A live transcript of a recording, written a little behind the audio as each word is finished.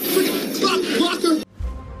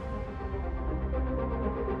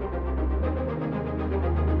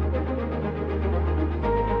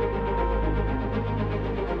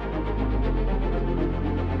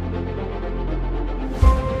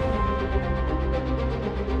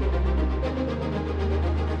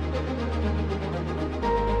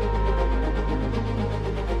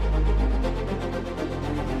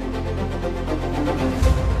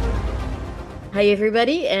Hi,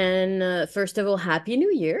 everybody, and first of all, Happy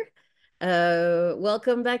New Year.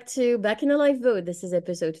 Welcome back to Back in the Life Vote. This is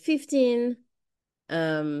episode 15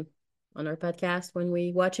 um, on our podcast when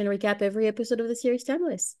we watch and recap every episode of the series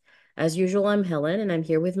Timeless. As usual, I'm Helen, and I'm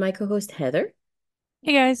here with my co-host Heather.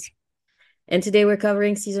 Hey guys. And today we're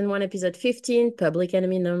covering season 1, episode 15, Public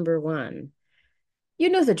Enemy number 1. You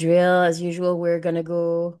know the drill. As usual, we're gonna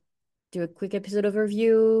go do a quick episode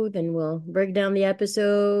overview, then we'll break down the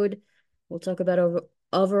episode. We'll talk about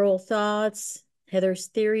overall thoughts, Heather's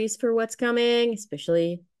theories for what's coming,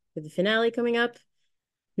 especially with the finale coming up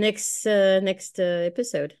next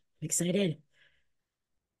episode. I'm excited.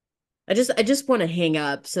 I just want to hang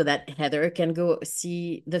up so that Heather can go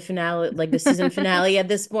see the finale, like the season finale at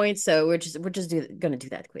this point. So we're just gonna do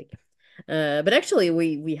that quick. But actually,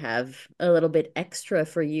 we have a little bit extra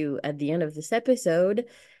for you at the end of this episode.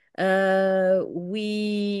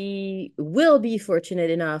 We will be fortunate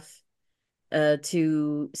enough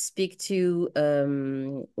to speak to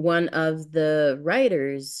one of the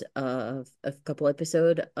writers of a couple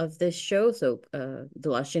episode of this show. So The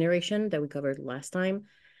Lost Generation that we covered last time,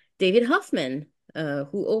 David Hoffman,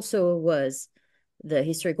 who also was the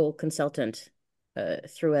historical consultant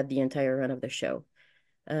throughout the entire run of the show.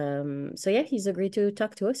 So yeah, he's agreed to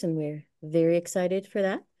talk to us, and we're very excited for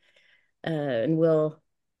that. And we'll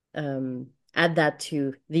add that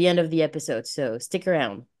to the end of the episode, so stick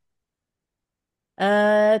around.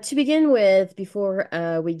 To begin with, before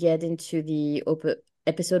we get into the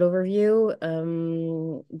episode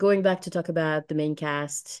overview, going back to talk about the main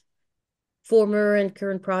cast, former and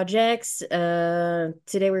current projects.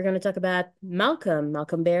 Today we're going to talk about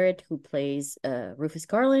Malcolm Barrett, who plays Rufus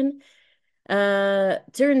Carlin.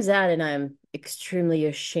 Turns out, and I'm extremely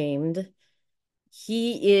ashamed,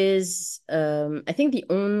 he is, I think, the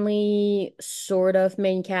only sort of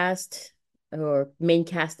main cast or main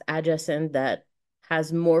cast adjacent that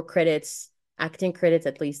has more credits, acting credits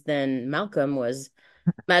at least, than Malcolm was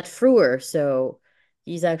Matt Frewer. So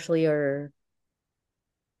he's actually the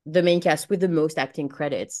main cast with the most acting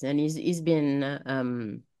credits, and he's been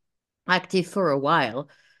active for a while.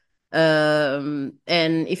 And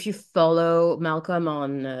if you follow Malcolm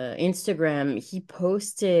on Instagram, he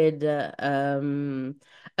posted a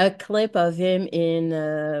clip of him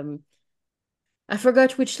in I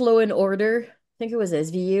forgot which Law and Order. I think it was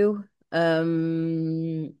SVU.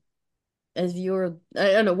 SVU, or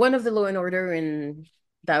I don't know, one of the Law and Order, and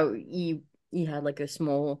that he had like a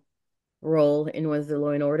small role in one of the Law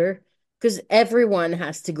and Order, because everyone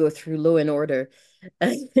has to go through Law and Order.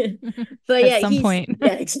 But At yeah, some point.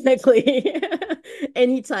 yeah, exactly.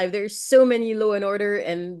 Anytime there's so many Law and Order,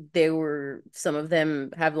 and some of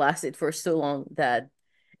them have lasted for so long that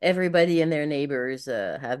everybody and their neighbors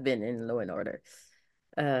have been in Law and Order,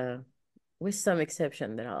 uh, with some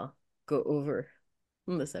exception that I'll go over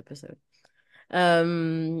in this episode.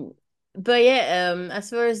 Um, but yeah, as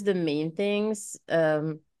far as the main things,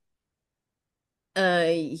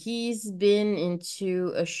 he's been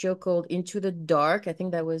into a show called Into the Dark. I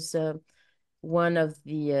think that was one of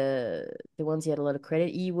the ones he had a lot of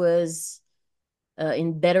credit. He was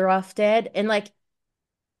in Better Off Dead, and like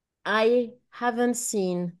I haven't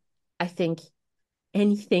seen, I think,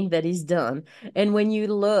 anything that he's done. And when you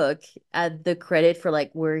look at the credit for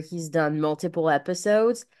like where he's done multiple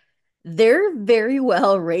episodes, they're very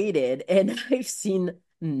well rated, and I've seen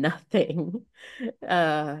nothing.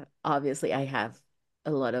 Obviously, I have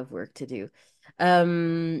a lot of work to do.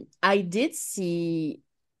 I did see.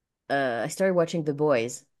 I started watching The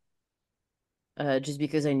Boys. Just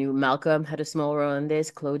because I knew Malcolm had a small role in this,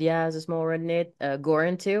 Claudia has a small role in it,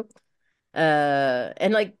 Goran too.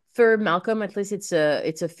 And like for Malcolm, at least it's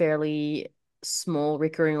a fairly small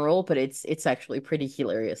recurring role, but it's actually pretty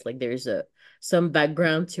hilarious. Like there's a some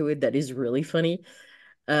background to it that is really funny.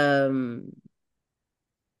 Um,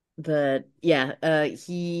 but yeah,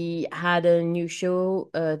 he had a new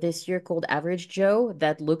show this year called Average Joe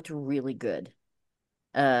that looked really good.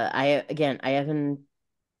 I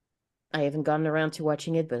haven't gotten around to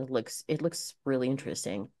watching it, but it looks really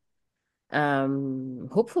interesting.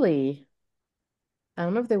 Hopefully, I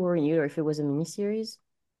don't know if they were renewed or if it was a miniseries.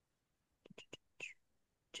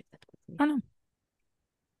 Check that quickly. I don't know.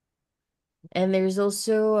 And there's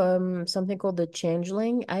also something called The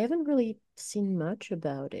Changeling. I haven't really seen much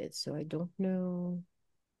about it, so I don't know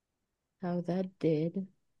how that did.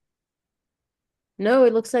 No,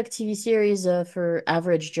 it looks like TV series for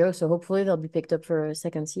Average Joe, so hopefully they'll be picked up for a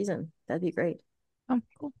second season. That'd be great. Oh,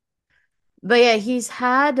 cool. But yeah, he's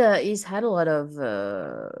had a lot of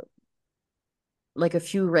like a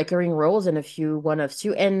few recurring roles and a few one-offs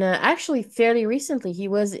too. And actually, fairly recently, he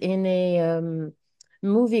was in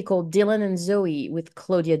movie called Dylan and Zoe with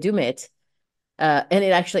Claudia Dumet. And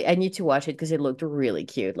it actually, I need to watch it because it looked really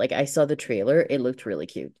cute. Like I saw the trailer, it looked really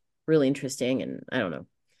cute, really interesting, and I don't know.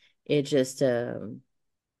 It just, I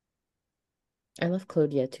love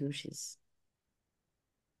Claudia too. She's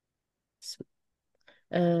sweet.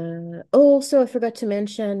 Also, I forgot to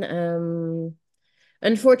mention,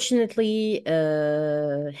 unfortunately,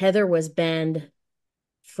 Heather was banned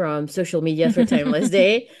from social media for Timeless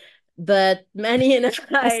Day, but Manny and A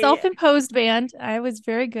I, self-imposed band. I was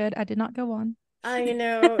very good. I did not go on. I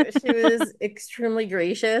know she was extremely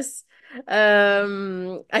gracious.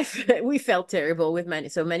 We felt terrible with Manny.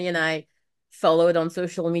 So Manny and I followed on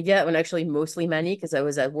social media, and actually mostly Manny because I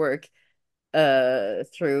was at work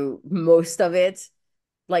through most of it.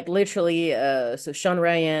 Like literally, so Sean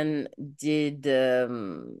Ryan did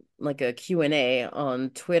like a Q&A on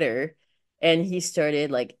Twitter, and he started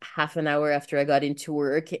like half an hour after I got into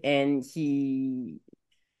work, and he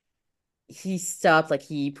stopped, like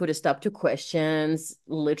he put a stop to questions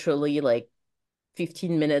literally like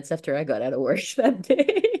 15 minutes after I got out of work that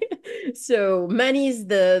day. So Manny's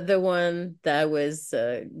the one that was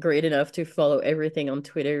great enough to follow everything on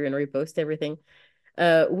Twitter and repost everything.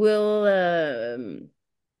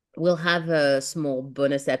 We'll have a small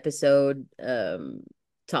bonus episode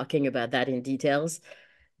talking about that in details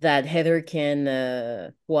that Heather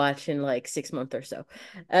can watch in like 6 months or so.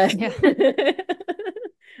 Uh, Yeah.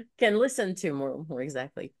 can listen to more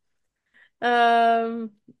exactly.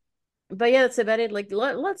 Um, but yeah, that's about it. Like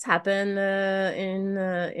lots happened in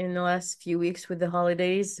the last few weeks with the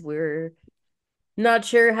holidays. We're not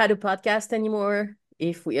sure how to podcast anymore.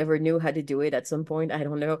 If we ever knew how to do it at some point, I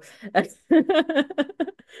don't know.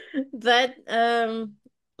 But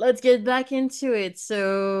let's get back into it.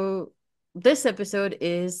 So this episode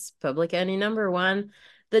is Public Enemy number one.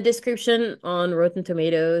 The description on Rotten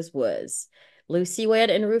Tomatoes was Lucy Wade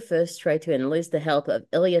and Rufus try to enlist the help of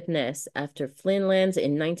Elliot Ness after Flynn lands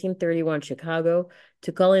in 1931 Chicago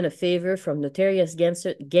to call in a favor from notorious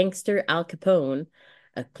gangster Al Capone.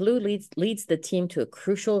 A clue leads the team to a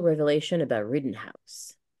crucial revelation about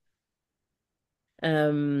Rittenhouse.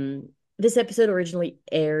 Um, this episode originally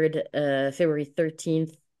aired February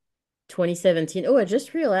 13th, 2017. Oh, I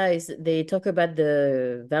just realized they talk about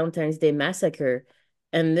the Valentine's Day massacre,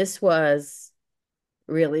 and this was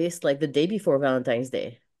released like the day before Valentine's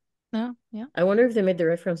Day. No, yeah. I wonder if they made the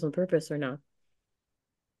reference on purpose or not.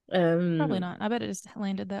 Probably Um, not. I bet it just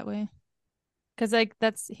landed that way. Because like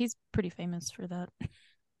that's he's pretty famous for that.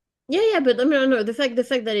 yeah, but I mean, no, no, the fact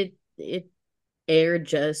that it aired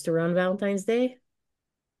just around Valentine's Day.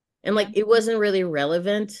 And like Yeah. it wasn't really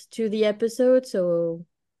relevant to the episode, so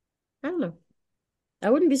I don't know. I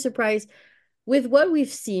wouldn't be surprised with what we've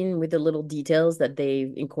seen with the little details that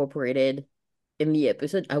they've incorporated in the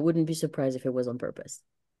episode. I wouldn't be surprised if it was on purpose.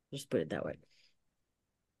 Just put it that way.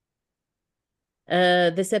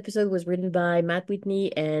 This episode was written by Matt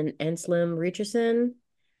Whitney and Anselm Richardson.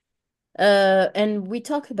 And we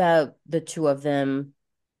talked about the two of them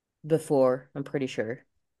before, I'm pretty sure.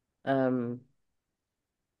 Um,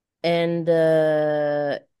 and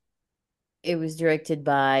it was directed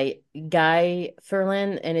by Guy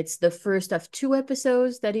Ferland, and it's the first of two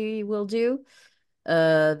episodes that he will do.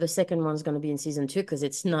 The second one's going to be in season two because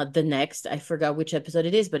it's not the next. I forgot which episode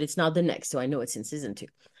it is, but it's not the next, so I know it's in season two.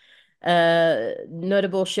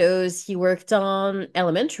 Notable shows he worked on: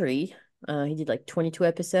 Elementary. He did like 22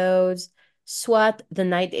 episodes. SWAT, The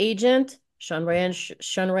Night Agent, Sean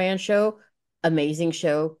Ryan show. Amazing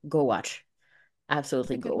show. Go watch. It's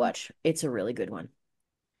Absolutely a good go one. watch. It's a really good one.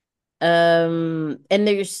 And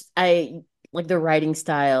there's I like the writing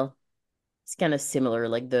style. It's kind of similar.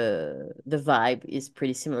 Like the vibe is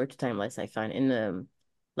pretty similar to Timeless, I find. In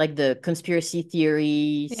like the conspiracy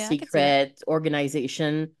theory, Yeah, I could see that. secret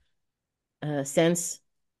organization sense.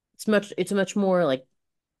 It's a much more like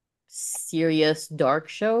serious, dark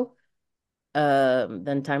show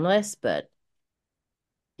than Timeless, but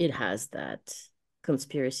it has that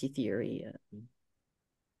conspiracy theory,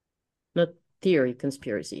 not theory,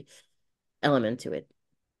 conspiracy element to it.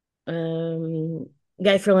 Um,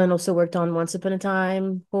 Guy Ferland also worked on Once Upon a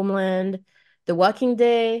Time, Homeland, The Walking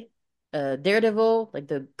Day, Daredevil, like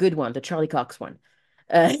the good one, the Charlie Cox one,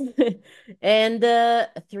 uh, and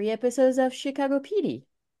three episodes of Chicago PD,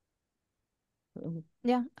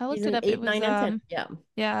 Yeah, I looked it season up. It eight, was nine, and 10. Yeah,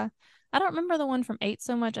 yeah. I don't remember the one from 8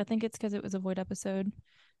 so much. I think it's because it was a Void episode.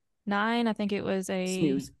 9, I think it was a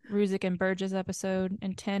snooze. Ruzick and Burgess episode,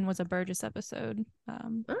 and 10 was a Burgess episode.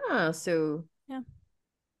 So Yeah,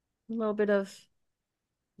 a little bit of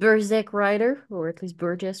Berserk writer, or at least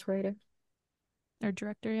Burgess writer. or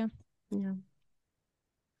director, yeah. Yeah.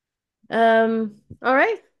 All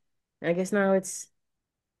right. I guess now it's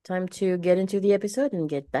time to get into the episode and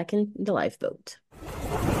get back in the lifeboat.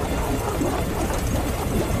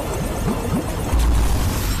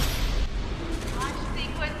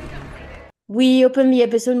 We open the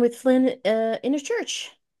episode with Flynn in a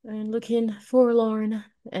church and looking forlorn,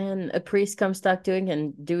 and a priest comes talk to him,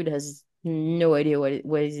 and dude has no idea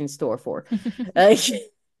what he's in store for.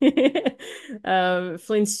 Uh,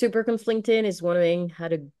 Flynn's super conflicted, is wondering how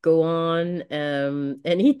to go on,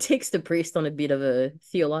 and he takes the priest on a bit of a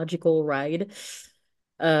theological ride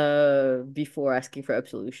before asking for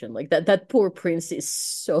absolution. Like that poor prince is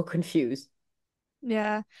so confused.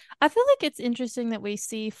 Yeah. I feel like it's interesting that we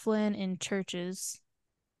see Flynn in churches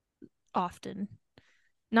often.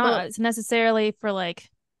 Not Well, necessarily for like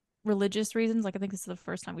religious reasons. Like I think this is the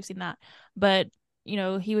first time we've seen that. But,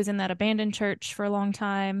 he was in that abandoned church for a long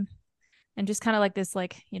time and just kind of like this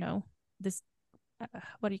this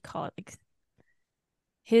what do you call it? Like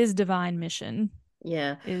his divine mission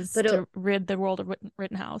yeah, is but to rid the world of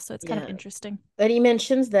Rittenhouse. So it's kind of yeah, interesting. but he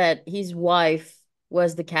mentions that his wife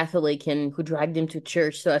was the Catholic and who dragged him to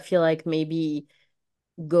church. So I feel like maybe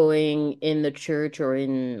going in the church or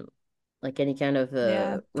in like any kind of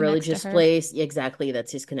Yeah, connects to religious her. place, exactly,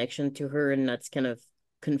 that's his connection to her, and that's kind of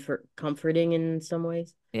comforting in some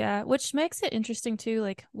ways. Yeah, which makes it interesting too,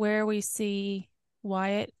 like where we see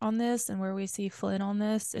Wyatt on this and where we see Flynn on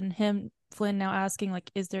this, and Flynn now asking, like,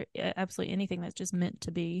 is there absolutely anything that's just meant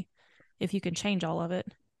to be if you can change all of it?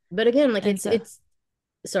 But again, like And so, it's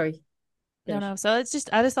sorry, no, finish. no. So I just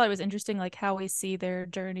thought it was interesting, like, how we see their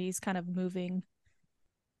journeys kind of moving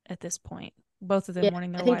at this point, both of Yeah, them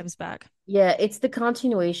wanting I their think wives back. yeah, it's the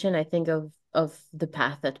continuation, I think, of the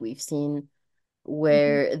path that we've seen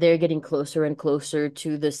Hmm. where they're getting closer and closer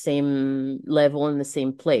to the same level in the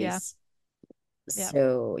same Yeah, place. yeah,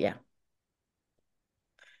 So yeah.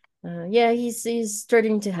 Yeah, he's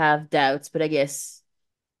starting to have doubts, but I guess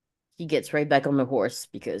he gets right back on the horse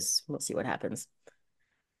because we'll see what happens.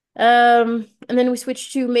 And then we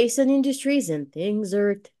switch to Mason Industries and things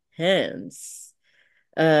are tense.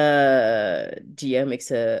 Gia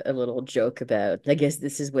makes a little joke about, I guess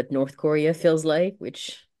this is what North Korea feels like,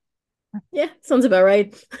 which yeah, sounds about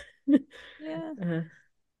right. yeah, uh,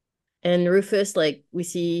 and Rufus, like we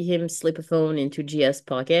see him slip a phone into Gia's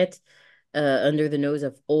pocket, under the nose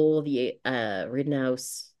of all the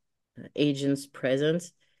Rittenhouse agents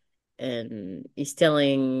present, and he's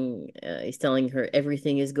telling her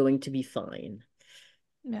everything is going to be fine.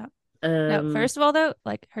 yeah. Now, Um, first of all, though,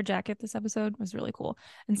 like her jacket this episode was really cool.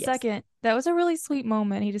 And yes. second, that was a really sweet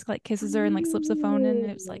moment. He just like I kisses her and like slips the phone in,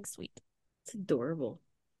 and it was know. like sweet. It's adorable.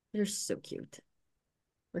 They're so cute.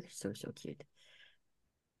 They're so cute.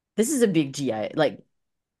 This is a big GI. Like,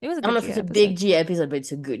 It was a I don't good know if Gia it's a big episode. GI episode, but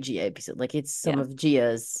it's a good GI episode. Like, it's some Yeah. of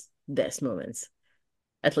Gia's best moments,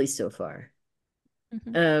 at least so far.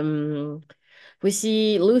 Hmm. Um, we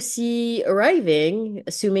see Lucy arriving,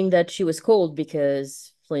 assuming that she was cold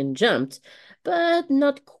because Flynn jumped, but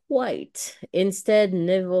not quite. Instead,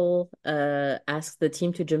 Neville asked the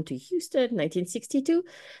team to jump to Houston, 1962,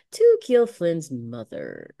 to kill Flynn's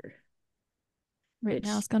mother,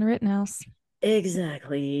 which Rittenhouse gonna Rittenhouse.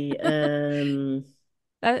 exactly.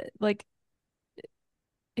 That like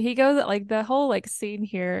he goes like the whole like scene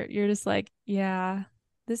here. You're just like, yeah,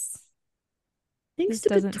 this Things this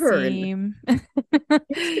took a doesn't turn. seem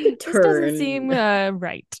Things took a this doesn't seem turn.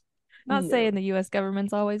 right. Not No. saying the U.S.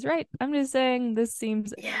 government's always right. I'm just saying this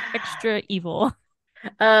seems Yeah. extra evil.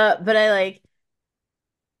 But I like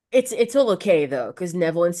it's all okay though, because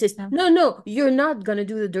Neville insists, Yeah, no, no, you're not gonna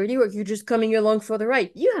do the dirty work. You're just coming along for the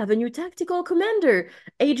ride. You have a new tactical commander,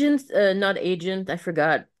 agent, not agent. I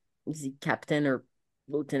forgot. Is he captain or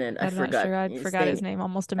lieutenant? I I'm not forgot sure. I his forgot name. his name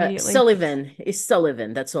almost immediately. Sullivan is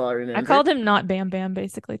Sullivan. That's all I I remember. called him not Bam Bam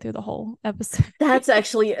basically through the whole episode, That's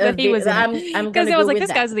actually a but he bit. was in it I'm because gonna I go was like, with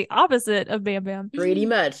this that. guy's the opposite of Bam Bam. Pretty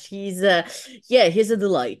much. He's yeah, he's a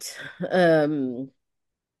delight. Um,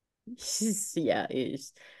 yeah,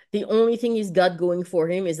 is the only thing he's got going for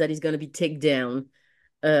him is that he's gonna be taken down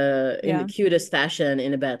in the Yeah, cutest fashion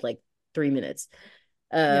in about like 3 minutes.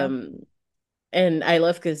 yeah, Um and I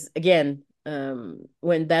love because again,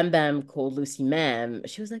 when Bam Bam called Lucy ma'am,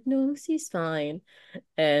 she was like, no, Lucy's fine.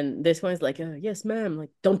 And this one's like, yes, ma'am,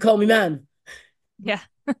 like, don't call me ma'am. yeah,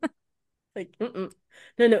 Like, mm-mm.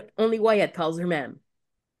 No, no, only Wyatt calls her ma'am.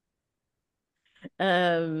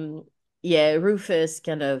 Um, yeah, Rufus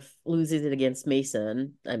kind of loses it against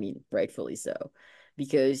Mason. I mean, rightfully so,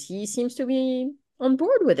 because he seems to be on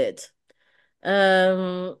board with it.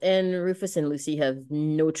 And Rufus and Lucy have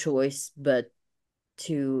no choice but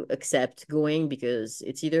to accept going because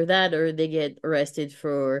it's either that or they get arrested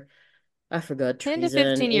for I forgot 10 to treason,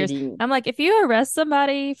 15 years. aiding. I'm like, if you arrest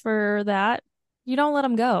somebody for that, you don't let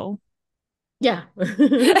them go. Yeah.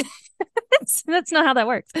 That's not how that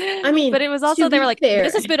works. I But mean, it was to also, they were be like,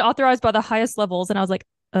 this fair, has been authorized by the highest levels. And I was like,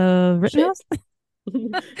 shit. Rittenhouse?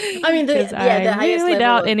 I mean, Because yeah, I the highest really level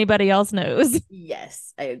doubt of anybody else knows.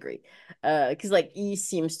 yes, I agree. Because like he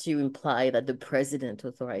seems to imply that the president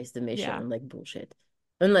authorized the mission Yeah. and like bullshit.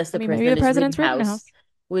 Unless I the mean, maybe the president is president's Rittenhouse, Rittenhouse.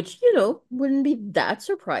 which, wouldn't be that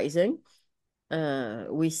surprising.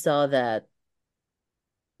 We saw that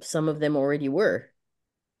some of them already were.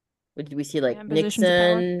 What did we see? Yeah, Like in positions of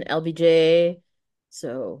power. Nixon, LBJ.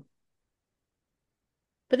 So,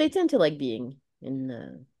 but they tend to like being in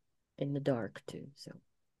the dark too. So,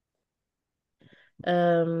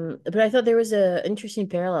 but I thought there was a interesting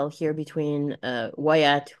parallel here between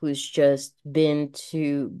Wyatt, who's just been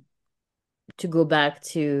to go back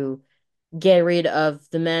to get rid of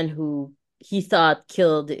the man who he thought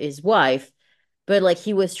killed his wife, but like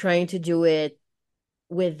he was trying to do it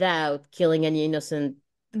without killing any innocent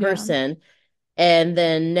Yeah. person. And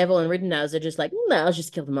then Neville and Rittenhouse are just like, no, I'll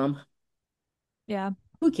just kill the mom. Yeah.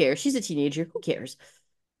 Who cares? She's a teenager. Who cares?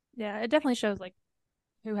 Yeah. It definitely shows like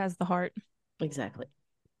who has the heart. Exactly.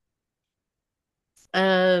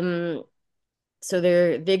 Um, so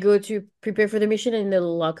they go to prepare for the mission in the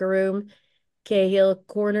locker room. Cahill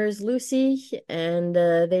corners Lucy and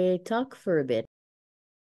they talk for a bit.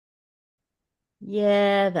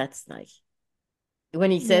 Yeah, that's nice.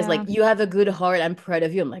 When he says like Yeah. you have a good heart, I'm proud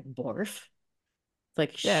of you. I'm like, barf. It's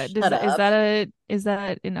like, Yeah. shut up. Is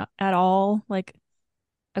that in at all like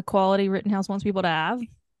a quality Rittenhouse wants people to have?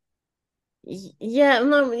 Yeah,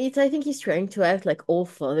 no, I think he's trying to act like all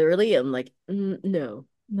fatherly. I'm like, no,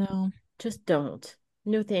 No. just don't.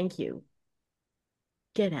 No, thank you.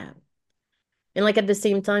 Get out. And like at the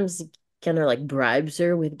same time, he kind of like bribes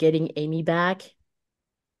her with getting Amy back.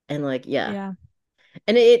 And like, yeah. Yeah.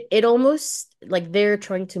 And it almost like they're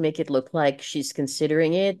trying to make it look like she's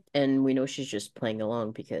considering it, and we know she's just playing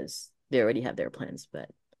along because they already have their plans. But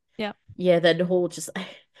Yeah. yeah, that whole just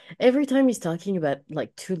every time he's talking about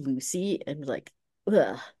like to Lucy and like,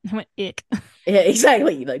 ugh. I went ick. Yeah,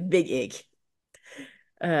 exactly, like big ick.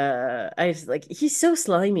 I just like he's so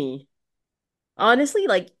slimy. Honestly,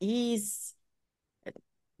 like he's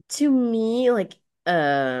to me like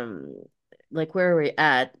where are we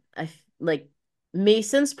at? Like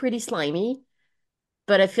Mason's pretty slimy,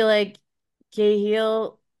 but I feel like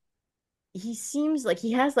Cahill he seems like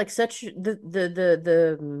he has like such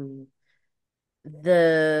the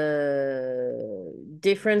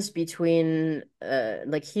difference between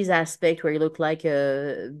like his aspect where he looked like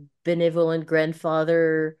a benevolent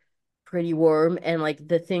grandfather, pretty warm, and like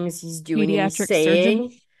the things he's doing and he's Pediatric surgeon.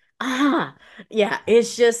 saying. Ah, yeah,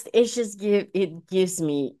 it's just it gives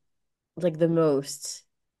me like the most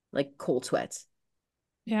like cold sweats.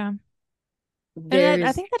 Yeah. And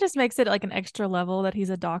I There's think that just makes it like an extra level that he's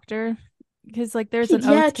a doctor. Because like there's an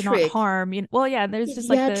oath to not pediatric harm. Well, yeah, there's just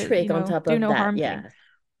like the, pediatric on top do of no that. harm thing. Yeah.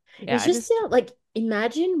 Yeah, It's I just just like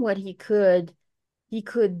imagine what he could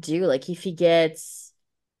do like if he gets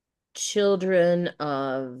children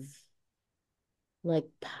of like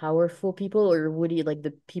powerful people or would he like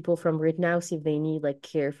the people from Rittenhouse if they need like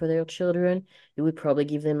care for their children, he would probably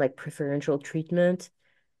give them like preferential treatment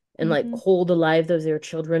and like hmm. hold the lives of their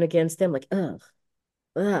children against them like ugh.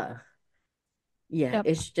 Yeah, Yep.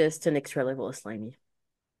 it's just an extra level of slimy.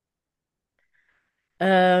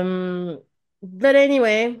 Um, but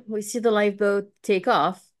anyway, we see the lifeboat take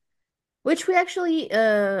off, which we actually,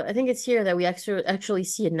 I think it's here that we actually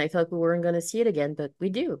see it, and I thought we weren't gonna see it again, but we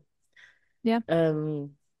do. Yeah.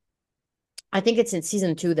 Um, I think it's in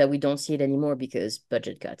season 2 that we don't see it anymore because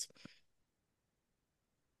budget cuts.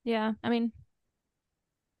 Yeah. I mean,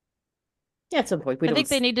 Yeah, at some point we I don't. think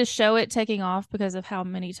they need to show it taking off because of how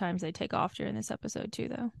many times they take off during this episode too,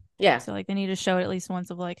 though. Yeah, So like they need to show it at least once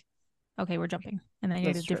of like, okay, we're jumping. And they that's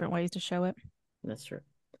needed true. different ways to show it. That's true.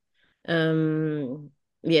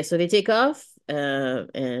 Yeah, so they take off,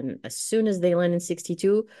 and as soon as they land in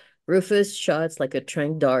 62, Rufus shots like a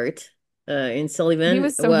trank dart, in He Sullivan.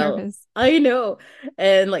 was so Well, nervous. I know.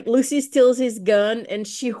 And like Lucy steals his gun and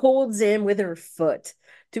she holds him with her foot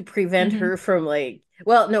to prevent Hmm. her from like,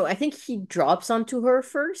 well, no, I think he drops onto her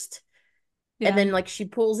first, and Yeah. then like she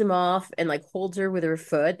pulls him off and like holds her with her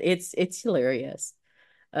foot. It's hilarious.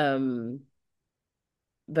 Um,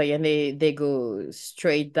 but yeah, they go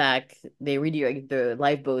straight back. They redirect the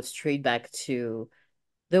lifeboat straight back to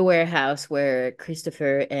the warehouse where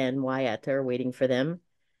Christopher and Wyatt are waiting for them.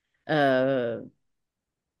 Uh,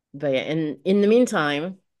 but yeah, and in the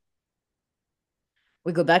meantime,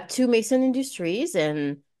 we go back to Mason Industries,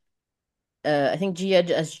 and I think Gia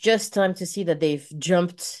has just time to see that they've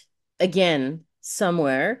jumped again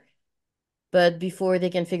somewhere, but before they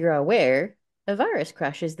can figure out where, a virus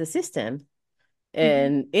crashes the system. Mm-hmm.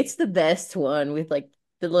 And it's the best one with like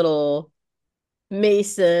the little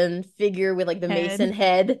Mason figure with like the Mason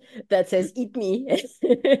Head. head that says "Eat me."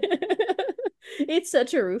 It's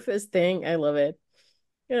such a Rufus thing. I love it.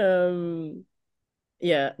 Um,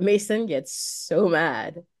 yeah, Mason gets so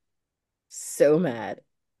mad, so mad.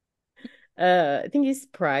 I think his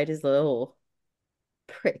pride is a little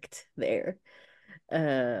pricked there.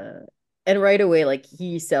 Uh, and right away, like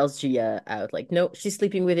he sells Gia out. Like, no, she's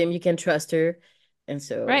sleeping with him. You can trust her. And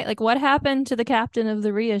Right? so, Like, what happened to the captain of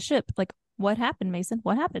the Rhea ship? Like, what happened, Mason?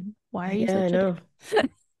 What happened? Why are you yeah, I such a know.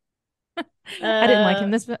 dick? I didn't like Uh,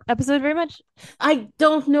 him this episode very much. I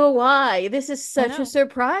don't know why. This is I such a know,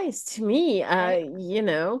 surprise to me. right?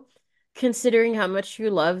 Considering how much you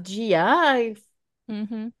love Gia,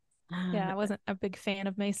 Mm-hmm. Yeah, uh, I wasn't a big fan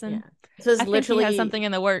of yeah. Mason. This is I think he has literally something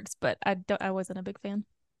in the works, but I wasn't a big fan.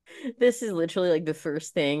 this is literally like the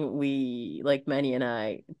first thing we like Manny and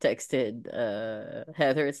I texted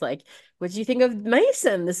Heather. It's like, what do you think of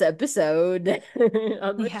Mason this episode?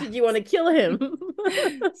 How much Yeah, did you want to kill him?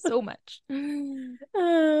 so much.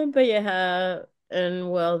 But yeah, and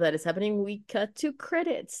while that is happening, we cut to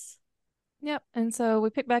credits. Yep. And so we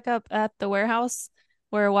pick back up at the warehouse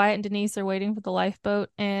where Wyatt and Denise are waiting for the lifeboat.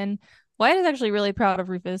 And Wyatt is actually really proud of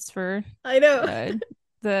Rufus for I know. uh,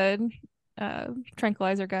 the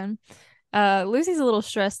tranquilizer gun. Lucy's a little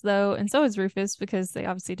stressed though, and so is Rufus because they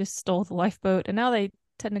obviously just stole the lifeboat and now they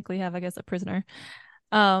technically have, I guess, a prisoner.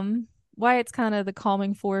 Wyatt's kind of the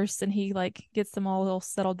calming force and he like gets them all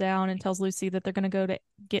settled down and tells Lucy that they're gonna go to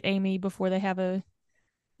get Amy before they have a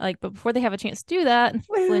but before they have a chance to do that,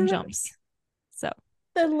 Flynn jumps. So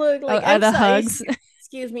The look, oh, like I'm the sorry. hugs.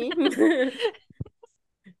 Excuse me.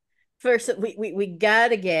 First, we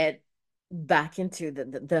gotta get back into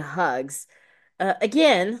the hugs.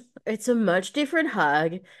 Again, it's a much different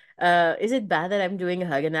hug. Is it bad that I'm doing a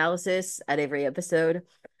hug analysis at every episode?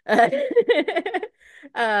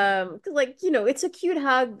 Uh, 'Cause, like, it's a cute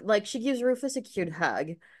hug. Like she gives Rufus a cute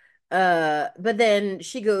hug. But then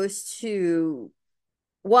she goes to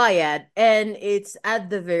Wyatt, and it's at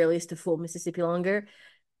the very least a full Mississippi longer.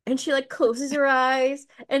 And she like closes her eyes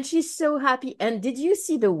and she's so happy. And did you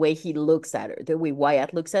see the way he looks at her, the way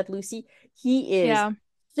Wyatt looks at Lucy? He is Yeah.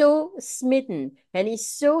 so smitten and he's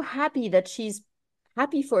so happy that she's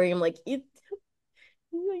happy for him. Like it.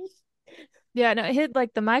 Yeah, no, it hit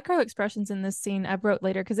like the micro expressions in this scene I wrote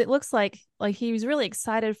later because it looks like he was really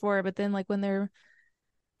excited for her, but then like when they're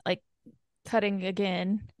like cutting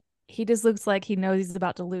again, he just looks like he knows he's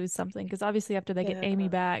about to lose something because obviously after they get Yeah, Amy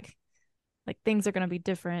back, like things are gonna be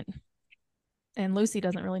different, and Lucy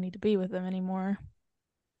doesn't really need to be with them anymore.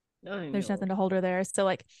 I There's know. nothing to hold her there. So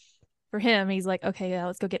like for him, he's like, okay, yeah,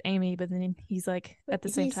 let's go get Amy, but then he's like But at the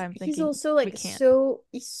same time he's thinking also we like can't.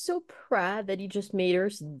 he's so proud that he just made her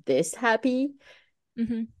this happy.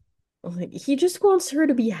 Mm-hmm. Like he just wants her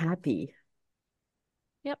to be happy.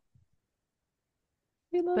 Yep.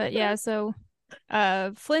 I love But that. yeah, so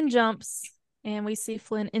Flynn jumps and we see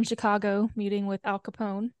Flynn in Chicago meeting with Al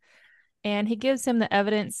Capone and he gives him the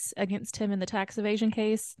evidence against him in the tax evasion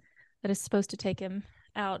case that is supposed to take him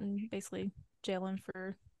out and basically jail him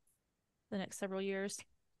for the next several years.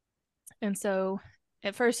 And so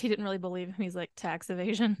at first he didn't really believe him. He's like, tax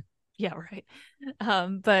evasion? Yeah, right.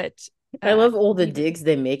 But I love all the even digs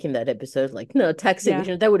they make in that episode. Like, no, tax yeah,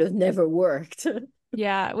 evasion, that would have never worked.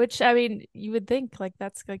 yeah, which I mean, you would think like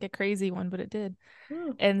that's like a crazy one, but it did.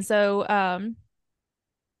 Oh, And so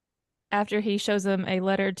after he shows him a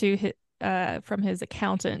letter to from his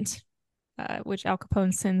accountant, which Al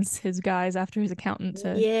Capone sends his guys after his accountant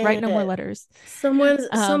to write no more yeah. letters. Um,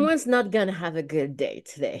 Someone's not gonna have a good day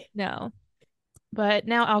today. no, but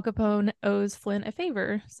now Al Capone owes Flynn a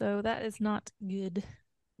favor, so that is not good.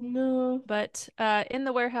 No. But in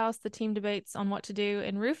the warehouse, the team debates on what to do,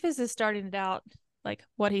 and Rufus is starting it out like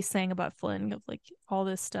what he's saying about Flynn, of like all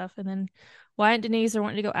this stuff, and then Wyatt and Denise are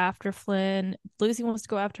wanting to go after Flynn. Lucy wants to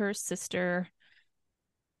go after her sister,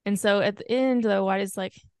 and so at the end, though, Wyatt is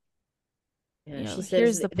like, Yeah, she says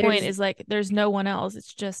here's the point: there's is like there's no one else.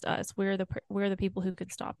 It's just us. We're the people who can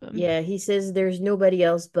stop him. yeah, he says there's nobody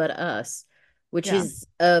else but us, which Yeah, is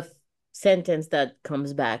a sentence that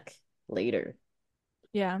comes back later.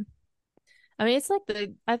 yeah. I mean, it's like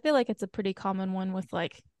I feel like it's a pretty common one with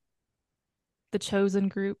like the chosen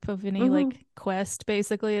group of any Hmm. like quest.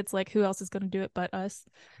 Basically, it's like who else is going to do it but us.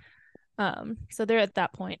 So they're at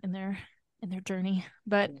that point in their journey.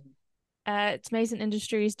 But at Mason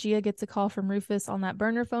Industries, Gia gets a call from Rufus on that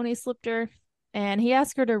burner phone he slipped her. And he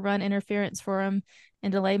asks her to run interference for him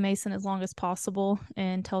and delay Mason as long as possible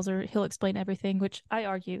and tells her he'll explain everything, which I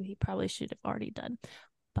argue he probably should have already done.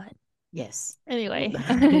 But Yes. anyway,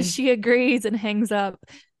 she agrees and hangs up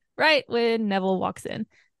right when Neville walks in.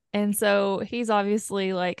 And so he's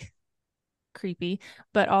obviously like creepy,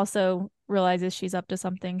 but also realizes she's up to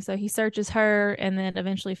something. So he searches her and then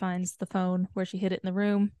eventually finds the phone where she hid it in the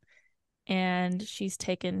room and she's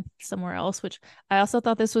taken somewhere else, which I also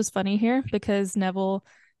thought this was funny here because Neville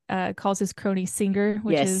calls his crony Singer,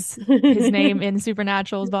 which Yes. is his name in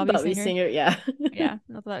Supernatural is Bobby Bobby Singer. Singer, yeah. Yeah,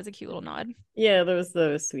 I thought that was a cute little nod. Yeah, that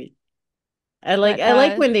was sweet. But I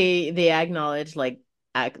like when they acknowledge like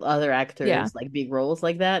other yeah, actors like big roles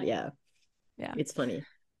like that. Yeah, yeah. it's funny.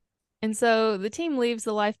 And so the team leaves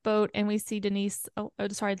the lifeboat and we see Denise.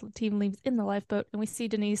 Sorry, the team leaves in the lifeboat and we see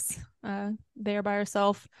Denise there by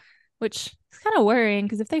herself, which is kind of worrying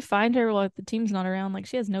because if they find her while the team's not around, like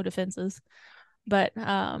she has no defenses. But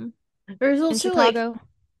There's in also like Chicago,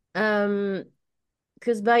 um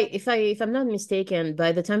because by if I'm not mistaken,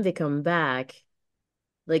 by the time they come back,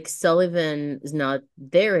 like Sullivan is not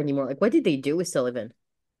there anymore. Like what did they do with Sullivan?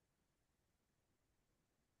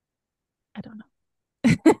 I don't know.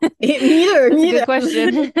 Me That's a good either.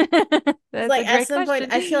 question. It's That's a like at great some point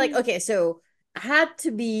I feel like question. okay, so had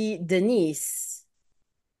to be Denise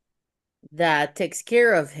that takes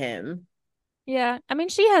care of him. Yeah, I mean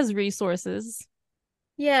she has resources.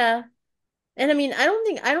 Yeah. And I mean, I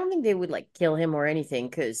don't think they would like kill him or anything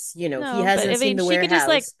because, you know, he No, but hasn't I seen mean the she could just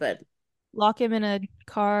like warehouse, but lock him in a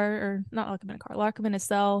car or not lock him in a car, lock him in a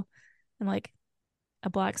cell and like a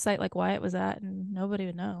black site like Wyatt was at, and nobody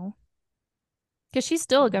would know because she's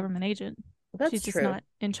still a government agent. She's that's just true. not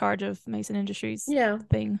in charge of Mason Industries, Yeah. the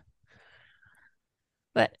thing.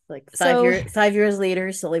 But Like so 5 years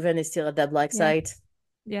later, Sullivan is still at that black yeah, site.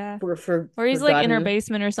 yeah. For Or he's like in her forgotten.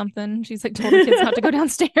 basement or something. She's like told the kids not to go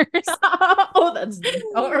downstairs. Oh, that's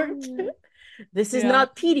dark. This is Yeah,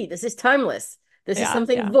 not Petey. This is timeless. This is yeah,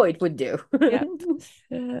 something yeah. Voight would do. Yep.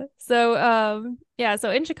 So yeah,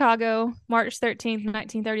 so in Chicago, March 13th,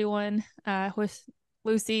 1931, with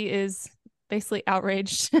Lucy is basically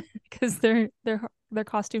outraged because their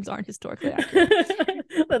costumes aren't historically accurate.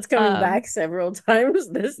 That's coming Um back several times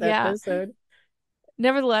this yeah. episode.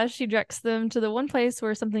 Nevertheless, she directs them to the one place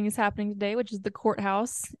where something is happening today, which is the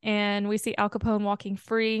courthouse, and we see Al Capone walking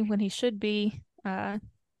free when he should be.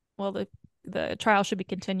 Well, the trial should be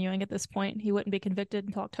continuing at this point. He wouldn't be convicted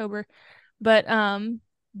until October. But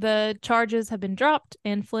the charges have been dropped,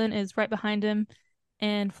 and Flynn is right behind him.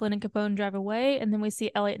 And Flynn and Capone drive away, and then we see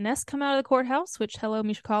Elliot Ness come out of the courthouse. Which, hello,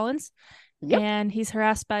 Misha Collins, Yep. and he's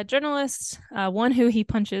harassed by journalists, one who he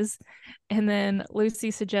punches, and then Lucy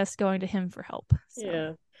suggests going to him for help. So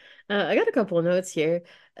Yeah. I got a couple of notes here.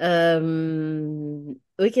 We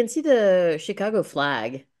can see the Chicago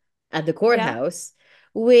flag at the yeah, courthouse,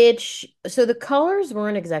 which so the colors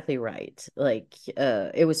weren't exactly right. Like,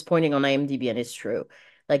 it was pointing on IMDb, and it's true.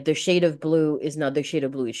 Like the shade of blue is not the shade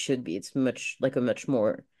of blue it should be. It's much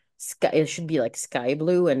more sky. It should be like sky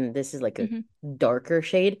blue, and this is like a mm-hmm. darker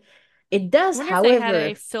shade. It I does, wonder if they had a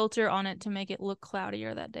however, filter on it to make it look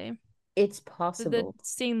cloudier that day. it's The possible.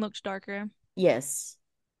 scene looked darker. Yes,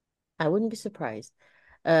 I wouldn't be surprised.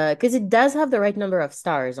 Because it does have the right number of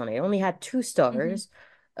stars on it. It only had two Mm-hmm. stars.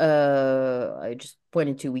 I just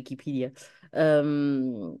pointed to Wikipedia.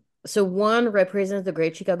 So one represents the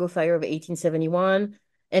Great Chicago Fire of 1871,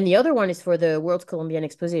 and the other one is for the World's Columbian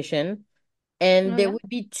Exposition. And Oh there yeah. would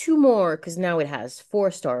be two more because now it has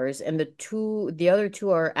four stars, and the other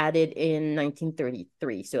two are added in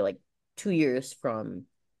 1933. So like 2 years from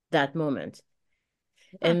that moment,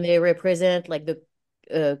 Huh. and they represent like the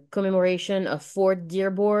commemoration of Fort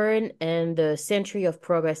Dearborn and the Century of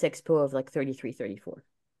Progress Expo of like 33, 34.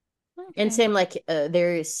 And Okay. same like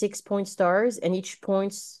there's 6 point stars, and each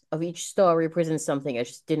points of each star represents something. I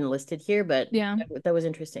just didn't list it here, but Yeah, that was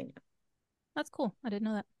interesting. that's cool. I didn't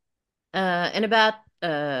know that. And about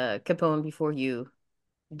Capone before you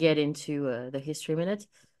get into the history minute.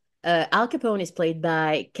 Al Capone is played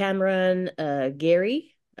by Cameron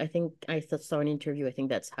Gary. I think saw an interview. I think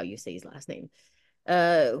that's how you say his last name.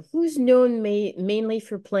 Who's known mainly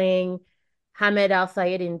for playing Hamed Al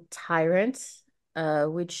Fayed in Tyrant,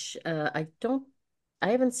 which I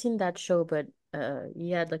haven't seen that show, but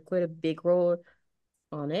he had like quite a big role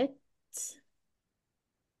on it.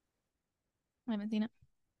 I haven't seen it.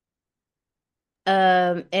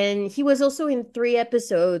 And he was also in 3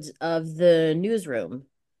 episodes of The Newsroom.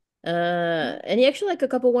 Oh, And he actually like a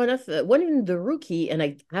couple one in The Rookie, and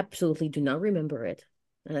I absolutely do not remember it.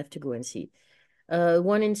 I have to go and see.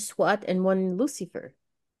 One in SWAT and one in Lucifer.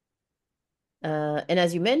 And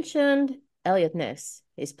as you mentioned, Elliot Ness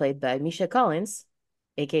is played by Misha Collins,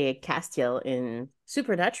 aka Castiel in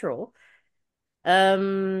Supernatural.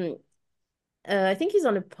 Um, I think he's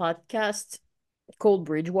on a podcast called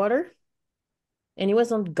Bridgewater, and he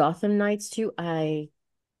was on Gotham Nights too. I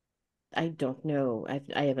don't know.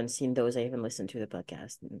 I haven't seen those. I haven't listened to the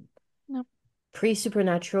podcast. Nope.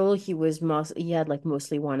 Pre-Supernatural, he had like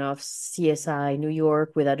mostly one-off CSI New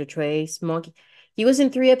York, Without a Trace, Monkey. He was in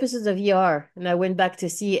 3 episodes of ER, and I went back to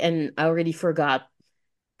see, and I already forgot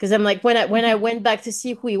because I'm like when I went back to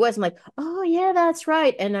see who he was, I'm like, oh yeah, that's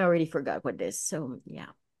right, and I already forgot what this. So yeah,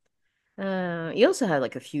 he also had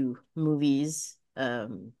like a few movies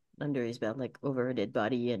under his belt, like Over a Dead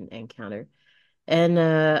Body and Encounter, and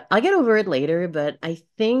I'll get over it later, but I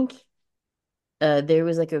think there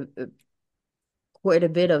was like a quite a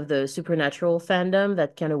bit of the supernatural fandom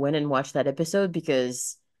that kind of went and watched that episode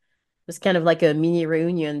because it was kind of like a mini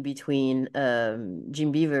reunion between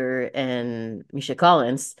Jim Beaver and Misha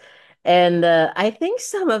Collins. And I think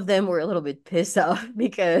some of them were a little bit pissed off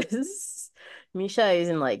because Misha is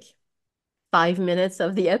in like 5 minutes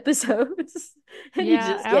of the episodes and he Yeah,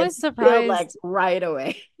 just I was gets killed like surprised. right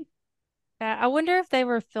away. I wonder if they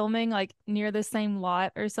were filming like near the same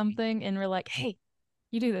lot or something and were like, hey,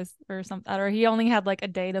 you do this or something. Or he only had like a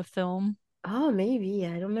day to film. Oh, maybe.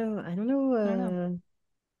 I don't know. I don't I don't know. know.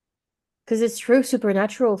 Because it's true,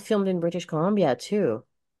 Supernatural filmed in British Columbia too,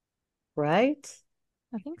 right?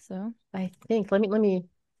 I think so. I think. Let me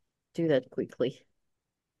do that quickly.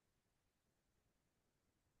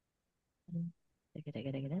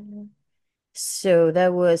 So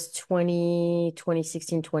that was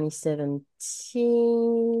 2016,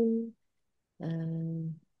 2017.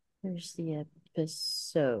 Um, where's the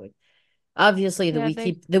episode? Obviously, Yeah,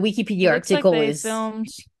 they The it Wikipedia looks like article they is, filmed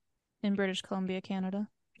in British Columbia, Canada,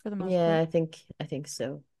 for the most yeah, part. I think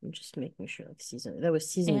so. I'm just making sure like that was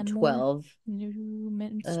season And more 12.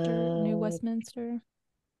 New Uh, Westminster,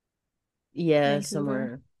 yeah, Vancouver.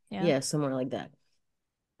 somewhere. Yeah. Yeah, somewhere like that.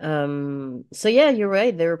 So yeah, you're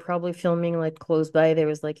right. They were probably filming like close by. There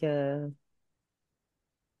was like a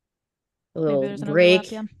Maybe little there's an overlap,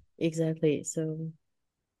 break. yeah. Exactly. So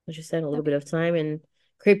I just had a little Okay. bit of time and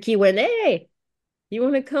Kripke went, hey, you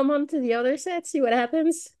want to come on to the other set, see what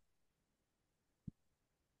happens?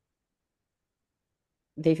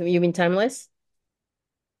 You mean Timeless?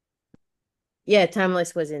 Yeah,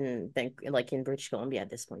 Timeless was like in British Columbia at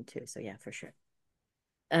this point too. So yeah, for sure.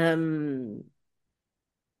 Um,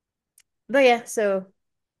 but yeah, so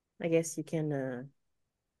I guess you can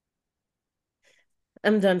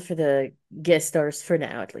I'm done for the guest stars for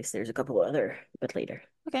now, at least there's a couple other, but later.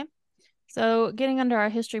 Okay. So getting under our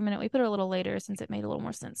history minute, we put it a little later since it made a little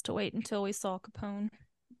more sense to wait until we saw Capone.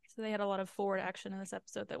 So they had a lot of forward action in this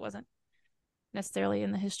episode that wasn't necessarily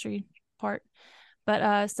in the history part.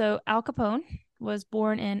 But so Al Capone was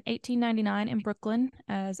born in 1899 in Brooklyn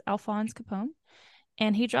as Alphonse Capone.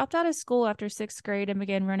 And he dropped out of school after sixth grade and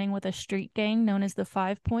began running with a street gang known as the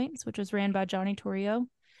Five Points, which was ran by Johnny Torrio.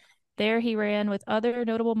 There he ran with other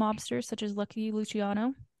notable mobsters such as Lucky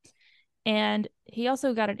Luciano. And he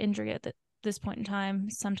also got an injury at this point in time,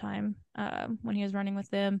 sometime when he was running with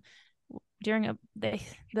them. During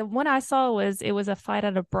the one I saw was it was a fight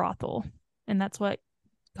at a brothel, and that's what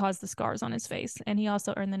caused the scars on his face. And he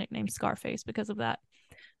also earned the nickname Scarface because of that,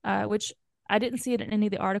 which I didn't see it in any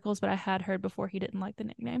of the articles, but I had heard before he didn't like the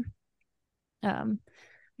nickname. Um,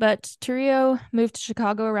 but Turio moved to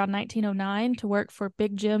Chicago around 1909 to work for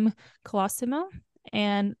Big Jim Colosimo,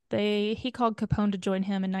 and he called Capone to join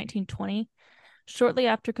him in 1920. Shortly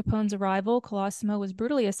after Capone's arrival, Colosimo was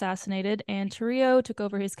brutally assassinated, and Turio took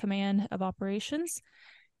over his command of operations.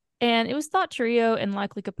 And it was thought Turio and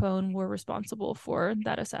likely Capone were responsible for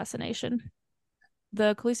that assassination.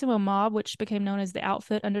 The Colosimo mob, which became known as the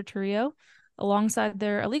Outfit under Turio, alongside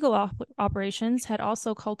their illegal operations, had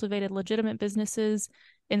also cultivated legitimate businesses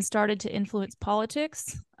and started to influence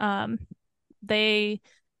politics. They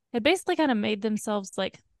had basically kind of made themselves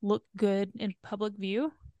like look good in public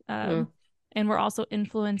view, Hmm. and were also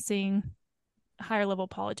influencing higher level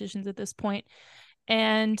politicians at this point.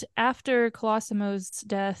 And after Colosimo's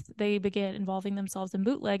death, they began involving themselves in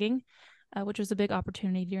bootlegging, which was a big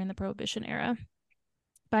opportunity during the Prohibition era.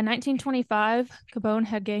 By 1925, Capone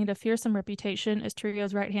had gained a fearsome reputation as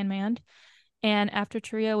Turio's right hand man. And after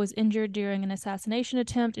Turio was injured during an assassination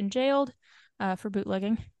attempt and jailed for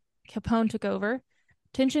bootlegging, Capone took over.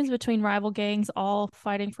 Tensions between rival gangs, all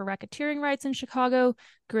fighting for racketeering rights in Chicago,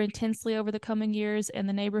 grew intensely over the coming years, and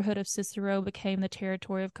the neighborhood of Cicero became the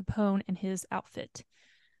territory of Capone and his outfit.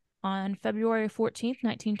 On February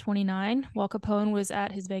 14th, 1929, while Capone was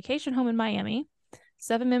at his vacation home in Miami,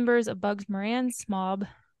 7 members of Bugs Moran's mob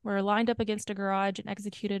were lined up against a garage and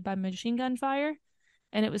executed by machine gun fire.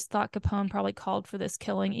 And it was thought Capone probably called for this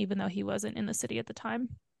killing, even though he wasn't in the city at the time.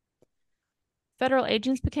 Federal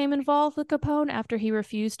agents became involved with Capone after he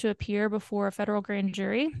refused to appear before a federal grand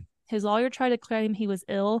jury. His lawyer tried to claim he was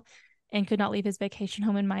ill and could not leave his vacation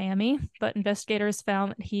home in Miami, but investigators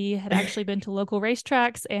found that he had actually been to local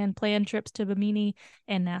racetracks and planned trips to Bimini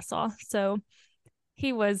and Nassau. So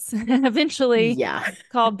he was eventually Yeah.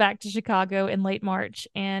 called back to Chicago in late March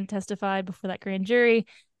and testified before that grand jury.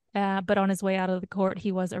 But on his way out of the court,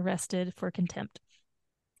 he was arrested for contempt.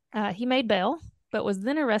 He made bail, but was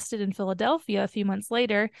then arrested in Philadelphia a few months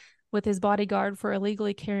later with his bodyguard for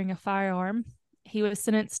illegally carrying a firearm. He was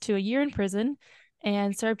sentenced to a year in prison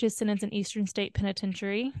and served his sentence in Eastern State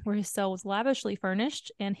Penitentiary, where his cell was lavishly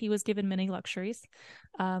furnished and he was given many luxuries.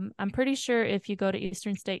 I'm pretty sure if you go to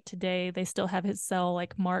Eastern State today, they still have his cell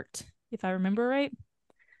like marked, if I remember right.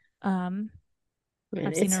 Um, And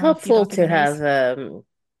I've seen it's her on a few helpful to documentaries. have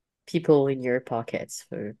people in your pockets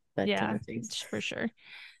for that kind Yeah, of things. for sure.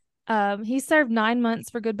 He served 9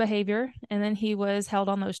 months for good behavior, and then he was held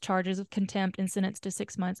on those charges of contempt and sentenced to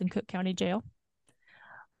 6 months in Cook County Jail.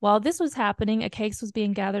 While this was happening, a case was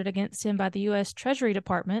being gathered against him by the U.S. Treasury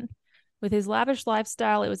Department. With his lavish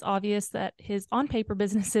lifestyle, it was obvious that his on paper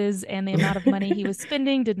businesses and the amount of money he was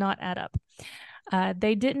spending did not add up.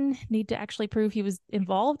 They didn't need to actually prove he was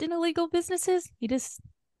involved in illegal businesses. He just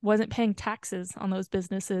wasn't paying taxes on those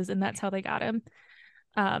businesses, and that's how they got him.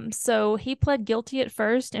 So he pled guilty at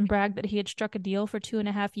first and bragged that he had struck a deal for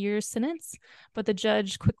 2.5 years sentence, but the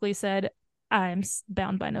judge quickly said, I'm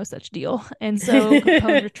bound by no such deal. And so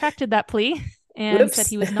Capone retracted that plea and said Whoops.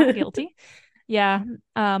 he was not guilty. Yeah.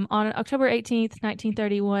 On October 18th,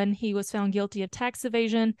 1931, he was found guilty of tax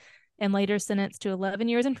evasion and later sentenced to 11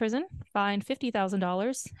 years in prison, fined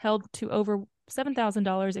 $50,000, held to over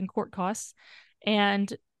 $7,000 in court costs,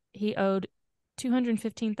 and he owed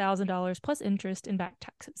 $215,000 plus interest in back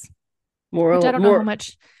taxes, which I Moral, don't know how more,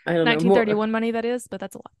 much I don't know, more, 1931 money that is, but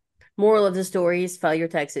that's a lot. moral of the story is file your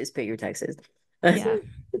taxes, pay your taxes.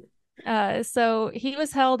 Yeah. So he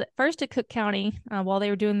was held first at Cook County while they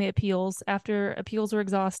were doing the appeals. After appeals were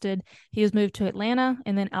exhausted, he was moved to Atlanta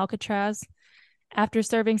and then Alcatraz. After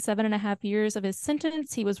serving 7.5 years of his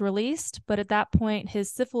sentence, he was released, but at that point,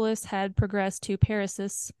 his syphilis had progressed to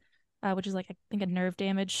paresis, which is like, I think, a nerve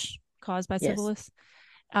damage caused by Yes. syphilis.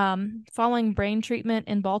 Following brain treatment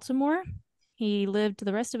in Baltimore, he lived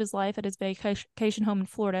the rest of his life at his vacation home in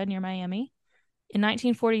Florida near Miami. In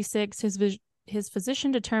 1946, his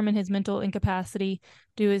physician determined his mental incapacity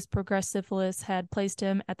due to his progressed syphilis had placed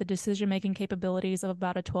him at the decision-making capabilities of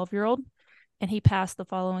about a 12-year-old, and he passed the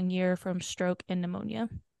following year from stroke and pneumonia.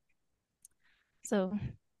 So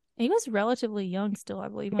he was relatively young still, I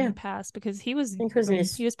believe, when Yeah. he passed because he was, I think it was I in mean,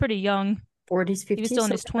 his he was pretty young. 40s, He was 50s, still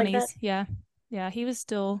in his something like that. 20s. Yeah. Yeah. He was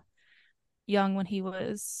still young when he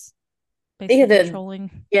was Yeah, basically the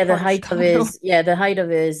controlling yeah, the part of height of Chicago. his yeah, the height of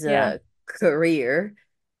his Yeah. career,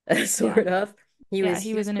 Yeah. sort of. He Yeah. was He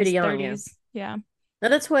he was was in pretty his young, yeah. 30s. Yeah. Now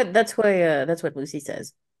that's what Lucy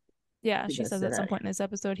says. Yeah. She She does says say at some that. point in this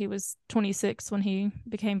episode he was 26 when he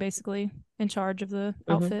became basically in charge of the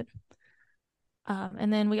Hmm. outfit.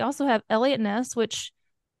 And then we also have Elliot Ness, which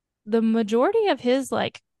the majority of his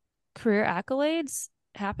like career accolades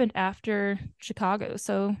happened after Chicago.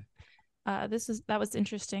 So that was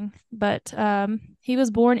interesting. But he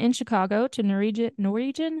was born in Chicago to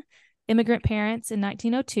Norwegian immigrant parents in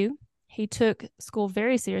 1902. He took school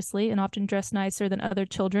very seriously and often dressed nicer than other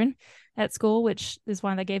children at school, which is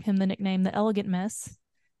why they gave him the nickname the Elegant Mess.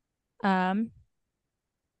 Um,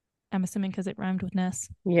 I'm assuming because it rhymed with Ness.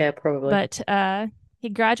 Yeah, probably. But he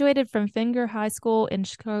graduated from Finger High School in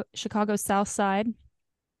Chicago's South Side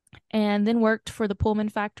and then worked for the Pullman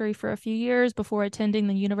factory for a few years before attending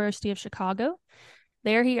the University of Chicago.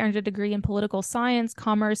 There, he earned a degree in political science,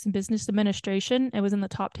 commerce, and business administration and was in the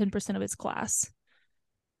top 10% of his class.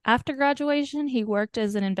 After graduation, he worked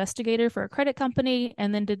as an investigator for a credit company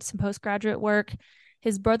and then did some postgraduate work.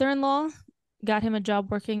 His brother in law got him a job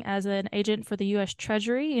working as an agent for the U.S.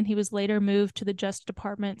 Treasury, and he was later moved to the Justice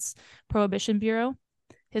Department's Prohibition Bureau.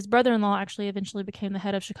 His brother in law actually eventually became the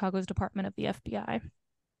head of Chicago's Department of the FBI.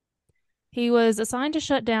 He was assigned to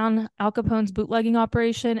shut down Al Capone's bootlegging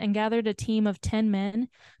operation and gathered a team of 10 men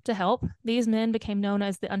to help. These men became known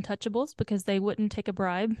as the Untouchables because they wouldn't take a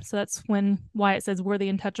bribe. So that's when Wyatt says we're the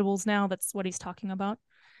Untouchables now. That's what he's talking about.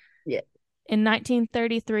 Yeah. In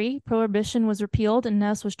 1933, Prohibition was repealed and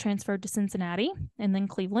Ness was transferred to Cincinnati and then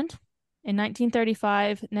Cleveland. In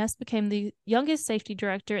 1935, Ness became the youngest safety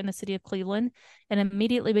director in the city of Cleveland and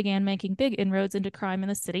immediately began making big inroads into crime in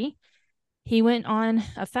the city. He went on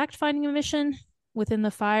a fact finding mission within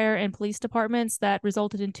the fire and police departments that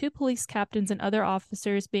resulted in two police captains and other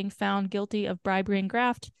officers being found guilty of bribery and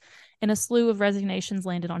graft, and a slew of resignations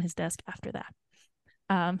landed on his desk after that.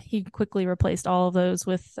 He quickly replaced all of those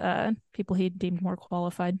with people he deemed more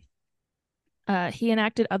qualified. He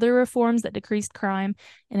enacted other reforms that decreased crime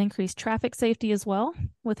and increased traffic safety as well.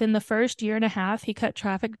 Within the first year and a half, he cut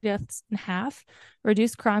traffic deaths in half,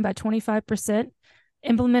 reduced crime by 25%,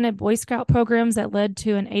 implemented Boy Scout programs that led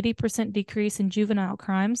to an 80% decrease in juvenile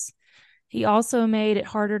crimes. He also made it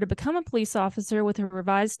harder to become a police officer with a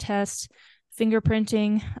revised test,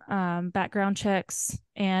 fingerprinting, background checks,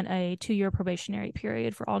 and a 2-year probationary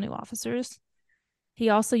period for all new officers. He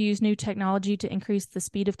also used new technology to increase the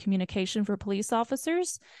speed of communication for police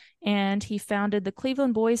officers, and he founded the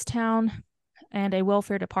Cleveland Boys Town and a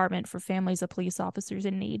welfare department for families of police officers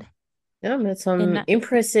in need. Yeah, that's some And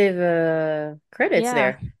impressive credits yeah,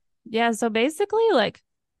 there. yeah. So basically, like,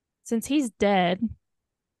 since he's dead,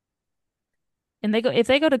 and they go if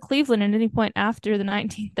they go to Cleveland at any point after the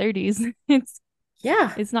 1930s,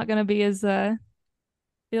 Yeah. it's not going to be as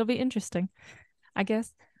it'll be interesting, I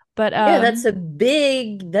guess. But Yeah, that's a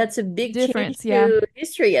big change difference, yeah, to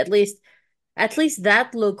history, at least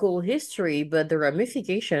that local history, but the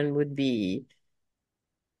ramification would be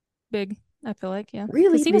big. I feel like, yeah, really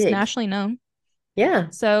because he was big. nationally known. Yeah.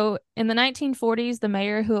 So in the 1940s, the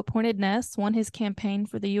mayor who appointed Ness won his campaign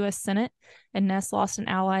for the U.S. Senate, and Ness lost an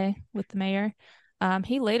ally with the mayor.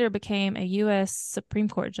 He later became a U.S. Supreme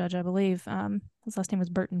Court judge, I believe. His last name was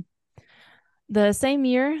Burton. The same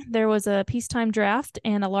year, there was a peacetime draft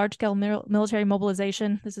and a large scale military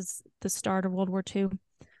mobilization. This is the start of World War II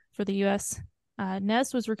for the U.S.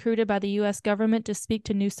 Ness was recruited by the U.S. government to speak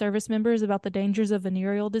to new service members about the dangers of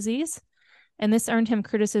venereal disease, and this earned him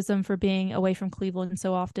criticism for being away from Cleveland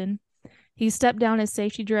so often. He stepped down as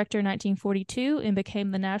safety director in 1942 and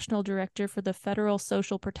became the national director for the Federal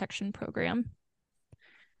Social Protection Program.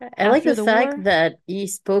 I like the After the fact war, that he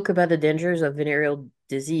spoke about the dangers of venereal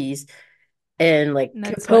disease and like and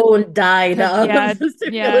that's what Capone died could, of yeah,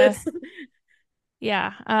 yeah, syphilis.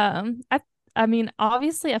 yeah. I mean,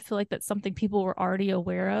 obviously, I feel like that's something people were already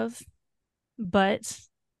aware of, but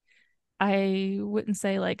I wouldn't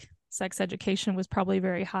say like sex education was probably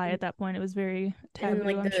very high at that point. It was very In taboo,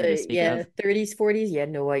 like I'm sure, to the speak yeah of. 30s, 40s. Yeah,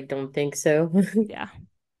 no, I don't think so. Yeah.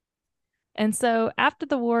 And so after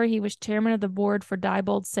the war, he was chairman of the board for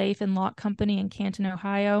Diebold Safe and Lock Company in Canton,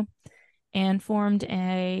 Ohio, and formed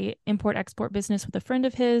a import-export business with a friend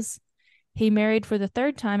of his. He married for the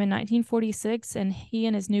third time in 1946, and he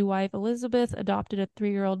and his new wife, Elizabeth, adopted a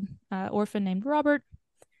 3-year-old orphan named Robert.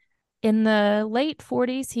 In the late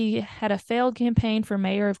 40s, he had a failed campaign for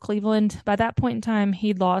mayor of Cleveland. By that point in time,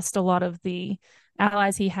 he'd lost a lot of the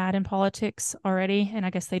allies he had in politics already, and I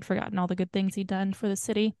guess they'd forgotten all the good things he'd done for the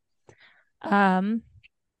city. Um,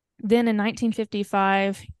 then in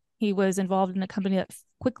 1955, he was involved in a company that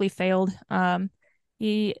quickly failed.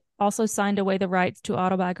 He also signed away the rights to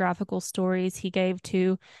autobiographical stories he gave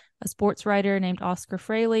to a sports writer named Oscar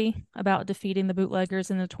Fraley about defeating the bootleggers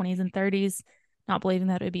in the 20s and 30s, not believing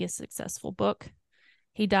that it would be a successful book.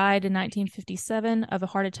 He died in 1957 of a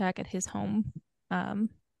heart attack at his home. Um,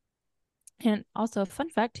 and also, fun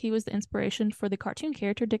fact, he was the inspiration for the cartoon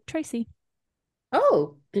character Dick Tracy.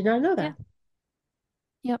 Oh, did not know Yeah. that.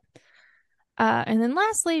 Yep. And then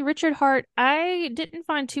lastly, Richard Hart. I didn't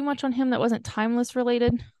find too much on him that wasn't timeless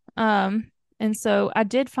related. And so I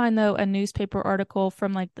did find though a newspaper article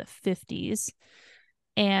from like the 50s,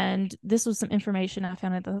 and this was some information I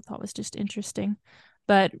found that I thought was just interesting.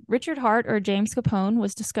 But Richard Hart, or James Capone,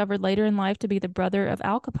 was discovered later in life to be the brother of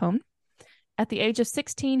Al Capone. At the age of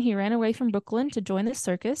 16, he ran away from Brooklyn to join the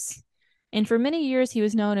circus. And for many years, he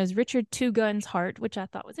was known as Richard Two Guns Hart, which I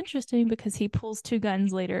thought was interesting because he pulls two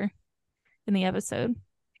guns later in the episode.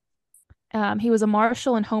 He was a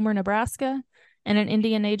marshal in Homer, Nebraska, and an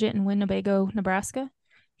Indian agent in Winnebago, Nebraska.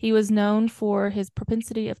 He was known for his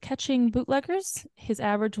propensity of catching bootleggers. His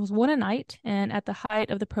average was one a night, and at the height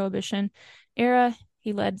of the Prohibition era,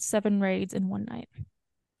 he led 7 raids in one night.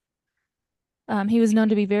 He was known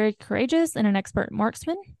to be very courageous and an expert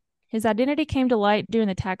marksman. His identity came to light during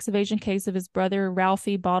the tax evasion case of his brother,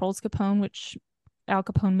 Ralphie Bottles Capone, which Al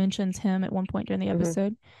Capone mentions him at one point during the Hmm.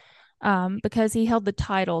 episode, because he held the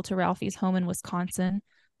title to Ralphie's home in Wisconsin.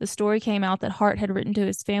 The story came out that Hart had written to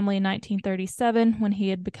his family in 1937 when he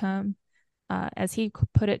had become, as he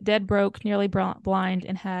put it, dead broke, nearly blind,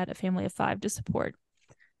 and had a family of 5 to support.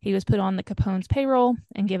 He was put on the Capone's payroll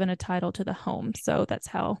and given a title to the home. So that's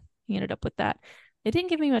how he ended up with that. It didn't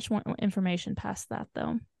give me much more information past that,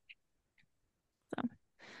 though. So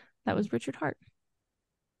that was Richard Hart.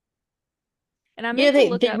 And I Yeah, meant to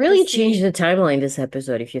look they up to really changed see, the timeline this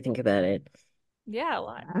episode if you think about it. yeah, a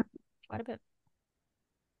lot, quite a bit.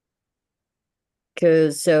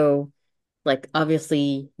 Because so like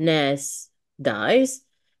obviously Ness dies.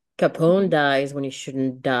 Capone Hmm. dies when he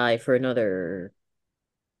shouldn't die for another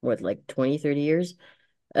what, like 20, 30 years.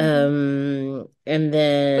 Hmm. And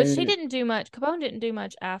But she then didn't do much. Capone didn't do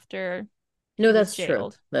much after no, he was that's true.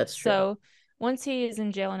 jailed. That's true. So once he is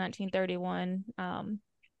in jail in 1931,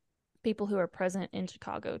 people who are present in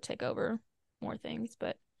Chicago take over more things.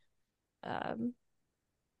 But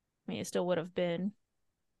I mean, it still would have been.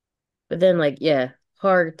 But then like yeah,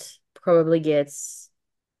 Hart probably gets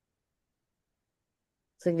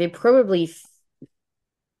it's like they probably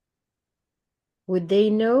would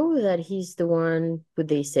they know that he's the one, would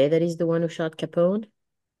they say that he's the one who shot Capone?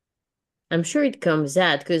 I'm sure it comes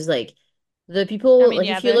out because like the I people mean, like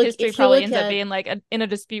yeah, the history if you probably look ends up at being like in a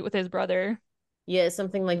dispute with his brother. yeah,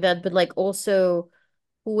 something like that, but like also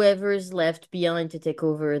whoever's left behind to take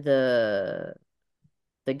over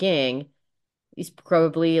the gang is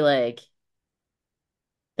probably like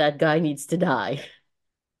that guy needs to die.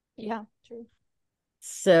 Yeah, true.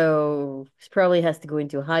 So he probably has to go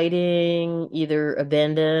into hiding, either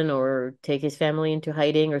abandon or take his family into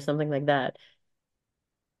hiding or something like that.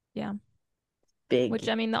 Yeah. Which, Big.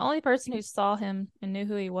 I mean, the only person who saw him and knew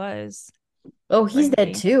who he was, Oh, he's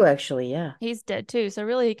dead frankly, too, actually, yeah. he's dead too. So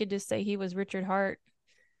really, he could just say he was Richard Hart,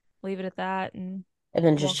 leave it at that, and And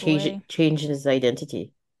then just walk away. change his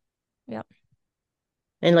identity. Yep.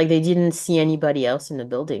 And like they didn't see anybody else in the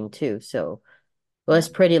building too, so well, it's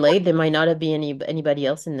Yep. pretty late. There might not have been anybody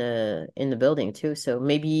else in the building too. So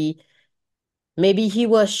maybe he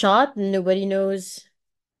was shot and nobody knows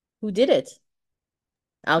who did it.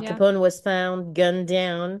 Al Yeah. Capone was found gunned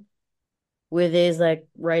down with his like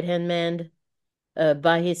right hand man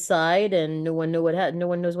by his side, and no one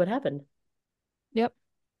knows what happened. Yep.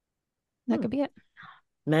 That Hmm. could be it.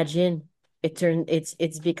 Imagine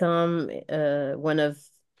it's become one of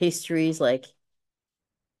history's like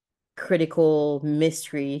critical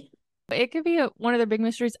mystery. It could be one of their big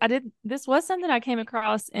mysteries. This was something I came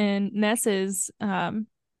across in Ness's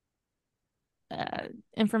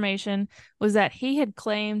information, was that he had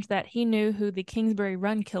claimed that he knew who the Kingsbury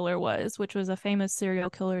Run killer was, which was a famous serial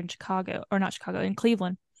killer in Chicago, or not Chicago, in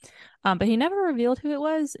Cleveland. But he never revealed who it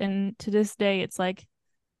was, and to this day, it's like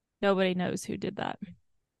nobody knows who did that.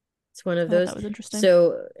 It's one of I thought those. that was interesting.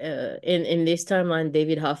 So, in this timeline,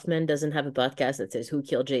 David Hoffman doesn't have a podcast that says who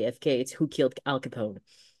killed JFK. It's who killed Al Capone.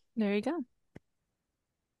 There you go.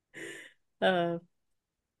 Uh,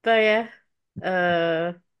 but yeah,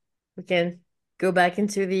 uh, we can go back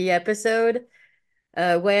into the episode.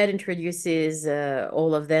 Wyatt introduces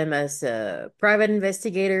all of them as private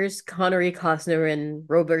investigators, Connery, Costner, and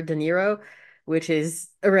Robert De Niro, which is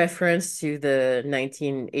a reference to the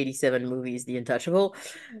 1987 movies The Untouchable.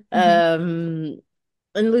 Hmm. Um,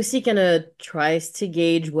 and Lucy kind of tries to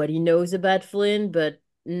gauge what he knows about Flynn, but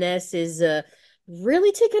Ness is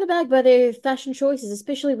really taken aback by their fashion choices,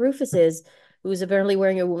 especially Rufus's, who's apparently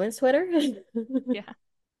wearing a woman's sweater. Yeah.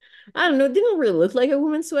 I don't know, it didn't really look like a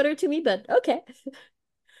woman's sweater to me, but okay.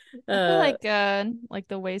 I feel Uh, like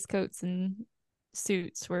the waistcoats and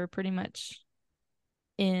suits were pretty much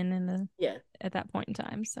in the yeah. at that point in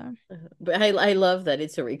time. So But I love that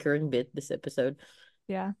it's a recurring bit this episode.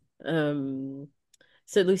 yeah. Um,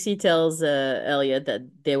 so Lucy tells Elliot that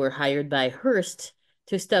they were hired by Hearst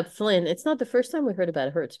to stop Flynn. It's not the first time we heard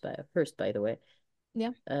about Hearst, by the way.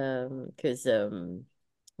 Yeah. Because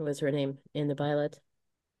what was her name in the pilot?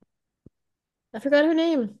 I forgot her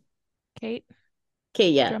name. Kate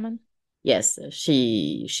Okay, yeah. Drummond. Yes,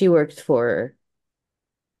 she worked for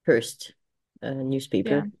Hearst Yeah.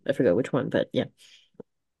 newspaper. I forgot which one, but yeah.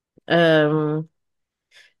 Um,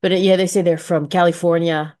 but yeah, they say they're from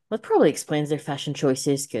California. That probably explains their fashion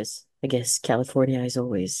choices, because I guess California is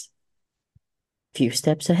always a few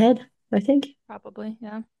steps ahead, I think. Probably.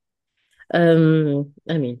 Yeah.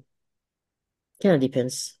 I mean, kind of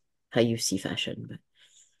depends how you see fashion, but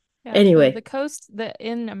Yeah. The anyway, coast, the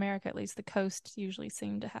in America at least, the coast usually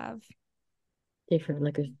seem to have different,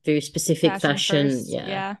 like a very specific fashion fashion. first.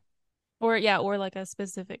 Yeah, Or like a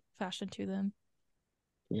specific fashion to them.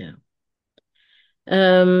 yeah.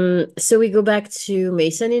 So we go back to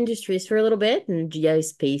Mason Industries for a little bit, and Gia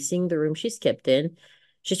is pacing the room she's kept in.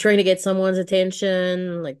 She's trying to get someone's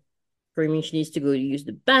attention, like screaming she needs to go to use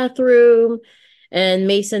the bathroom. And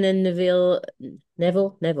Mason and Neville,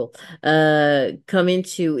 come in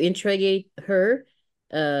to interrogate her.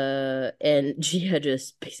 And Gia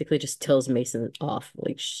just basically just tells Mason off,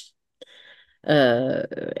 like, uh,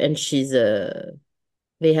 and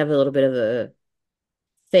they have a little bit of a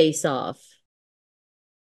face off.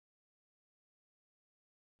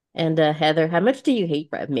 And Heather, how much do you hate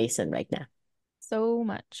Mason right now? So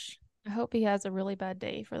much. I hope he has a really bad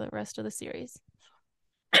day for the rest of the series.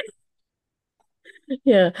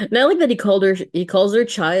 Yeah. Not like that he calls her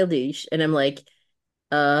childish, and I'm like,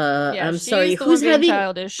 Yeah, I'm sorry, she's the one being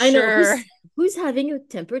childish, I know sure. who's having a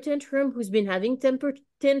temper tantrum, who's been having temper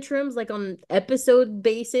tantrums like on episode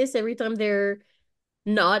basis every time they're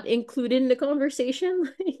not included in the conversation.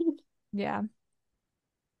 Yeah.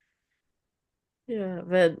 Yeah,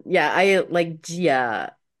 but yeah, I like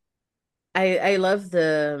Gia. I love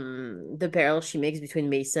the parallel she makes between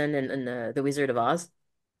Mason and the Wizard of Oz.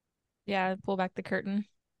 Yeah, pull back the curtain.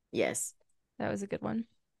 Yes, That was a good one.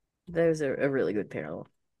 there's a really good parallel.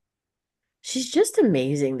 She's just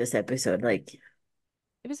amazing this episode. Like,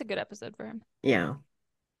 It was a good episode for him. yeah.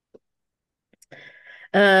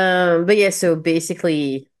 But yeah, so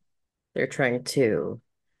basically they're trying to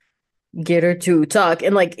get her to talk,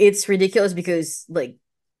 and like it's ridiculous because like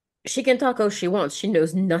she can talk all she wants. She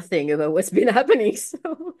knows nothing about what's been happening, so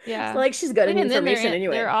it's not Yeah. like she's got But any even then information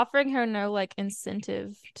they're anyway. offering her no like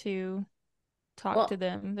incentive to talk to Well,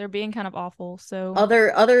 them. They're being kind of awful. So,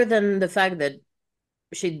 other than the fact that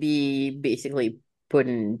she'd be basically put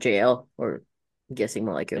in jail, or I'm guessing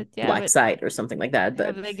more like a but yeah, black but site or something like that.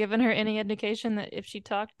 have But they given her any indication that if she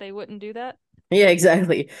talked, they wouldn't do that? yeah,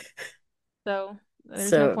 exactly. So,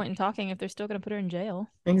 there's no So point in talking if they're still going to put her in jail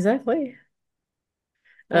exactly.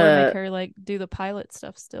 or make Uh, her like do the pilot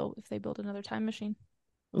stuff still if they build another time machine.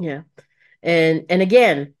 yeah. And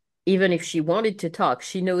again, even if she wanted to talk,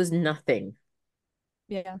 she knows nothing.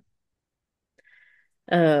 Yeah.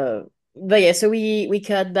 Uh, but yeah, so we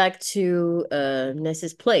cut back to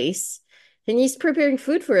Ness's place, and he's preparing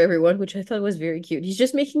food for everyone, which I thought was very cute. He's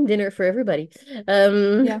just making dinner for everybody.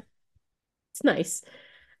 Yeah. It's nice.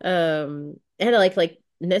 And I like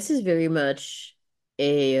Ness is very much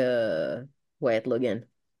a Wyatt Logan.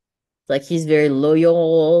 Like he's very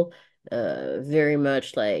loyal, very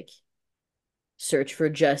much like search for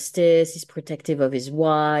justice. He's protective of his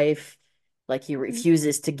wife. Like he Mhm.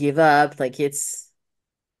 refuses to give up. Like it's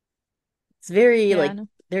very Yeah, I like know.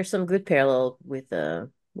 there's some good parallel with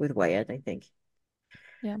Wyatt, I think.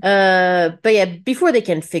 Yeah. But yeah, before they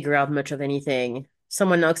can figure out much of anything,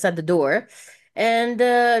 someone knocks at the door and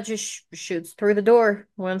just shoots through the door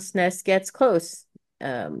once Ness gets close.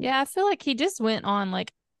 Um, Yeah, I feel like he just went on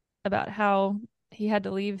like about how he had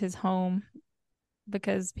to leave his home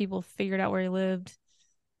because people figured out where he lived.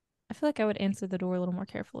 I feel like I would answer the door a little more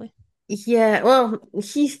carefully. yeah, well,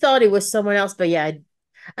 he thought it was someone else, but yeah,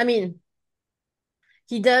 I mean,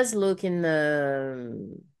 he does look in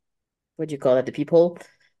the what do you call it, the people.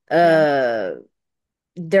 Yeah. Uh,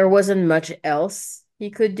 there wasn't much else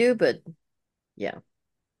he could do, but yeah.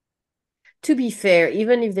 To be fair,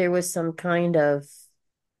 even if there was some kind of,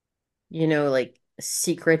 like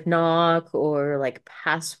secret knock or like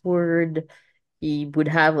password, he would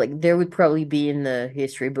have like there would probably be in the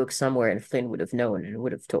history book somewhere, and Flynn would have known and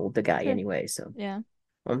would have told the guy Sure. anyway. So Yeah.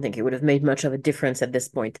 I don't think it would have made much of a difference at this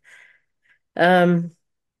point. Um,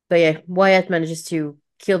 but yeah, Wyatt manages to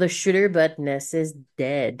kill the shooter, but Ness is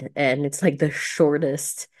dead, and it's like the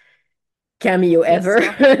shortest cameo Guest ever.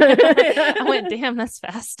 star. I went, damn, that's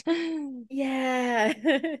fast. Yeah.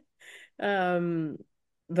 Um,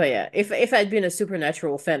 but yeah, if I'd been a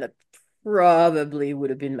Supernatural fan, I probably would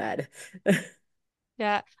have been mad.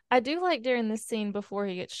 Yeah, I do like during this scene before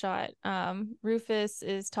he gets shot. Rufus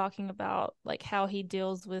is talking about like how he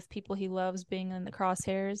deals with people he loves being in the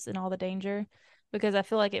crosshairs and all the danger, because I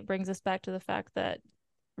feel like it brings us back to the fact that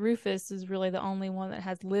Rufus is really the only one that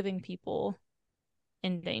has living people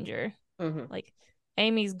in danger. Hmm. Like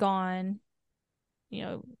Amy's gone,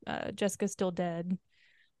 Jessica's still dead,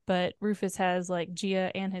 but Rufus has like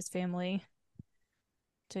Gia and his family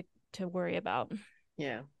to to worry about.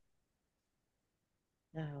 Yeah.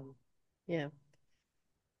 Um, yeah.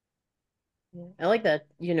 Yeah. I like that,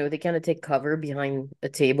 they kind of take cover behind a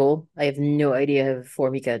table. I have no idea if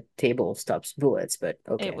Formica table stops bullets, but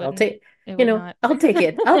It okay, wouldn't. It you would know, not. I'll take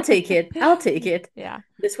it. I'll take it. I'll take it. Yeah.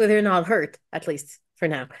 This way they're not hurt, at least for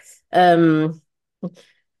now. Um,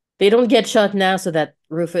 they don't get shot now so that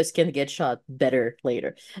Rufus can get shot better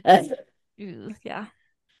later. Ew, yeah.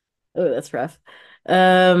 Oh, that's rough.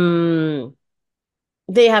 Um,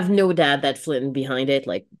 they have no doubt that Flynn behind it.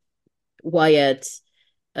 Like Wyatt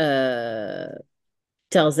uh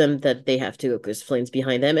tells them that they have to because Flynn's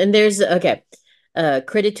behind them. And there's okay.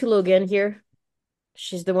 Credit to Logan here.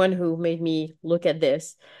 She's the one who made me look at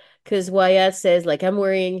this. Because Wyatt says, like, I'm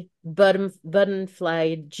wearing button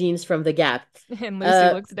fly jeans from the Gap. And Lucy Uh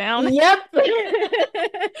looks down. yep.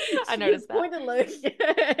 I She noticed that. pointed look.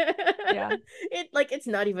 Yeah. it's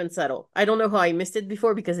not even subtle. I don't know how I missed it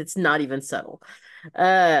before because it's not even subtle.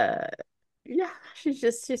 Uh yeah,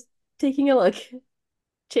 she's taking a look,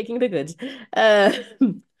 checking the goods. Uh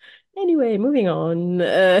anyway, moving on.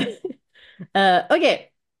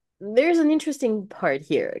 Okay. There's an interesting part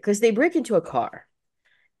here because they break into a car.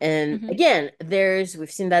 And Hmm. again,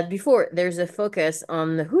 we've seen that before. There's a focus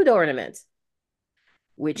on the hood ornament,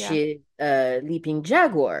 which Yeah. is a leaping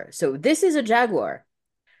jaguar. So this is a jaguar.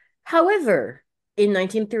 However, in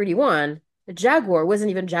 1931, the jaguar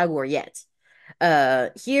wasn't even jaguar yet.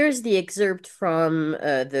 Here's the excerpt from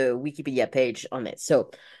the Wikipedia page on it.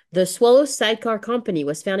 So, the Swallow Sidecar Company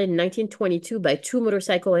was founded in 1922 by two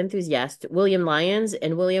motorcycle enthusiasts, William Lyons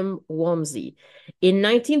and William Walmsley. In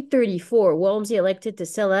 1934, Walmsley elected to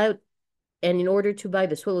sell out, and in order to buy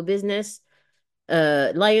the Swallow business,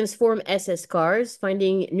 Lions formed SS Cars,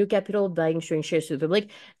 finding new capital by issuing shares to the public.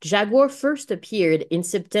 Jaguar first appeared in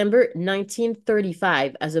September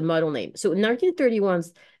 1935 as a model name. So in 1931,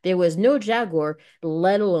 there was no Jaguar,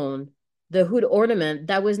 let alone the hood ornament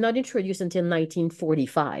that was not introduced until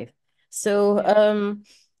 1945. So, Yeah.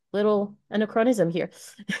 little anachronism here.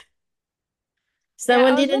 Yeah,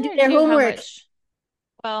 Someone I was didn't do wondering their too how homework. much.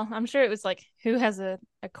 Well, I'm sure it was like who has a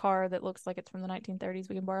car that looks like it's from the 1930s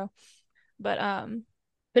we can borrow. But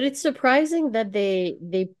But it's surprising that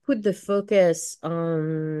they put the focus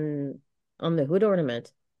on the hood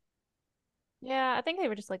ornament. yeah, I think they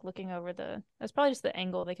were just like looking over that's probably just the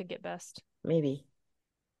angle they could get best. Maybe.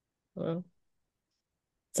 Well,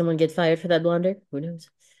 someone get fired for that blunder? Who knows?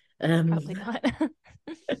 Um, Probably not.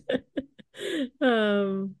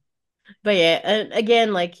 um, but yeah, and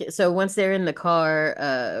again, like so once they're in the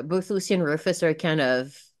car, both Lucy and Rufus are kind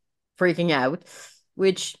of freaking out,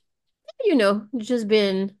 which just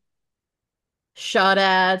been shot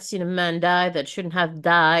at, seen a man die that shouldn't have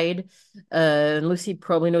died. Lucy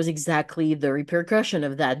probably knows exactly the repercussion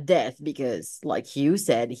of that death because, like you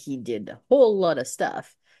said, he did a whole lot of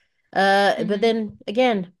stuff. But Hmm. then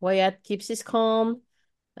again, Wyatt keeps his calm.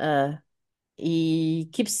 Uh, he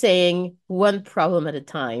keeps saying one problem at a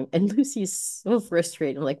time, and Lucy's so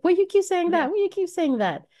frustrated. I'm like, why you keep saying that? Yeah. Why you keep saying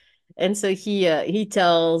that? And so he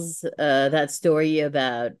tells that story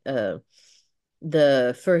about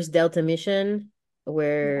the first Delta mission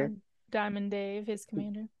Yeah. where Diamond Dave, his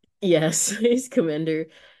commander. yes, his commander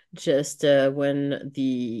just when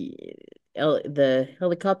the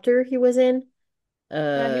helicopter he was in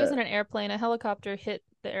Yeah, he uh was in an airplane. A helicopter hit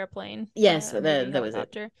the airplane, yes, a moving that was it.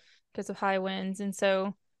 helicopter, because of high winds. And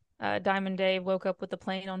so Diamond Dave woke up with the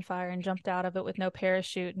plane on fire and jumped out of it with no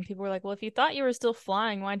parachute. And people were like, well, if you thought you were still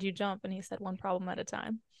flying, why'd you jump? And he said, one problem at a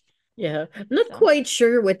time. Yeah, I'm not So, quite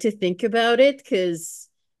sure what to think about it because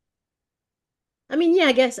I mean, yeah,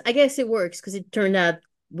 I guess it works because it turned out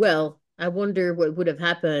well. I wonder what would have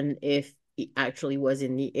happened if he actually was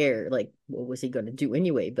in the air. Like, what was he going to do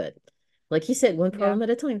anyway? But like he said, one yeah. problem at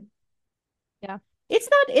a time. Yeah.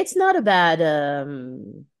 It's not a bad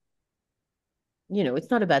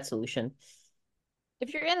it's not a bad solution.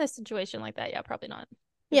 If you're in a situation like that, yeah, probably not.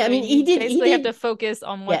 Yeah, Because I mean, he you did he basically have to did focus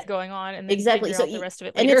on yeah, what's going on and then exactly. figure So out the rest of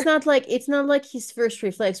it and it's later. not like his first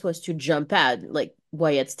reflex was to jump out. Like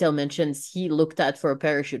Wyatt still mentions he looked out for a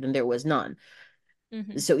parachute and there was none.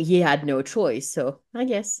 Hmm. So he had no choice. So I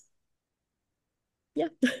guess. Yeah.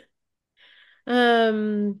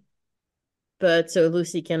 Um but so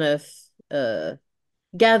Lucy kind of uh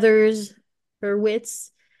gathers her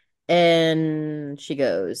wits and she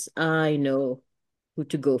goes, I know who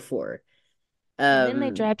to go for. And then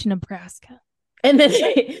they Um drive to Nebraska. and then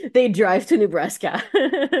they drive to Nebraska.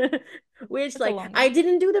 Which, That's a like, long I drive.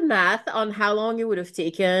 didn't do the math on how long it would have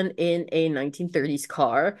taken in a 1930s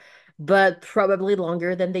car, but probably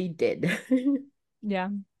longer than they did. Yeah.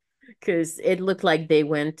 Because it looked like they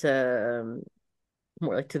went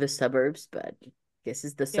more like to the suburbs, but I guess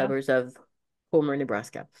it's the Yeah. suburbs of Homer,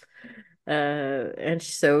 Nebraska. And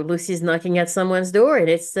so Lucy's knocking at someone's door, and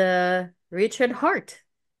it's Richard Hart,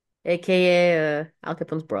 aka Al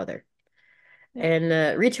Capone's brother. Yep.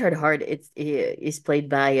 And Richard Hart is played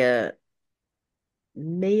by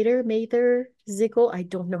Mather Zickel. I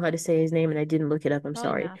don't know how to say his name, and I didn't look it up. I'm Probably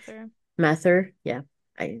sorry. Mather. Mather, yeah.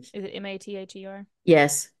 I Is it Mather?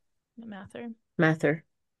 yes, Mather. Mather.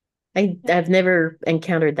 Yep. I've never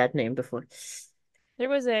encountered that name before. There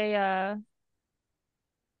was a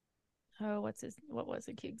oh, what was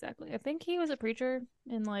it exactly? I think he was a preacher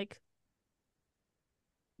in like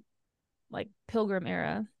Pilgrim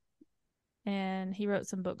era, and he wrote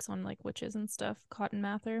some books on like witches and stuff. Cotton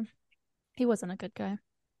Mather. He wasn't a good guy.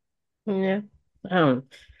 Yeah.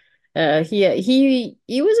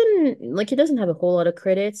 He was in like he doesn't have a whole lot of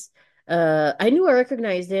credits. I knew I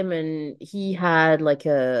recognized him, and he had like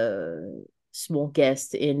a small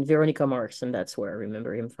guest in Veronica Mars, and that's where I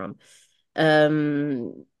remember him from.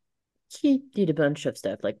 Um, he did a bunch of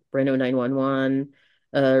stuff like Reno 911,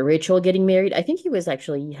 Rachel getting married. I think he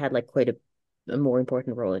had like quite a more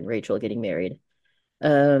important role in Rachel getting married.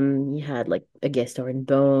 He had like a guest star in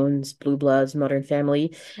Bones, Blue Bloods, Modern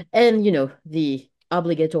Family, and the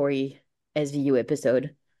obligatory SVU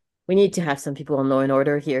episode. We need to have some people on Law and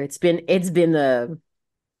Order here. It's been a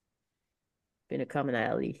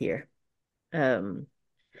commonality here. Um,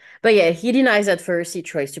 but yeah, he denies at first. He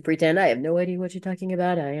tries to pretend I have no idea what you're talking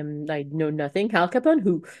about. I know nothing. Al Capone,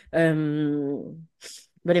 who?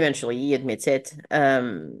 But eventually he admits it.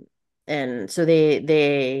 And so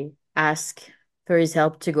they ask for his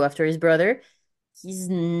help to go after his brother. He's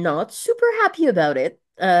not super happy about it.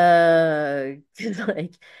 'Cause,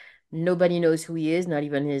 like nobody knows who he is, not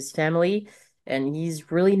even his family, and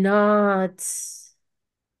he's really not.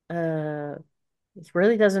 Uh, he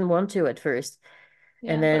really doesn't want to at first,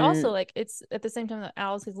 and Yeah, but also then like it's at the same time that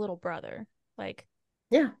Al's his little brother. Like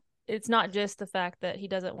yeah, it's not just the fact that he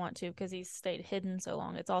doesn't want to because he's stayed hidden so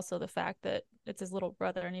long. It's also the fact that it's his little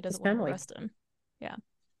brother and he his doesn't want to family. arrest him. Yeah.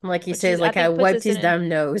 Like he Which is says, I like I think puts wiped us in his a damn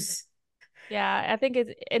nose. yeah, I think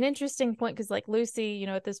it's an interesting point because like Lucy,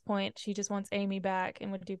 at this point she just wants Amy back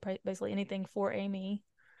and would do basically anything for Amy.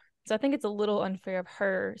 So I think it's a little unfair of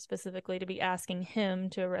her specifically to be asking him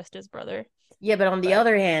to arrest his brother. Yeah, but on the But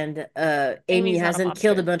other hand, Amy Amy's not a hasn't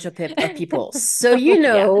killed a mobster. bunch of people, so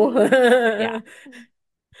Yeah. uh, Yeah.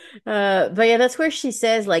 but yeah, that's where she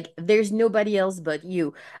says like, "There's nobody else but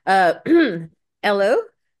you." Uh, hello,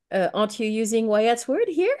 aren't you using Wyatt's word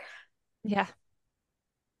here? Yeah.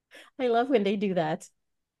 I love when they do that.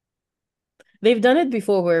 They've done it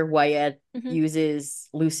before, where Wyatt Hmm. uses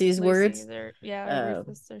Lucy's Lucy's words. or yeah, or Uh,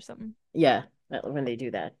 Rufus or something. yeah, when they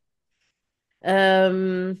do that.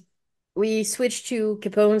 Um, we switch to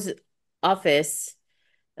Capone's office.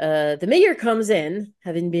 The mayor comes in,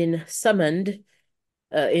 having been summoned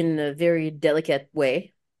in a very delicate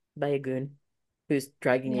way by a goon who's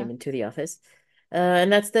dragging Yeah. him into the office.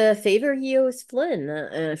 And that's the favor he owes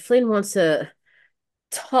Flynn. Flynn wants to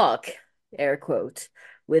talk, air quote,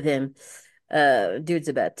 with him. Dude's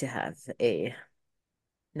about to have a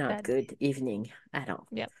not Bad day. good evening at all.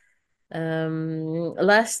 Yep.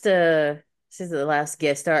 Last this is the last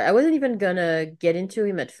guest star. I wasn't even gonna get into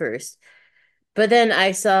him at first, but then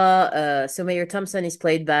I saw so Mayor Thompson is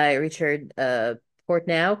played by Richard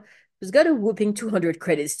Portnow, who's got a whooping 200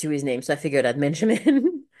 credits to his name, so I figured I'd mention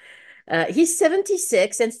him. He's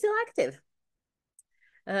 76 and still active.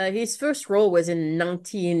 His first role was in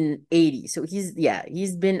 1980, so he's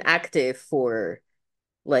been active for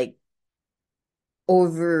like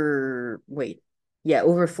over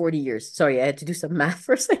 40 years. Sorry, I had to do some math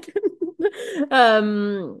for a second.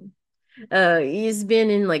 um he's been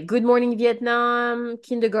in like Good Morning Vietnam,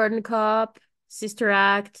 Kindergarten Cop, Sister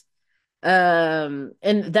Act. And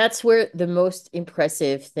that's where the most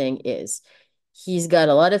impressive thing is. He's got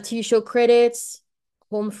a lot of TV show credits,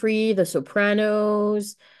 Home Free, The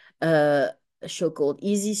Sopranos, a show called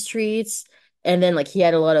Easy Streets, and then like he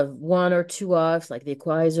had a lot of one or two offs like The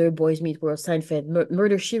Equalizer, Boys Meet World, Seinfeld,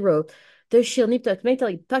 Murder She Wrote, The Shield, Nip Tuck, Make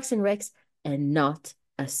Parks and Recs, and not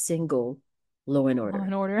a single Law and Law Order.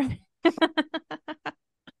 and Order.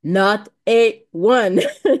 Not a one.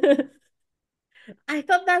 I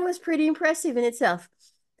thought that was pretty impressive in itself.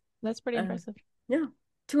 That's pretty Uh, impressive. yeah,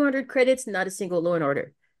 200 credits, not a single Law and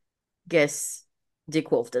Order. Guess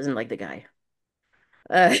Dick Wolf doesn't like the guy.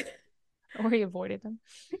 Uh, Or he avoided them.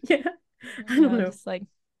 yeah, I don't know. Just like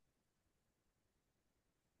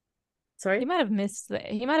Sorry. he might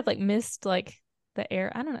have like missed like the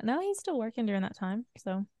air. I don't know. No, he's still working during that time.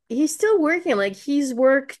 So He's still working. Like he's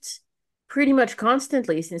worked pretty much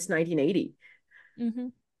constantly since 1980. hmm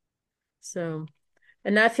So,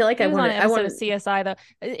 and I feel like he was on an I episode of want, CSI though.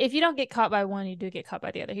 If you don't get caught by one, you do get caught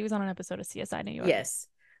by the other. He was on an episode of CSI New York. yes.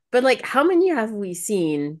 But like, how many have we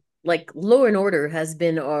seen? Like, Law and Order has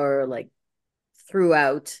been our like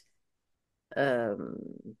throughout, um,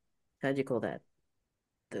 how do you call that?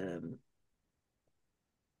 The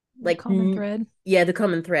The like common thread. yeah, the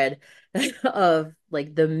common thread of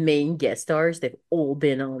like the main guest stars. They've all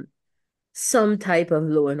been on some type of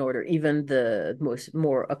Law and Order, even the most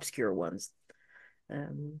more obscure ones.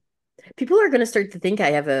 um People are gonna start to think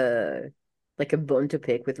I have a bone to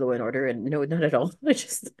pick with Law and Order, and no, not at all.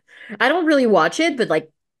 I don't really watch it, but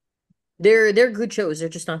like they're good shows. They're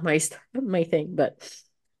just not my thing, but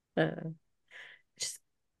uh just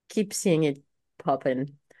keep seeing it pop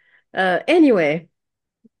in. Anyway,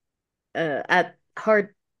 at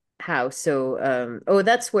heart, How? So, oh,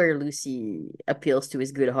 that's where Lucy appeals to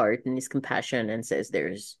his good heart and his compassion and says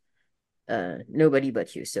there's nobody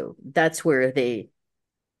but you. So that's where they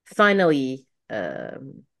finally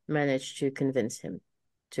managed to convince him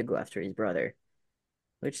to go after his brother,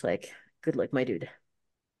 which like good luck, my dude.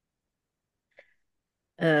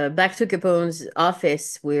 Back to Capone's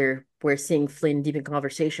office where we're seeing Flynn deep in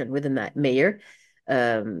conversation with the mayor,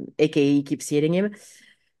 aka he keeps hitting him.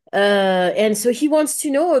 And so he wants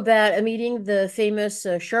to know about a meeting the famous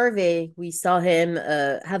Charvet we saw him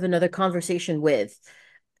have another conversation with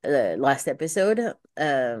last episode.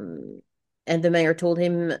 And the mayor told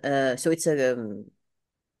him, so it's a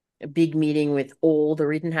big meeting with all the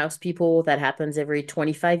Rittenhouse people that happens every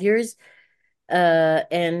 25 years.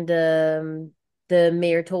 And the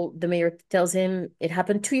mayor tells him it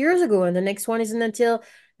happened 2 years ago, and the next one isn't until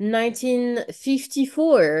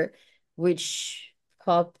 1954, which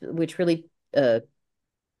really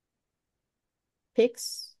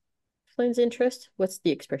piques Flynn's interest. What's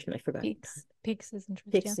the expression? I forgot. Peaks his interest,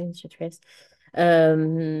 yeah. Piques his interest.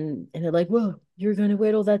 And they're like, "Whoa, you're gonna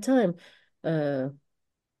wait all that time? Uh,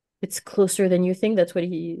 it's closer than you think." That's what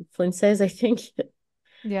he Flynn says, I think.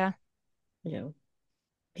 Yeah. You know,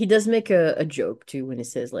 he does make a joke too when he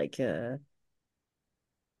says like, oh,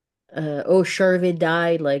 Charvet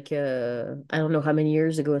died like I don't know how many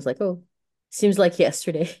years ago. It's like, oh, seems like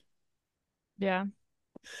yesterday. Yeah.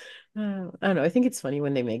 I don't know. I think it's funny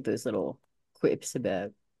when they make those little quips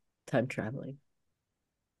about time traveling.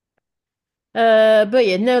 But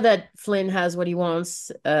yeah, now that Flynn has what he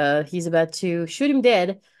wants, he's about to shoot him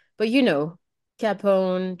dead. But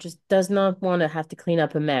Capone just does not want to have to clean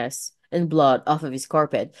up a mess and blood off of his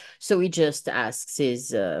carpet. So he just asks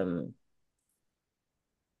his is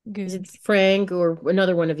it Goons. Frank or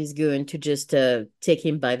another one of his goon to just take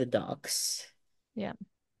him by the docks, Yeah,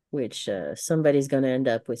 which somebody's gonna end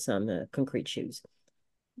up with some concrete shoes.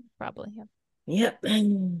 probably. Yeah. Yep.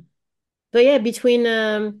 But yeah, between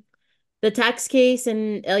the tax case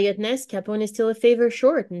and Elliot Ness, Capone is still a favor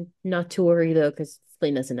short. And not to worry though, because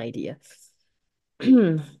Flynn has an idea.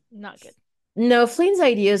 Not good. No, Flynn's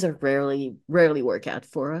ideas are rarely work out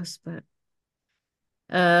for us, but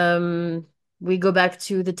um we go back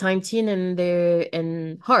to the time team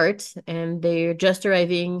and Hart, and they're just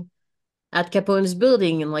arriving at Capone's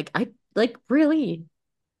building, and like I like really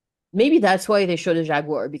maybe that's why they showed a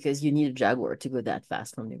Jaguar, because you need a Jaguar to go that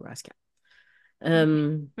fast from Nebraska.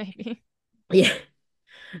 Maybe. Yeah.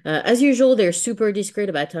 As usual, they're super discreet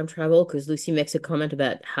about time travel because Lucy makes a comment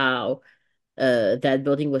about how that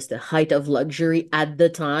building was the height of luxury at the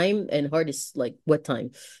time, and Hart is like, what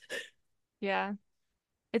time? Yeah.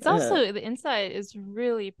 It's Uh also the inside is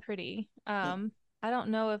really pretty. I don't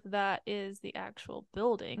know if that is the actual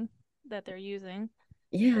building that they're using,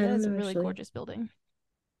 yeah, but I that don't is a know really actually. gorgeous building.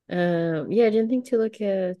 Yeah, I didn't think to look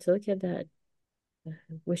at that.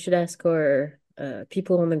 We should ask our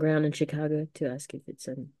people on the ground in Chicago to ask if it's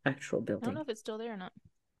an actual I don't know building. if it's still there or not.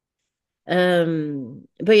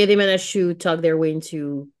 But yeah, they managed to talk their way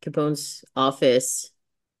into Capone's office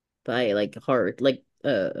by like Hart, like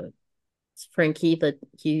it's Frankie that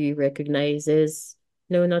he recognizes.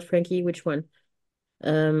 No, not Frankie. Which one? It's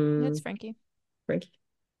Um, Frankie. Frankie.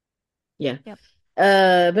 Yeah. Yep.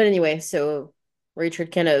 But anyway, so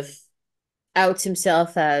Richard kind of outs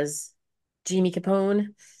himself as Jimmy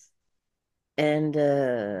Capone, and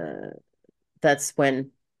that's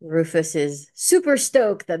when Rufus is super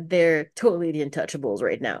stoked that they're totally the Untouchables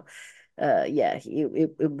right now. Yeah,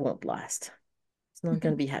 it won't last. It's not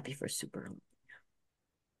gonna be happy for super long.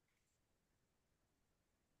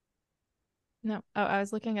 No. Oh, I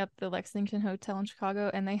was looking up the Lexington Hotel in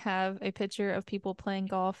Chicago and they have a picture of people playing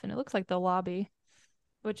golf and it looks like the lobby,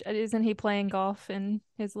 which isn't he playing golf in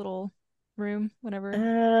his little room whenever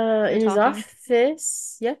they're In his talking?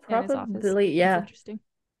 office, yeah, Yeah, in his office. probably, That's yeah. interesting.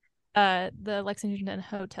 The Lexington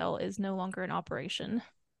Hotel is no longer in operation.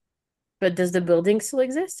 But does the building still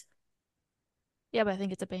exist? Yeah, but I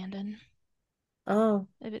think it's abandoned Oh,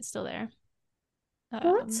 if it's still there. well,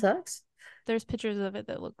 that Um, sucks. there's pictures of it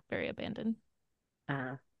that look very abandoned.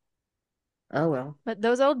 Ah, oh well. But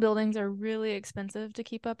those old buildings are really expensive to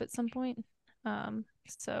keep up at some point.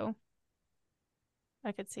 So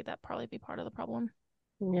I could see that probably be part of the problem.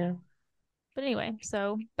 Yeah. But anyway,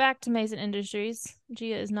 so back to Mason Industries.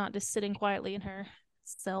 Gia is not just sitting quietly in her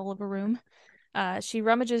cell of a room. She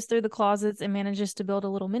rummages through the closets and manages to build a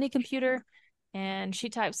little mini computer. And she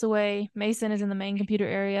types away. Mason is in the main computer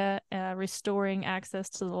area, restoring access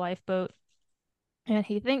to the lifeboat. And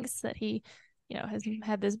he thinks that he has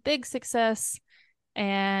had this big success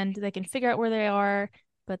and they can figure out where they are.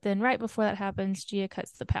 But then right before that happens, Gia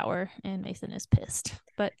cuts the power and Mason is pissed.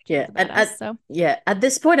 But Gia's Yeah. a And badass, so at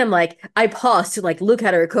this point I'm like, I pause to like look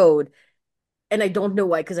at her code and I don't know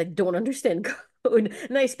why because I don't understand code.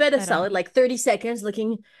 And I spent a I don't solid like 30 seconds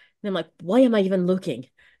looking and I'm like, why am I even looking?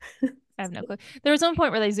 I have no clue. There was one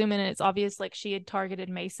point where they zoom in and it's obvious like she had targeted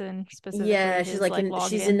Mason, specifically Yeah, she's his like like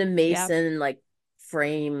she's in login. the Yeah. Mason like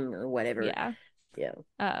frame or whatever. Yeah. Yeah.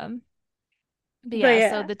 Um but But yeah,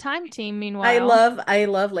 so yeah, the time team meanwhile I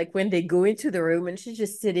love like when they go into the room and she's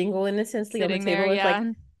just sitting all innocently on the sitting there, table. It's like,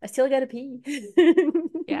 yeah. I still gotta pee.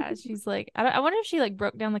 Yeah, she's like I wonder if she like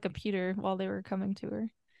broke down the computer while they were coming to her.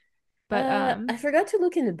 But I forgot to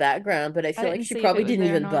look in the background, but I I feel like didn't she see if probably it was didn't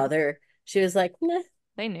there or even not. bother. She was like, nah.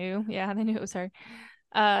 They knew. Yeah, they knew it was her.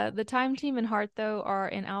 The time team and Hart though are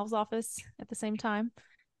in Al's office at the same time,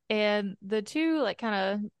 and the two like kind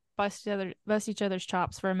of bust each other's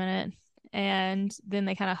chops for a minute, and then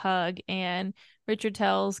they kind of hug. And Richard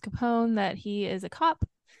tells Capone that he is a cop,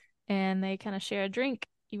 and they kind of share a drink.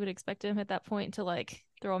 You would expect him at that point to like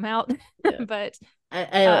throw him out, Yeah. but I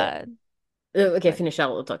uh, okay, but finish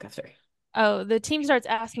out. We'll talk after. oh, the team starts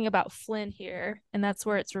asking about Flynn here, and that's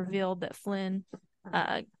where it's revealed that Flynn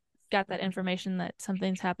uh, got that information that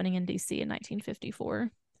something's happening in DC in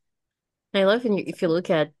 1954. I love when if you So, look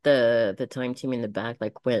at the time team in the back,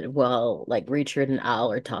 like when while like Richard and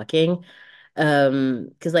Al are talking,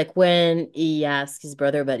 because like when he asks his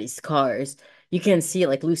brother about his cars, you can see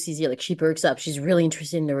like Lucy's here, like she perks up. She's really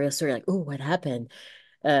interested in the real story. Like, oh, what happened?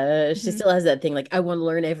 She mhm. still has that thing. Like, I want to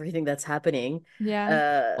learn everything that's happening. Yeah.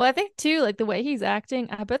 Uh, Well, I think too, like the way he's acting,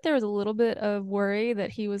 I bet there was a little bit of worry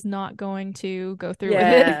that he was not going to go through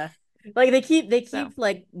with it. yeah. Like they So, keep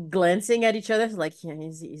like glancing at each other, like, yeah,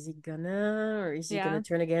 is he gonna or is he gonna yeah.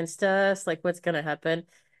 turn against us? Like, what's gonna happen?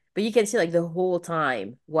 But you can see like the whole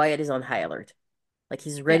time Wyatt is on high alert. Like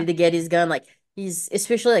he's ready Yeah. to get his gun. Like he's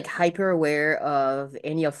especially like hyper aware of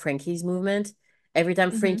any of Frankie's movement. Every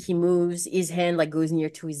time Hmm. Frankie moves, his hand like goes near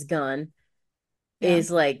to his gun. Yeah.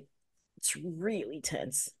 Is like it's really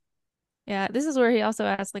tense. Yeah. This is where he also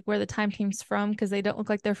asked like where the time team's from because they don't look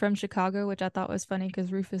like they're from Chicago, which I thought was funny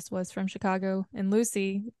because Rufus was from Chicago and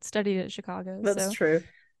Lucy studied at Chicago. That's So, true.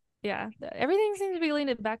 yeah, everything seems to be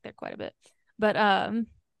leaning back there quite a bit. But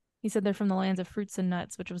he said they're from the lands of fruits and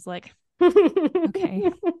nuts, which was like,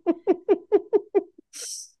 okay.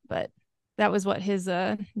 But that was what his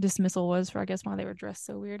dismissal was for I guess why they were dressed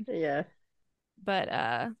so weird. Yeah. But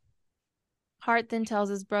Hart then tells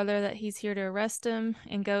his brother that he's here to arrest him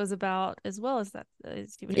and goes about as well as that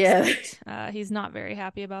as you would Yeah. expect. He's not very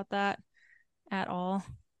happy about that at all.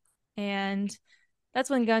 And that's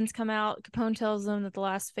when guns come out. Capone tells them that the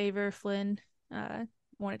last favor Flynn uh,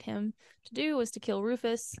 wanted him to do was to kill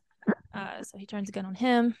Rufus. So he turns a gun on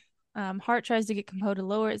him. Hart tries to get Capone to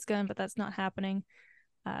lower his gun, but that's not happening.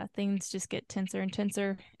 Things just get tenser and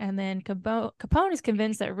tenser. And then Capone is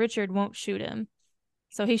convinced that Richard won't shoot him.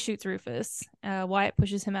 So he shoots Rufus. Wyatt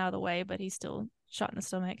pushes him out of the way, but he's still shot in the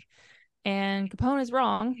stomach. And Capone is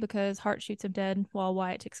wrong because Hart shoots him dead while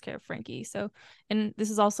Wyatt takes care of Frankie. So, and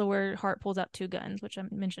this is also where Hart pulls out two guns, which I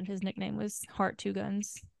mentioned his nickname was Hart Two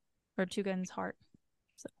Guns, or Two Guns Hart.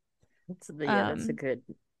 So, Yeah, that's a um, good.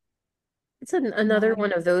 It's another line.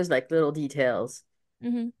 one of those like little details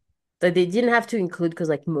Mm-hmm. that they didn't have to include because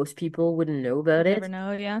like most people wouldn't know about Would never it.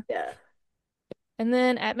 know, yeah. Yeah. And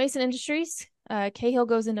then at Mason Industries, Cahill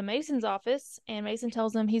goes into Mason's office, and Mason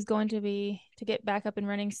tells him he's going to get back up and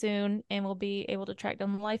running soon, and will be able to track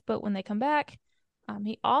down the lifeboat when they come back.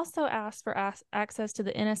 He also asked for access to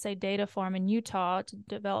the NSA data farm in Utah to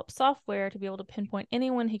develop software to be able to pinpoint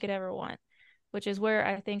anyone he could ever want, which is where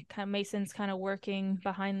I think kind of Mason's kind of working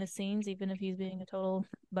behind the scenes, even if he's being a total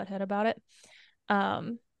butthead about it.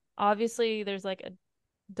 Um, Obviously, there's like a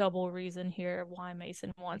double reason here why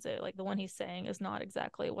Mason wants it. Like the one he's saying is not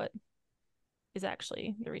exactly what is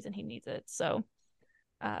actually the reason he needs it. So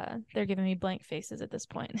they're giving me blank faces at this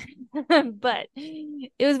point. But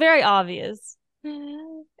it was very obvious.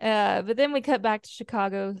 But then we cut back to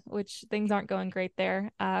Chicago, which things aren't going great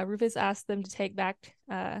there. Rufus asked them to take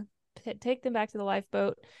them back to the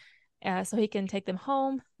lifeboat so he can take them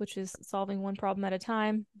home, which is solving one problem at a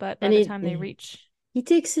time. But by And the time they it reach, he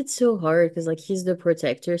takes it so hard because like he's the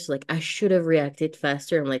protector, so like I should have reacted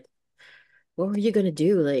faster. I'm like, what were you gonna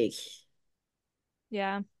do? Like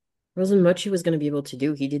yeah, there wasn't much he was gonna be able to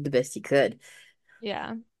do. He did the best he could.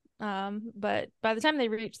 yeah. But by the time they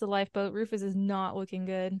reach the lifeboat, Rufus is not looking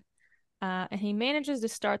good. And he manages to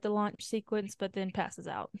start the launch sequence, but then passes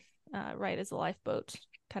out right as the lifeboat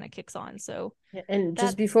kind of kicks on. So Yeah, and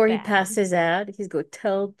just that's before he bad. passes out, he's go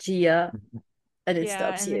tell Gia and it Yeah,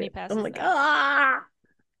 stops and then he here. I'm passes like, out. ah.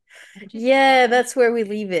 which is Yeah, sad. that's where we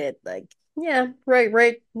leave it. Like, yeah, right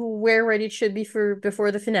where it should be for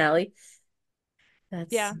before the finale.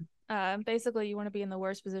 That's Yeah. Basically, you want to be in the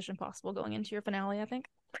worst position possible going into your finale, I think.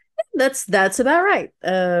 that's about right.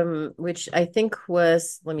 Which I think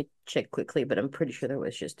was, let me check quickly, but I'm pretty sure there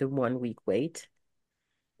was just a 1 week wait.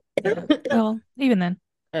 Yeah. Well, even then.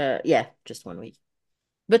 Yeah, just 1 week.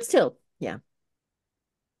 But still, yeah.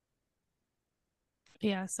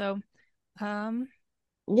 Yeah. So, um,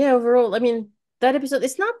 Yeah, overall, I mean, that episode,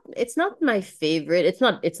 it's not my favorite. It's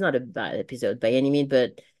not a bad episode by any means,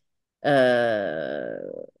 but uh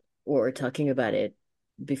or talking about it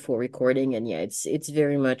before recording, and yeah, it's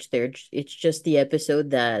very much there. It's just the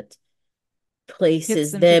episode that gets places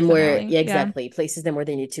them to the them where, finale. yeah, Yeah. exactly, places them where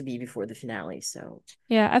they need to be before the finale. So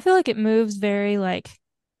Yeah. I feel like it moves very like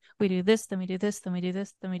we do this, then we do this, then we do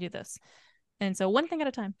this, then we do this. And so one thing at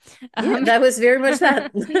a time. yeah, Um, that was very much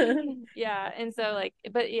that. yeah. And so like,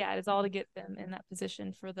 but yeah, it's all to get them in that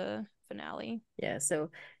position for the finale. Yeah, so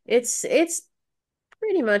it's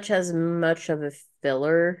pretty much of a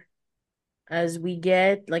filler as we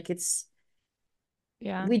get. Like,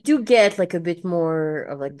 Yeah. we do get like a bit more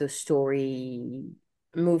of like the story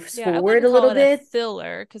moves Yeah. I forward wouldn't a call little it a bit.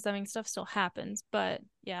 filler because I mean, stuff still happens, but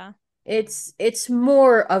yeah. It's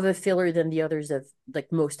more of a filler than the others have,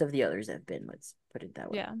 like most of the others have been, let's put it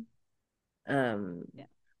that way. Yeah. Um Yeah.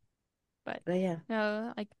 But but yeah.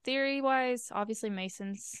 no, like theory wise, obviously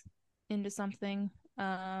Mason's into something. So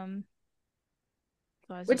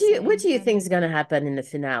I was just What saying do you kind think of is gonna happen in the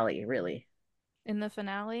finale, really? in the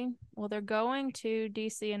finale. Well, they're going to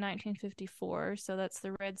DC in 1954, so that's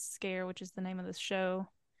the Red Scare, which is the name of the show,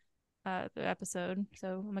 the episode.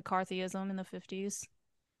 So McCarthyism in the 50s.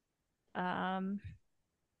 Um,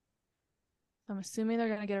 I'm assuming they're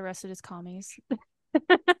gonna get arrested as commies.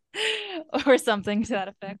 Or something to that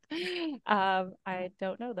effect. I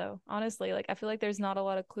don't know though. Honestly, like I feel like there's not a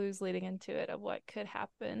lot of clues leading into it of what could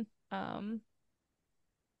happen.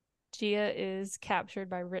 Gia is captured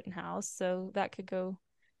by Rittenhouse, so that could go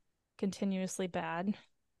continuously bad.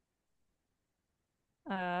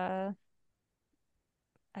 Uh,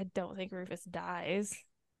 I don't think Rufus dies,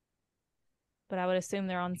 but I would assume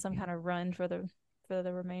they're on some kind of run for the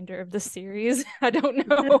remainder of the series. I don't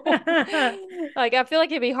know. Like I feel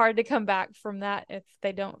like it'd be hard to come back from that if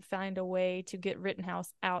they don't find a way to get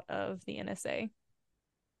Rittenhouse out of the NSA.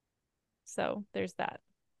 So there's that.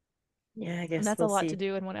 Yeah, I And guess that's a we'll lot to see.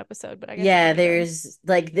 do in one episode, but I guess it can Yeah, be done. there's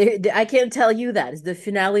like I can't tell you that. The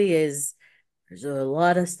finale is, there's a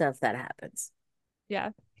lot of stuff that happens.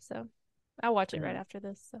 Yeah. So I'll watch it right Uh, after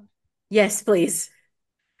this. So yes, please.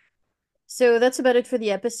 So that's about it for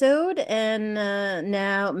the episode. And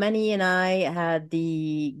now Manny and I had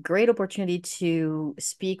the great opportunity to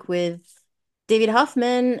speak with David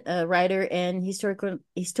Hoffman, a writer and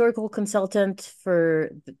historical consultant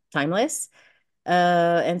for Timeless.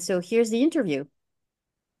 And so here's the interview.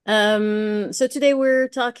 So today we're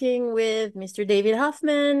talking with Mr. David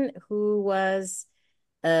Hoffman, who was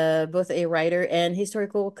both a writer and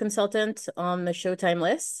historical consultant on the show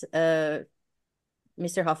Timeless.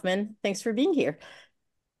 Mr. Hoffman, thanks for being here.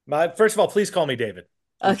 First of all, please call me David.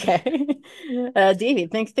 Please do. Okay.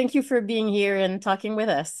 David, thank you for being here and talking with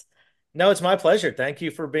us. No, it's my pleasure. Thank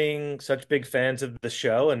you for being such big fans of the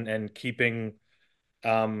show and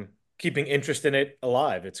um keeping interest in it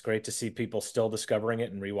alive. It's great to see people still discovering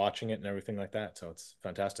it and rewatching it and everything like that. So it's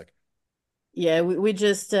fantastic. Yeah, we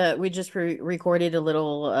just recorded a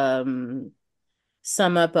little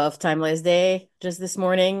sum up of Timeless Day just this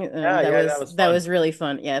morning. Yeah, yeah, that was That fun. was really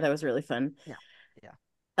fun. Yeah, that was really fun. Yeah,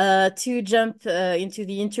 yeah. To jump into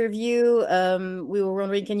the interview, we were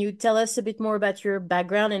wondering, can you tell us a bit more about your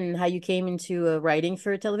background and how you came into writing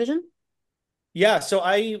for television? Yeah, so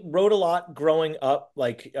I wrote a lot growing up,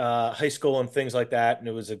 like high school and things like that, and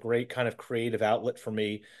it was a great kind of creative outlet for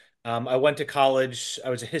me. I went to college. I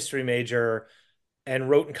was a history major and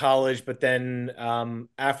wrote in college, but then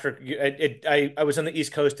after I was on the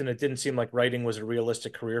East Coast and it didn't seem like writing was a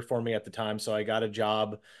realistic career for me at the time, so I got a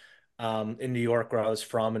job in New York where I was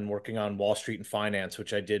from and working on Wall Street and finance,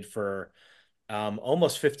 which I did for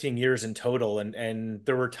almost 15 years in total. And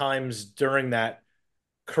there were times during that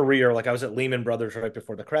career, like I was at Lehman Brothers right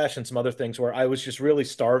before the crash and some other things where I was just really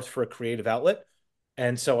starved for a creative outlet.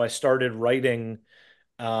 And so I started writing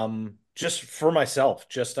just for myself.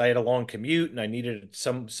 Just I had a long commute and I needed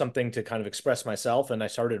something to kind of express myself, and I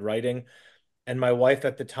started writing. And my wife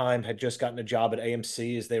at the time had just gotten a job at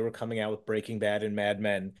AMC as they were coming out with Breaking Bad and Mad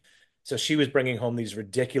Men. So she was bringing home these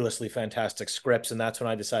ridiculously fantastic scripts, and that's when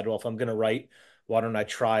I decided, well, if I'm going to write, why don't I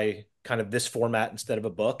try kind of this format instead of a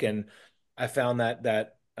book? And I found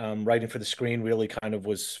that Writing for the screen really kind of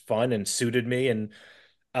was fun and suited me. And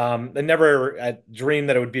I never dreamed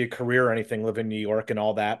that it would be a career or anything, live in New York and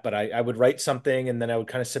all that. But I would write something and then I would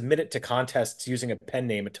kind of submit it to contests using a pen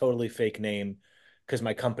name, a totally fake name, because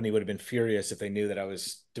my company would have been furious if they knew that I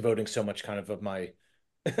was devoting so much of my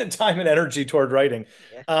time and energy toward writing.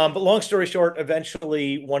 Yeah. But long story short,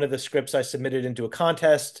 eventually one of the scripts I submitted into a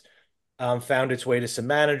contest found its way to some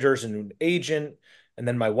managers and an agent. And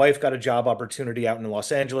then my wife got a job opportunity out in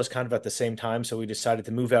Los Angeles kind of at the same time. So we decided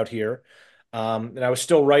to move out here. And I was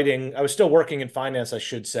still writing, I was still working in finance, I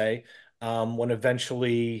should say, when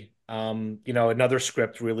eventually, another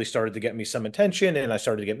script really started to get me some attention and I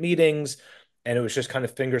started to get meetings. And it was just kind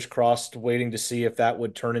of fingers crossed, waiting to see if that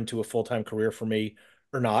would turn into a full-time career for me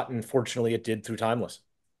or not. And fortunately, it did through Timeless.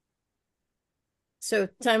 So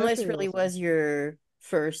That's Timeless really really awesome. was your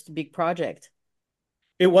first big project.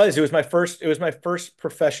 It was my first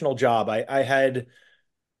professional job. I had,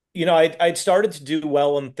 I'd started to do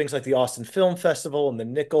well in things like the Austin Film Festival and the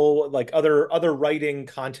Nickel, like other writing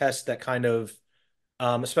contests that kind of,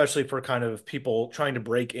 especially for kind of people trying to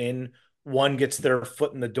break in, one gets their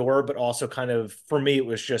foot in the door, but also kind of for me, it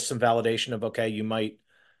was just some validation of, okay, you might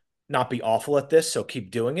not be awful at this, so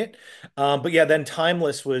keep doing it. But yeah, then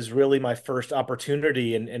Timeless was really my first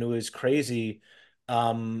opportunity, and it was crazy.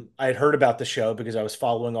 I had heard about the show because I was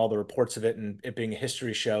following all the reports of it, and it being a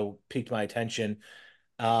history show piqued my attention.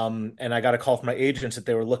 And I got a call from my agents that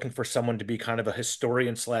they were looking for someone to be kind of a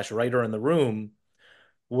historian slash writer in the room.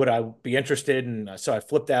 Would I be interested? And so I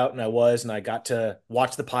flipped out and I was, and I got to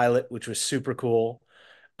watch the pilot, which was super cool.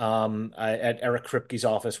 At Eric Kripke's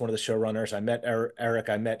office, one of the showrunners. I met Eric.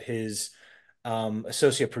 I met his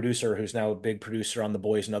associate producer, who's now a big producer on The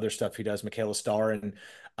Boys and other stuff he does, Michaela Starr, and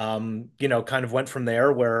kind of went from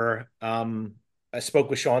there. Where I spoke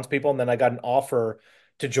with Sean's people, and then I got an offer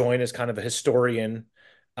to join as kind of a historian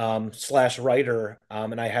slash writer.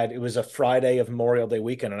 And it was a Friday of Memorial Day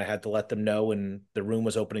weekend, and I had to let them know, and the room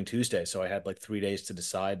was opening Tuesday, so I had like 3 days to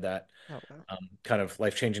decide that Oh wow. kind of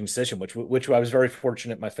life-changing decision, which I was very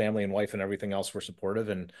fortunate. My family and wife and everything else were supportive,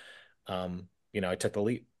 and I took the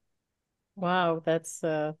leap. Wow, it's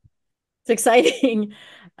exciting.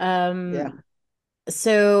 Yeah. Um,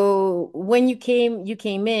 so when you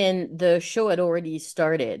came in, the show had already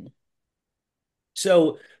started.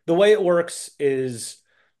 So the way it works is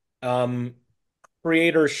um,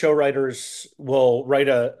 creators, show writers will write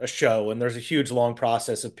a show, and there's a huge long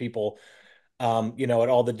process of people, at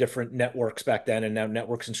all the different networks back then, and now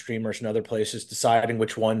networks and streamers and other places deciding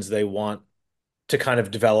which ones they want to kind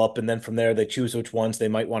of develop, and then from there they choose which ones they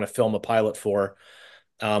might want to film a pilot for.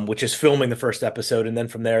 Which is filming the first episode, and then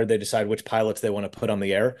from there they decide which pilots they want to put on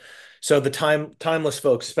the air. So the timeless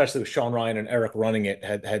folks, especially with Sean Ryan and Eric running it,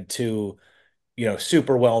 had two,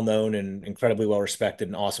 super well known and incredibly well respected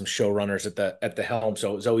and awesome showrunners at the helm.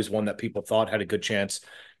 So it was always one that people thought had a good chance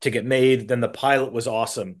to get made. Then the pilot was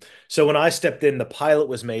awesome. So when I stepped in, the pilot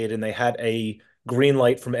was made, and they had a green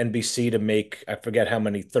light from NBC to make, I forget how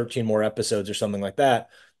many, 13 more episodes or something like that.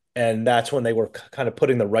 And that's when they were kind of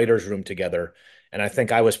putting the writers' room together. And I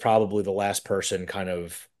think I was probably the last person kind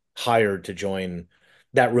of hired to join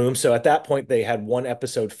that room. So at that point, they had one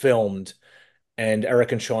episode filmed, and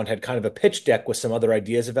Eric and Sean had kind of a pitch deck with some other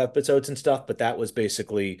ideas of episodes and stuff, but that was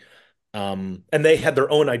basically and they had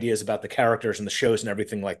their own ideas about the characters and the shows and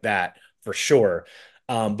everything like that for sure.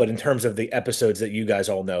 But in terms of the episodes that you guys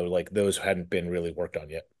all know, like those hadn't been really worked on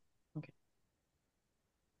yet. Okay.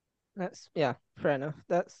 That's yeah, fair enough.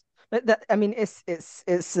 That's but that I mean it's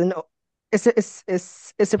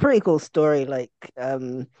a pretty cool story. Like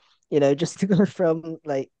just to go from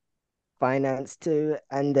like finance to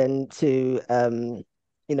and then to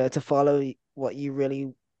to follow what you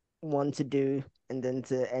really want to do and then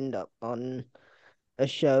to end up on a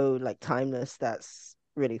show like Timeless. That's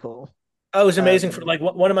really cool. Oh, it was amazing. For Um like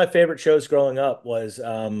one of my favorite shows growing up was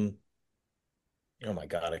oh my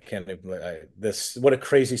God, I can't even this what a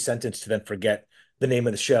crazy sentence to then forget the name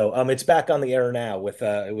of the show. It's back on the air now with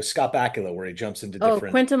it was Scott Bakula, where he jumps into Oh,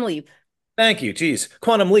 different. Quantum Leap. Thank you. Geez,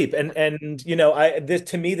 Quantum Leap, and I this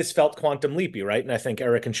to me this felt Quantum Leapy, right? And I think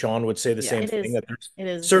Eric and Sean would say the yeah. same It thing, is. that there's It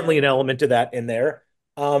is, yeah. certainly an element of that in there.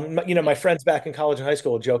 My friends back in college and high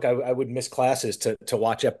school would joke I would miss classes to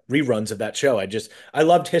watch reruns of that show. I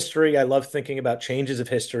loved history. I loved thinking about changes of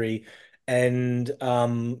history, and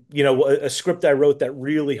a script I wrote that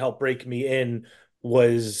really helped break me in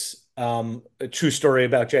was a true story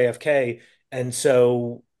about JFK, and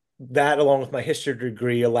so that along with my history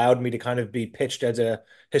degree allowed me to kind of be pitched as a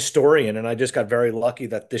historian. And I just got very lucky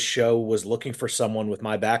that this show was looking for someone with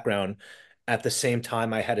my background. At the same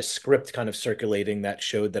time, I had a script kind of circulating that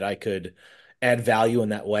showed that I could add value in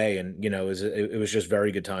that way. And, it was just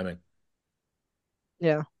very good timing.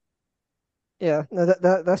 Yeah. Yeah. No,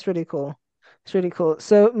 that's really cool. It's really cool.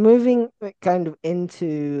 So moving kind of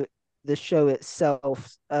into the show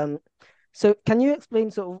itself, so can you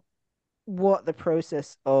explain sort of what the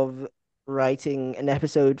process of writing an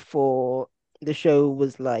episode for the show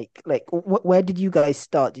was like? Like, where did you guys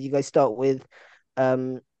start? Did you guys start with,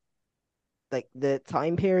 um, like the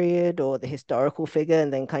time period or the historical figure,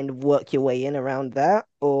 and then kind of work your way in around that,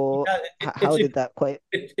 or Yeah, how did that quite?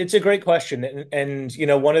 it's a great question. And,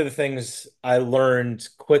 one of the things I learned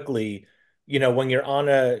quickly, when you're on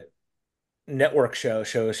a network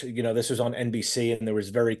shows, this was on NBC and there was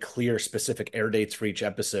very clear specific air dates for each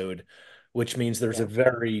episode, which means there's a Yeah.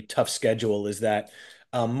 very tough schedule, is that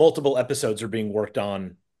multiple episodes are being worked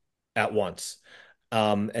on at once.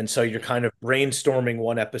 And so you're Mm. kind of brainstorming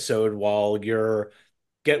one episode while you're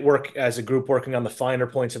get work as a group working on the finer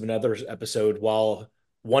points of another episode, while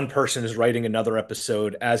one person is writing another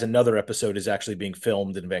episode as another episode is actually being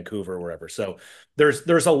filmed in Vancouver or wherever. So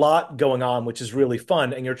there's a lot going on, which is really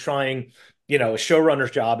fun. And you're trying, a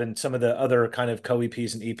showrunner's job and some of the other kind of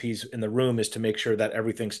co-EPs and EPs in the room is to make sure that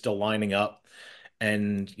everything's still lining up.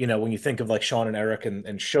 And, when you think of like Sean and Eric and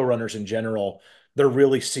showrunners in general, they're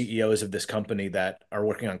really CEOs of this company that are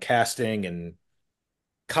working on casting and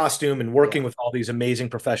costume and working Yeah. with all these amazing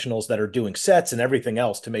professionals that are doing sets and everything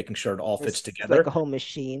else to making sure it all fits It's like a together. whole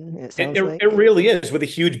machine, it It, sounds it, it like. really is, with a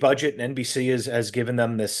huge budget, and NBC has given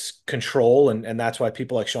them this control, and that's why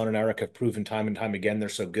people like Sean and Eric have proven time and time again they're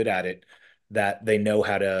so good at it, that they know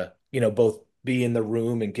how to, both be in the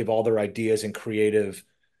room and give all their ideas and creative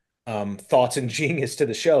thoughts and genius to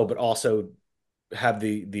the show, but also have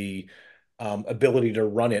the ability to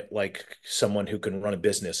run it like someone who can run a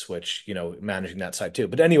business, which, managing that side too.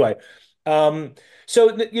 But anyway, um, so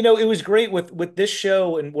it was great with this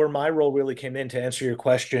show, and where my role really came in to answer your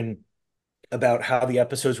question about how the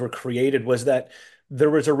episodes were created was that there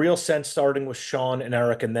was a real sense starting with Sean and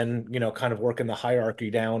Eric, and then, kind of working the hierarchy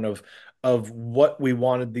down of what we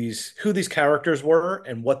wanted who these characters were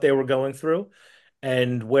and what they were going through,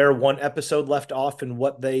 and where one episode left off and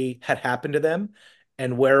what they had happened to them,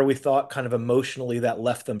 and where we thought kind of emotionally that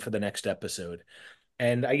left them for the next episode.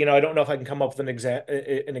 And I don't know if I can come up with an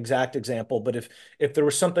exact example, but if there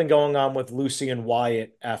was something going on with Lucy and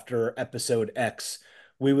Wyatt after episode X,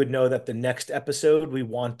 we would know that the next episode we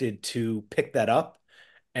wanted to pick that up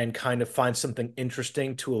and kind of find something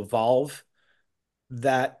interesting to evolve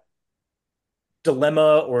that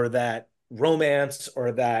dilemma or that romance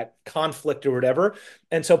or that conflict or whatever.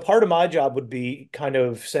 And so part of my job would be kind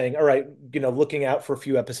of saying, all right, looking out for a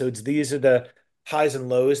few episodes, these are the highs and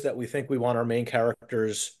lows that we think we want our main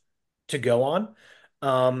characters to go on.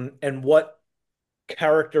 And what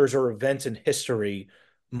characters or events in history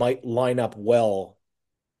might line up well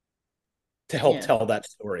to help Yeah. tell that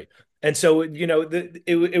story. And so,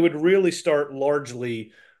 it would really start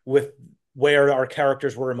largely with where our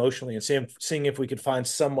characters were emotionally, and seeing if we could find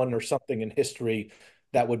someone or something in history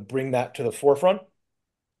that would bring that to the forefront.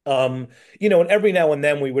 Um, and every now and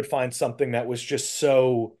then we would find something that was just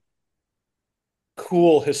so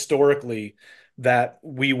cool historically that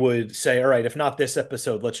we would say, all right, if not this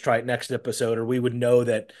episode, let's try it next episode. Or we would know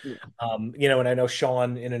that, Yeah. and I know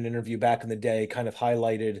Sean in an interview back in the day kind of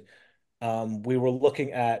highlighted, we were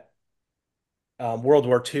looking at World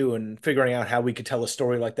War II and figuring out how we could tell a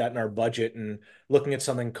story like that in our budget, and looking at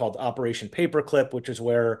something called Operation Paperclip, which is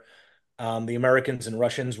where the Americans and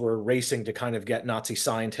Russians were racing to kind of get Nazi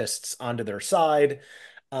scientists onto their side.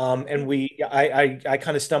 And I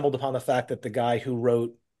kind of stumbled upon the fact that the guy who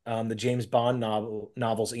wrote the James Bond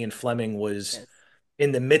novels, Ian Fleming, was Yes.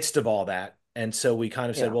 in the midst of all that. And so we kind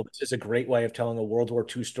of said, Yeah. well, this is a great way of telling a World War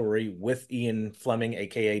II story with Ian Fleming,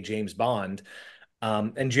 aka James Bond.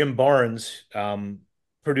 And Jim Barnes,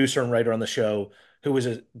 producer and writer on the show, who was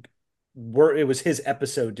it was his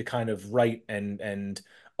episode to kind of write and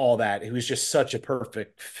all that. He was just such a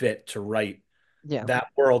perfect fit to write Yeah. that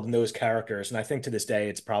world and those characters. And I think to this day,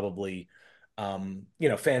 it's probably,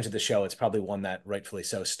 fans of the show, it's probably one that rightfully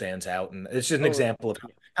so stands out. And it's just an Oh, example of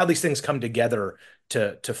how these things come together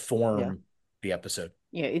to yeah. form the episode.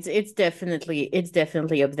 Yeah, it's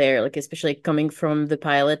definitely up there, like especially coming from the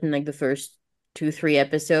pilot and like the first two, three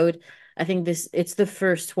episode. I think it's the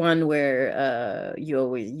first one where you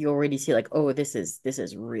already see like, oh, this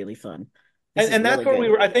is really fun. This is And that's really where we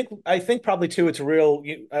good. were. I think probably too. It's real.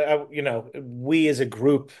 We as a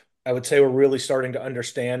group, I would say, we're really starting to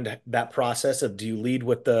understand that process of, do you lead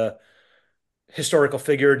with the historical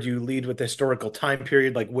figure? Do you lead with the historical time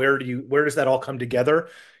period? Like, where does that all come together?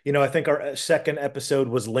 I think our second episode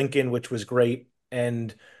was Lincoln, which was great,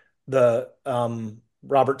 and the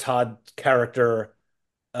Robert Todd character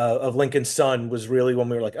of Lincoln's son was really when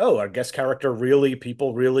we were like, oh, our guest character really,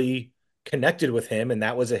 people really connected with him, and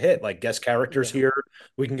that was a hit. Like guest characters Yeah. here,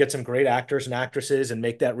 we can get some great actors and actresses and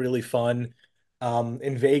make that really fun.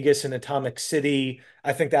 In Vegas and Atomic City,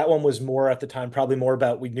 I think that one was more at the time, probably more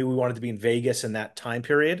about we knew we wanted to be in Vegas in that time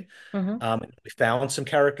period. Hmm. We found some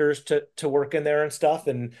characters to work in there and stuff,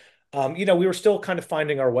 and we were still kind of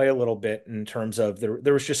finding our way a little bit in terms of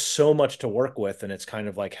there was just so much to work with, and it's kind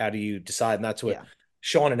of like how do you decide? And that's what Yeah.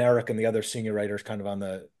 Sean and Eric and the other senior writers kind of on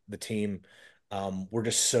the team were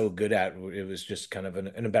just so good at. It was just kind of an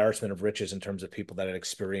embarrassment of riches in terms of people that had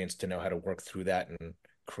experience to know how to work through that and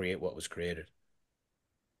create what was created.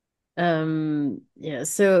 Yeah,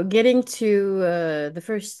 so getting to the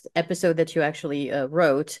first episode that you actually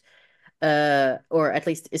wrote, or at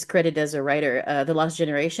least is credited as a writer, The Lost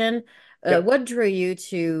Generation. Yep. What drew you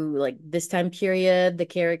to like this time period, the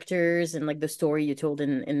characters, and like the story you told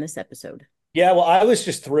in this episode? Yeah, well, I was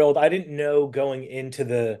just thrilled. I didn't know going into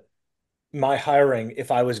the my hiring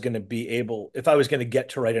if I was going to be able, if I was going to get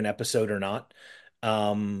to write an episode or not.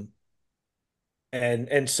 Um,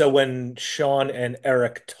 and so when Sean and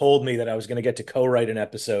Eric told me that I was going to get to co-write an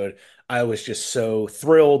episode, I was just so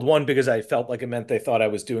thrilled. One, because I felt like it meant they thought I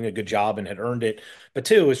was doing a good job and had earned it. But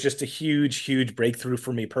two, it was just a huge, huge breakthrough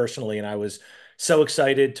for me personally. And I was so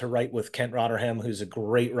excited to write with Kent Rotherham, who's a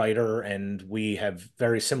great writer, and we have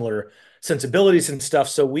very similar sensibilities and stuff.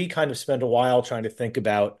 So we kind of spent a while trying to think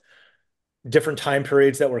about different time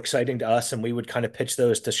periods that were exciting to us, and we would kind of pitch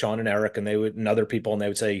those to Sean and Eric, and they would and other people, and they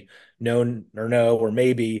would say no or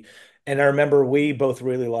maybe. And I remember we both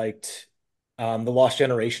really liked the Lost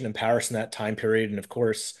Generation in Paris in that time period, and of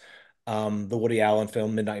course, the Woody Allen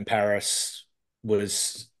film Midnight in Paris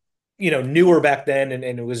was newer back then, and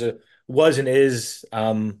it was and is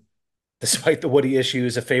despite the Woody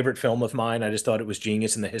issues a favorite film of mine. I just thought it was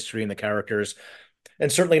genius in the history and the characters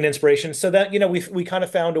and certainly an inspiration. So that we kind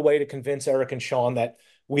of found a way to convince Eric and Sean that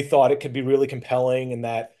we thought it could be really compelling, and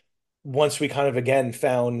that once we kind of again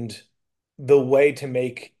found the way to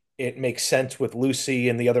make it make sense with Lucy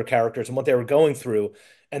and the other characters and what they were going through,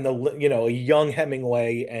 and a young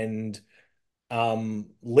Hemingway and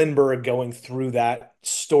Lindbergh going through that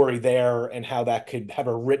story there and how that could have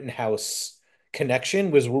a Rittenhouse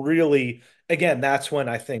connection was really, again, that's when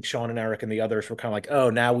I think Sean and Eric and the others were kind of like,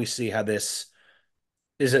 oh, now we see how this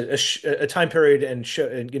is a time period and show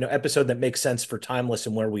and episode that makes sense for timeless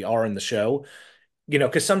and where we are in the show.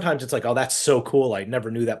 Because sometimes it's like, oh, that's so cool. I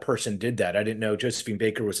never knew that person did that. I didn't know Josephine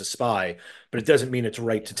Baker was a spy, but it doesn't mean it's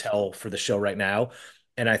right to Yeah. tell for the show right now.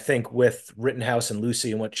 And I think with Rittenhouse and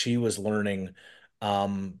Lucy and what she was learning,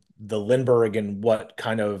 the Lindbergh and what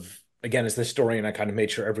kind of, again, as the historian, I kind of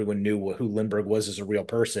made sure everyone knew who Lindbergh was as a real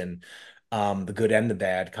person. The good and the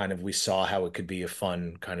bad, kind of, we saw how it could be a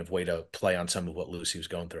fun kind of way to play on some of what Lucy was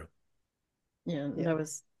going through. Yeah, Yeah.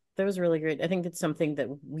 that was really great. I think it's something that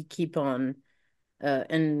we keep on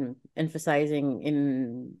and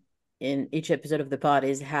emphasizing in each episode of the pod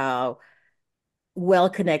is how well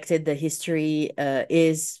connected the history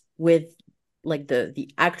is with like the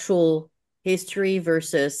actual history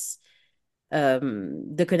versus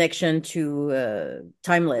the connection to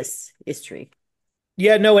timeless history.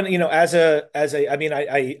 Yeah, no, and as a, I mean,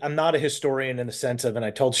 I'm not a historian in the sense of, and I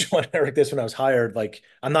told Sean and Eric this when I was hired, like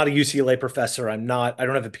I'm not a UCLA professor. I don't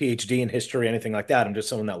have a PhD in history, anything like that. I'm just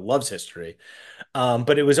someone that loves history.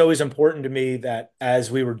 But it was always important to me that as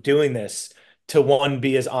we were doing this, to one,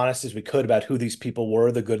 be as honest as we could about who these people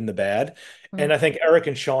were, the good and the bad. And Mhm. I think Eric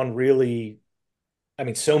and Sean really, I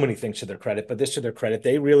mean, so many things to their credit, but this to their credit,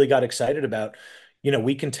 they really got excited about,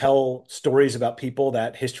 we can tell stories about people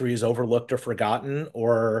that history has overlooked or forgotten,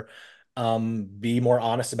 or be more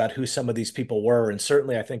honest about who some of these people were. And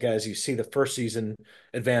certainly, I think as you see the first season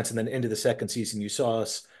advance and then into the second season, you saw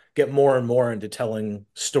us get more and more into telling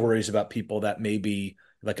stories about people that maybe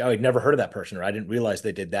like, oh, I'd never heard of that person, or I didn't realize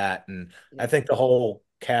they did that. And I Yeah. think the whole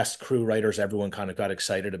cast, crew, writers, everyone kind of got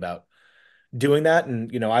excited about doing that.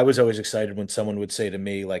 And, I was always excited when someone would say to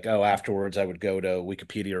me, like, oh, afterwards I would go to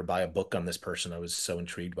Wikipedia or buy a book on this person. I was so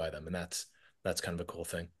intrigued by them. And that's kind of a cool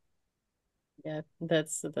thing. Yeah,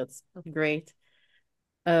 that's great.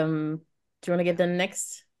 Do you want to get the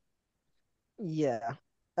next? Yeah.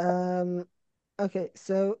 Um, okay,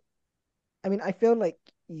 so I mean, I feel like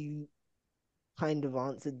you kind of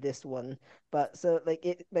answered this one, but so but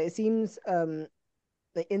it seems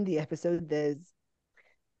like in the episode there's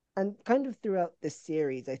and kind of throughout this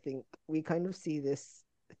series, I think we kind of see this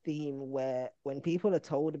theme where when people are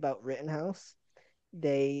told about Rittenhouse,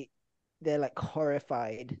 they they're like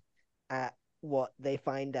horrified at what they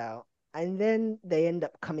find out, and then they end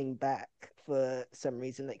up coming back for some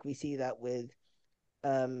reason. Like we see that with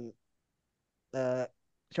um uh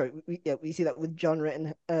we see that with John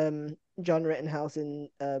Rittenhouse in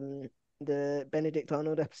the Benedict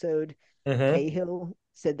Arnold episode. Hmm. Cahill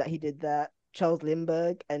said that he did that. Charles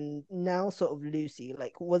Lindbergh, and now sort of Lucy.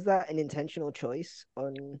 Like, was that an intentional choice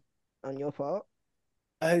on your part?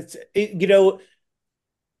 You know,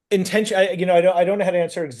 intention. I don't know how to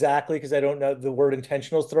answer exactly because I don't know, the word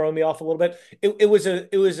intentional is throwing me off a little bit. It was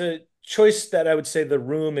a choice that I would say the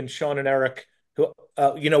room and Sean and Eric, who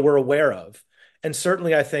were aware of, and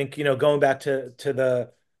certainly I think going back to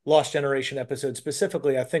the Lost Generation episode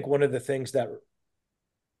specifically, I think one of the things that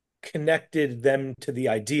connected them to the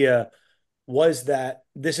idea was that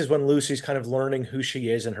this is when Lucy's kind of learning who she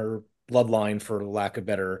is and her bloodline, for lack of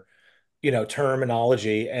better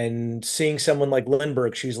terminology, and seeing someone like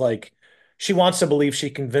Lindbergh, she's like, she wants to believe she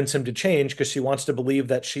can convince him to change because she wants to believe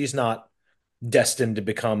that she's not destined to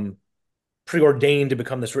become preordained to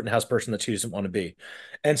become this Rittenhouse person that she doesn't want to be.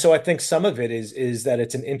 And so I think some of it is that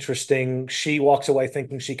it's an interesting, she walks away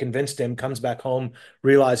thinking she convinced him, comes back home,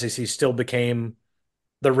 realizes he still became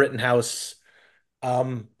the Rittenhouse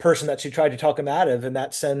person that she tried to talk him out of, and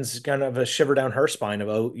that sends kind of a shiver down her spine of,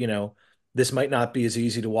 oh, this might not be as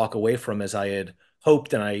easy to walk away from as I had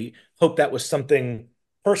hoped, and I hope that was something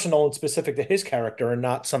personal and specific to his character, and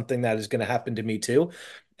not something that is going to happen to me too.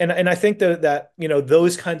 And I think that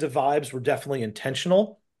those kinds of vibes were definitely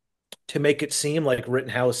intentional to make it seem like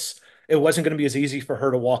Rittenhouse, it wasn't going to be as easy for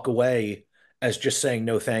her to walk away as just saying,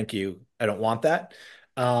 no, thank you. I don't want that.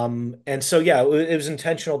 And so, yeah, it was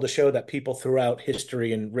intentional to show that people throughout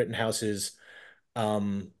history and Rittenhouse's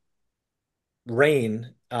um,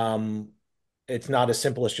 reign, it's not as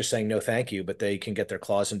simple as just saying no, thank you, but they can get their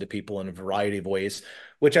claws into people in a variety of ways,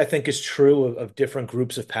 which I think is true of different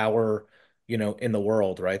groups of power, in the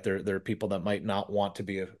world, right? There are people that might want to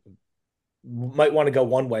go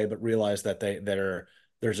one way, but realize that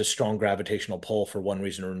there's a strong gravitational pull for one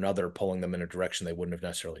reason or another, pulling them in a direction they wouldn't have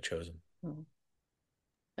necessarily chosen. Mhm.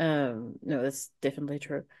 No, that's definitely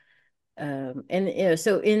true. And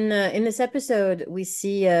so in this episode, we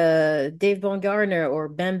see Dave Baumgartner, or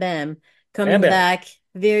Bam Bam, Bam coming Bam. back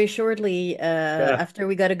very shortly Yeah. after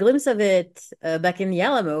we got a glimpse of it back in the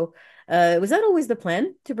Alamo. Was that always the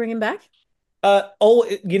plan to bring him back?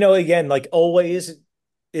 Again, like always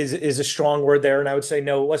is a strong word there. And I would say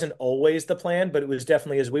no, it wasn't always the plan, but it was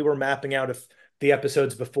definitely, as we were mapping out if the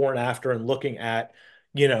episodes before and after and looking at,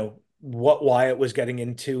 what Wyatt was getting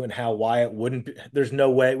into and how Wyatt wouldn't be, there's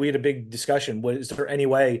no way. We had a big discussion. Was there any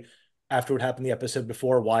way after what happened the episode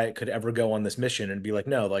before Wyatt could ever go on this mission and be like,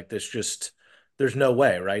 no, like there's no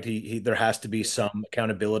way, right? There has to be some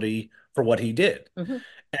accountability for what he did. Hmm.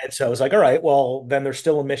 And so I was like, all right, well, then there's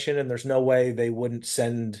still a mission, and there's no way they wouldn't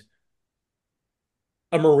send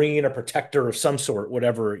a Marine, a protector of some sort,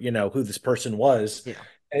 whatever, who this person was.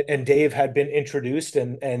 Yeah. And Dave had been introduced,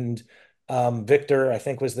 and Victor, I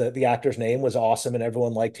think was the actor's name, was awesome, and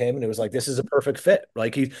everyone liked him. And it was like, this is a perfect fit.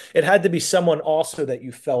 Like it had to be someone also that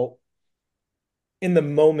you felt in the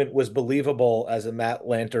moment was believable as a Matt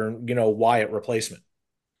Lantern, Wyatt replacement.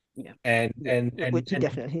 Yeah. And, Yeah, and, and, which he and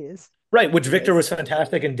definitely is. Right, which Victor Yes. was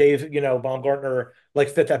fantastic, and Dave, Baumgartner like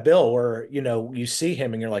fit that bill where, you see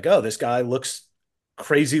him and you're like, oh, this guy looks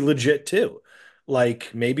crazy legit too.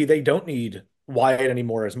 Like maybe they don't need Wyatt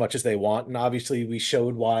anymore as much as they want. And obviously we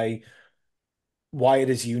showed why it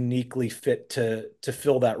is uniquely fit to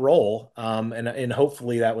fill that role. And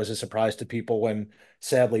hopefully that was a surprise to people when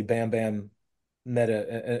sadly Bam Bam met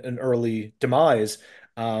an early demise.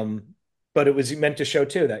 Um, but it was meant to show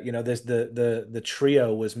too that this the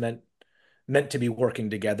trio was meant to be working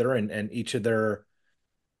together, and each of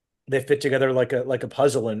they fit together like a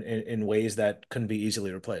puzzle in ways that couldn't be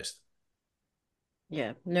easily replaced.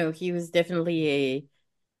 Yeah. No, he was definitely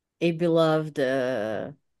a beloved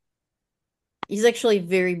he's actually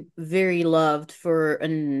very, very loved for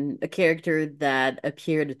a character that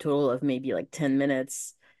appeared a total of maybe like 10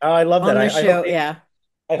 minutes I love that. on the I hope show. Yeah.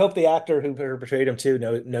 I hope the actor who portrayed him too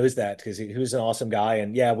knows that, because he was an awesome guy.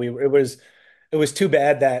 And yeah, it was too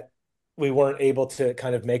bad that we weren't able to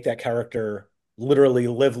kind of make that character literally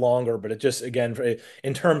live longer. But it just, again,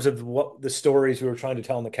 in terms of what the stories we were trying to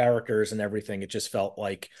tell and the characters and everything, it just felt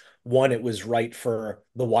like, one, it was right for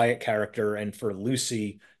the Wyatt character and for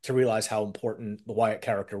Lucy to realize how important the Wyatt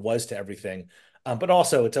character was to everything. But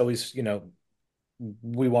also, it's always,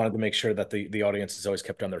 we wanted to make sure that the audience is always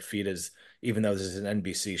kept on their feet, as even though this is an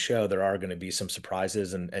NBC show, there are going to be some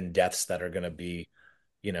surprises and deaths that are going to be,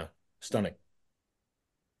 stunning.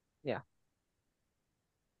 Yeah.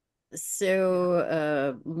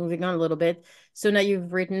 So, moving on a little bit. So now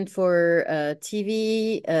you've written for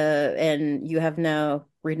TV, and you have now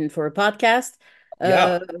written for a podcast.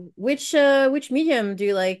 Yeah. Uh, which medium do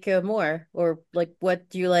you like more, or like what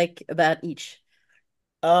do you like about each?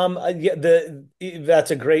 Yeah,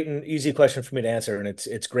 that's a great and easy question for me to answer, and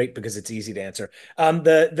it's great because it's easy to answer.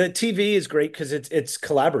 The TV is great because it's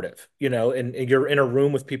collaborative, and you're in a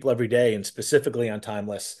room with people every day, and specifically on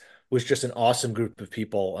Timeless was just an awesome group of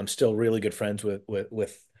people. I'm still really good friends with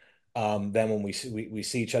them when we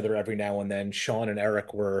see each other every now and then. Sean and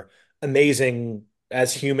Eric were amazing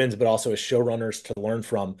as humans, but also as showrunners to learn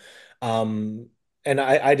from. Um, and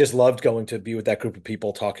I just loved going to be with that group of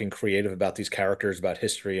people talking creative about these characters, about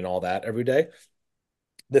history and all that every day.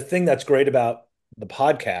 The thing that's great about the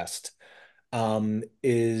podcast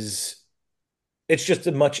is it's just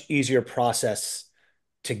a much easier process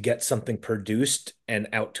to get something produced and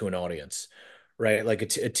out to an audience, right? Like a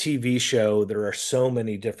TV show, there are so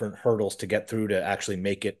many different hurdles to get through to actually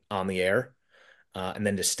make it on the air, and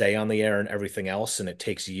then to stay on the air and everything else. And it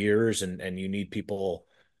takes years, and you need people,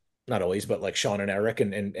 not always, but like Sean and Eric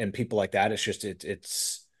and people like that. It's just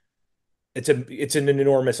it's an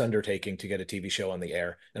enormous undertaking to get a TV show on the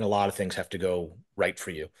air, and a lot of things have to go right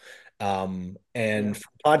for you. Yeah. And for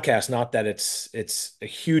podcasts, not that it's a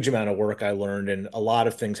huge amount of work I learned, and a lot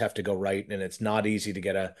of things have to go right, and it's not easy to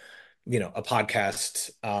get a podcast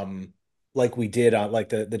like we did on like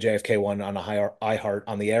the JFK one on a higher iHeart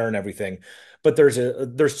on the air and everything. But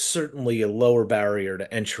there's certainly a lower barrier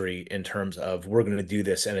to entry in terms of we're going to do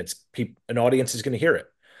this, and an audience is going to hear it.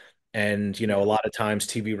 And a Yeah. lot of times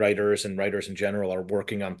TV writers and writers in general are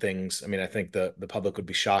working on things. I mean, I think the public would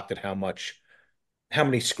be shocked at how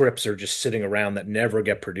many scripts are just sitting around that never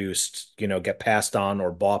get produced, get passed on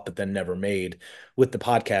or bought, but then never made. With the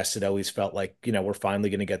podcast, it always felt like, we're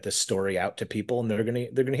finally going to get this story out to people and they're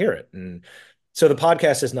going to hear it. And so the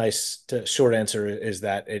podcast is nice. Short answer is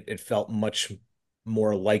that it felt much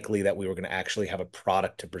more likely that we were going to actually have a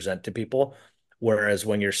product to present to people. Whereas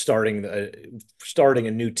when you're starting a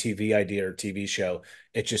new TV idea or TV show,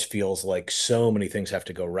 it just feels like so many things have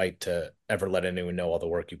to go right to ever let anyone know all the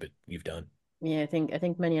work you've done. Yeah, I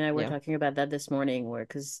think Manny and I were Yeah. talking about that this morning, where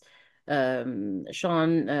because Sean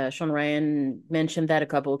Ryan mentioned that a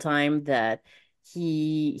couple of times that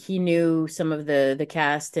he knew some of the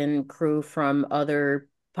cast and crew from other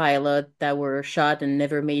pilot that were shot and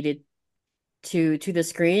never made it to the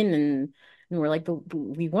screen, and we're like, but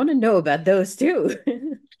we want to know about those too.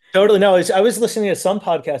 Totally. No, I was listening to some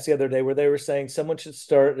podcast the other day where they were saying someone should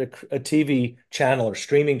start a TV channel or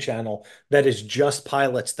streaming channel that is just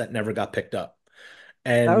pilots that never got picked up.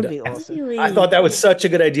 That would And be awesome. I thought Really? that was such a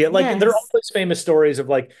good idea. Like there are all Yes. those famous stories of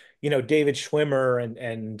like, David Schwimmer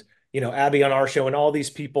and Abby on our show and all these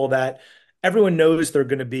people that everyone knows they're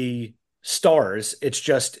going to be stars. It's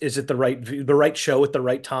just, is it the right show at the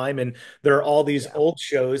right time? And there are all these Yeah. old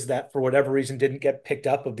shows that for whatever reason didn't get picked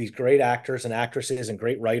up of these great actors and actresses and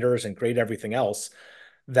great writers and great everything else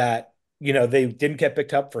that, they didn't get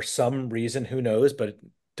picked up for some reason, who knows, but it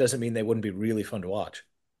doesn't mean they wouldn't be really fun to watch.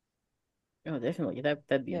 Oh, definitely.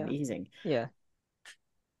 That'd be Yeah. amazing. Yeah.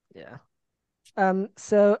 Yeah.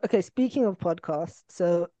 So okay, speaking of podcasts,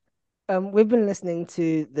 so we've been listening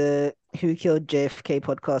to the Who Killed JFK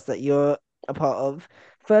podcast that you're a part of.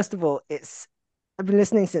 First of all, I've been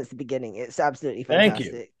listening since the beginning. It's absolutely Thank you.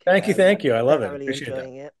 fantastic. Thank you. Thank you. I love it. Thoroughly Appreciate that.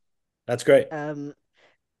 enjoying it. That's great. Um,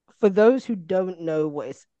 for those who don't know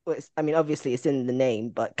I mean, obviously it's in the name,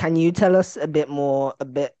 but can you tell us a bit more,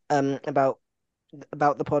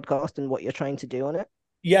 about the podcast and what you're trying to do on it?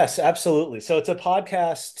 Yes, absolutely. So it's a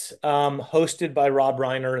podcast hosted by Rob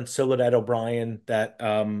Reiner and Soledad O'Brien that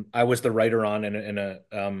I was the writer on and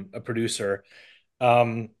a producer.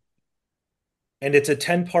 Um, and it's a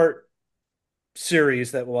 10-part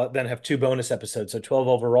series that will then have two bonus episodes, so 12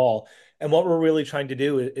 overall. And what we're really trying to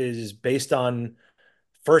do is based on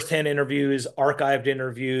firsthand interviews, archived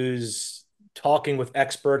interviews, talking with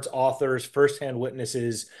experts, authors, firsthand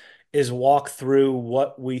witnesses, is walk through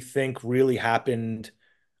what we think really happened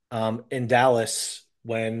in Dallas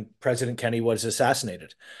when President Kennedy was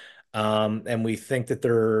assassinated. And we think that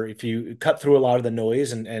if you cut through a lot of the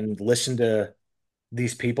noise and listen to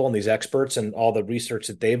these people and these experts and all the research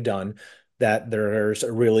that they've done, that there's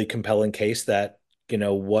a really compelling case that,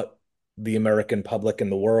 what the American public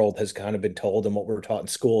and the world has kind of been told and what we're taught in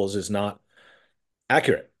schools is not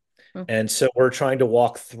accurate. Hmm. And so we're trying to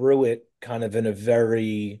walk through it kind of in a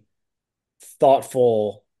very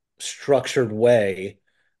thoughtful, structured way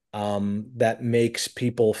that makes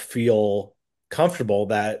people feel comfortable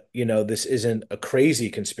that, this isn't a crazy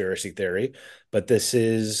conspiracy theory, but this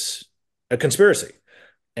is a conspiracy.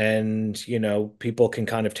 and people can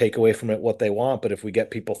kind of take away from it what they want. But if we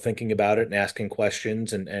get people thinking about it and asking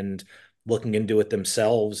questions and looking into it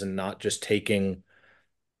themselves and not just taking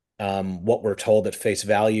what we're told at face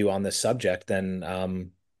value on this subject, then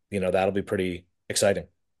that'll be pretty exciting.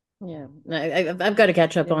 Yeah, I've got to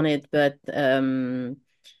catch up Yeah. on it, but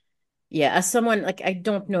yeah, as someone like I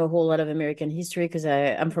don't know a whole lot of American history because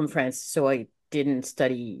I'm from France, so I didn't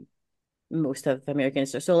study most of American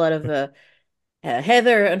history. So a lot of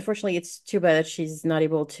Heather, unfortunately, it's too bad that she's not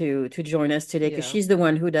able to join us today because Yeah. she's the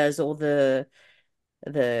one who does all the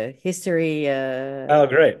history Oh,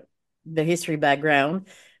 great. the history background.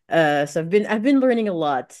 So I've been learning a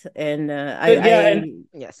lot, and Good. Yeah, and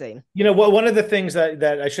Yeah, same. one of the things that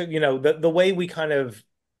I should, the way we kind of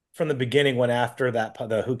from the beginning went after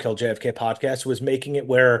the Who Killed JFK podcast was making it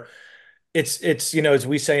where it's as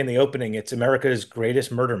we say in the opening, it's America's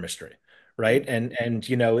greatest murder mystery, right? And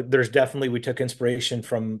there's definitely we took inspiration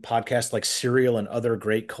from podcasts like Serial and other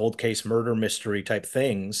great cold case murder mystery type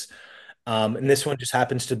things. And Yeah. this one just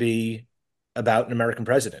happens to be about an American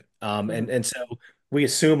president. And Hmm. and so we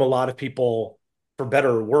assume a lot of people, for better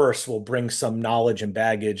or worse, will bring some knowledge and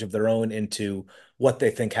baggage of their own into what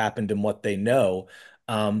they think happened and what they know.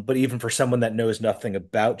 But even for someone that knows nothing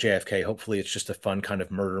about JFK, hopefully it's just a fun kind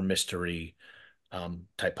of murder mystery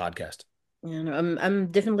type podcast. you know, I'm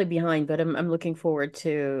definitely behind, but I'm looking forward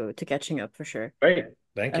to catching up for sure. Great.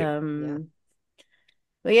 Thank you. Yeah. Um,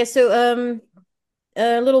 but yeah, so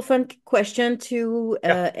a little fun question to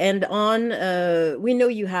Yeah. end on. We know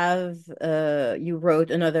you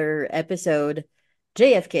wrote another episode,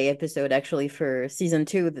 JFK episode actually for season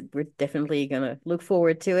two that we're definitely gonna look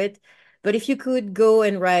forward to it. But if you could go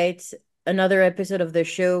and write another episode of the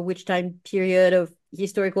show, which time period of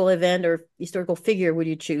historical event or historical figure would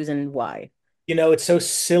you choose and why? It's so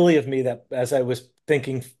silly of me that as I was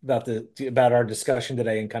thinking about our discussion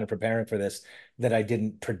today and kind of preparing for this, that I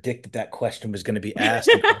didn't predict that question was going to be asked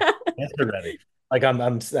and kind of answered ready. Like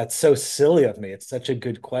I'm that's so silly of me. It's such a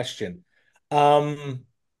good question. Um,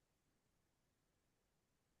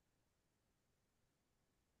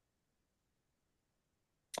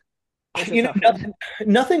 It's a you know, tough one.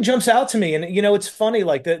 nothing jumps out to me. And it's funny,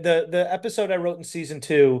 like the episode I wrote in season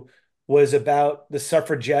two was about the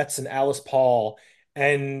suffragettes and Alice Paul.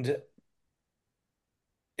 And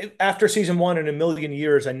after season one in a million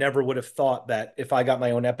years, I never would have thought that if I got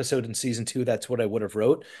my own episode in season two, that's what I would have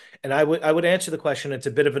wrote. And I would answer the question. It's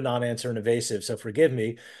a bit of a non-answer and evasive, so forgive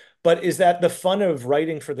me. But is that the fun of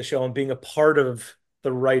writing for the show and being a part of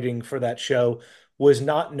the writing for that show was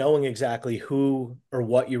not knowing exactly who or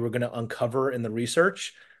what you were going to uncover in the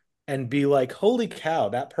research and be like, holy cow,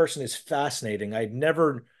 that person is fascinating. I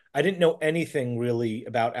didn't know anything really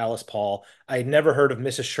about Alice Paul. I had never heard of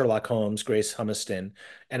Mrs. Sherlock Holmes, Grace Humiston,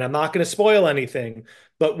 and I'm not going to spoil anything,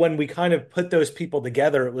 but when we kind of put those people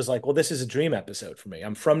together, it was like, well, this is a dream episode for me.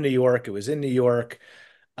 I'm from New York. It was in New York.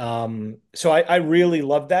 So I really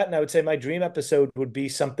love that. And I would say my dream episode would be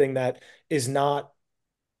something that is not,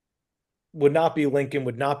 would not be Lincoln,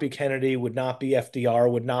 would not be Kennedy, would not be FDR,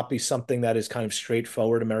 would not be something that is kind of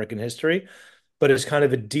straightforward American history, but is kind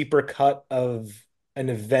of a deeper cut of an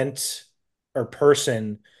event or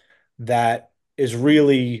person that is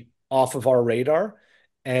really off of our radar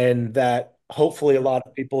and that hopefully a Yeah. lot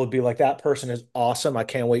of people would be like, that person is awesome. I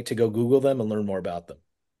can't wait to go Google them and learn more about them.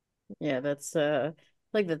 Yeah, that's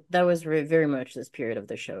like that was very much the spirit of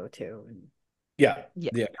the show too. And Yeah.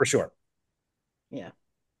 Yeah. Yeah, for sure. yeah.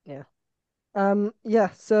 Yeah. Yeah,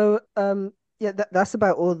 so yeah, that's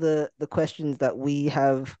about all the questions that we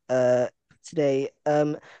have today.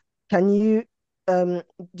 Can you um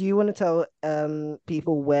do you want to tell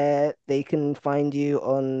people where they can find you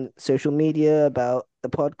on social media about the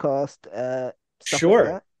podcast, stuff like Sure.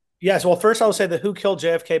 that? Yes. Well, first I'll say the Who Killed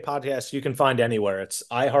JFK podcast you can find anywhere. It's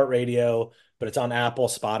iHeartRadio, but it's on Apple,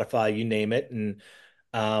 Spotify, you name it. And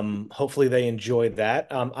hopefully they enjoy that.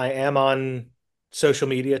 I am on social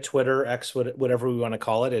media, Twitter, X, whatever we want to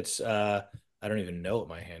call it. It's I don't even know what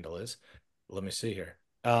my handle is. Let me see here.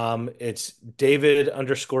 It's David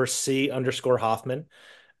underscore C underscore Hoffman.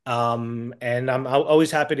 And I'm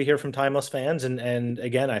always happy to hear from Timeless fans. And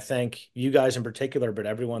again, I thank you guys in particular, but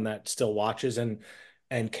everyone that still watches and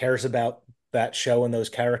cares about that show and those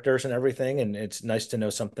characters and everything. And it's nice to know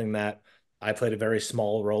something that I played a very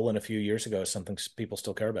small role in a few years ago, something people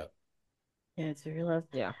still care about. Yeah, it's very love.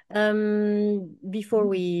 Yeah. Before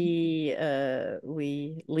we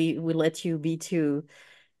let you be to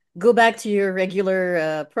go back to your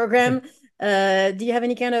regular program, do you have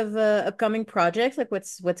any kind of upcoming projects? Like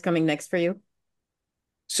what's coming next for you?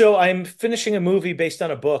 So I'm finishing a movie based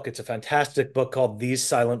on a book. It's a fantastic book called These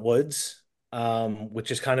Silent Woods.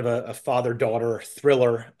 which is kind of a father-daughter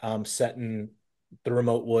thriller set in the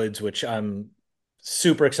remote woods, which I'm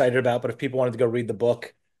super excited about. But if people wanted to go read the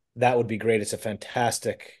book, that would be great. It's a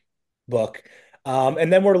fantastic book.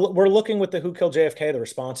 And then we're looking with the Who Killed JFK. The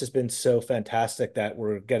response has been so fantastic that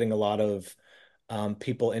we're getting a lot of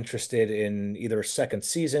people interested in either a second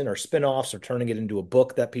season or spin-offs or turning it into a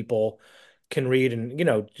book that people can read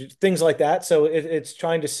and things like that. So it's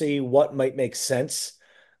trying to see what might make sense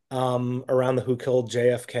around the Who Killed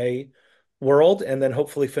JFK world, and then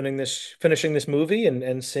hopefully finishing this movie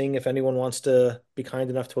and seeing if anyone wants to be kind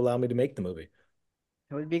enough to allow me to make the movie.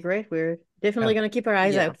 That would be great. We're definitely Yeah, gonna keep our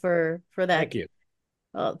eyes Yeah, out for that. thank you.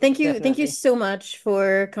 Thank you definitely. so much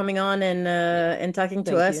for coming on and talking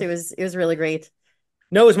to Thank us. you. It was really great.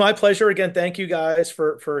 No, it was my pleasure. Again, thank you guys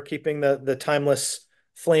for keeping the timeless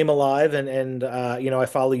flame alive, and I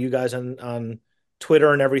follow you guys on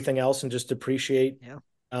Twitter and everything else, and just appreciate Yeah.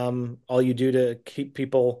 all you do to keep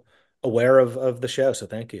people aware of the show. So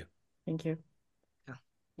thank you. Thank you. Yeah. All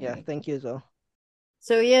Yeah. right. Thank you as well.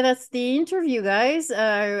 So yeah, that's the interview, guys.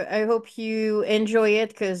 I hope you enjoy it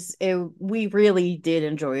because we really did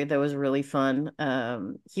enjoy it. That was really fun.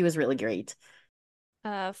 He was really great.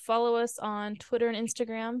 Follow us on Twitter and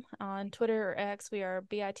Instagram. On Twitter or X, we are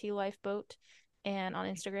BIT Lifeboat. And on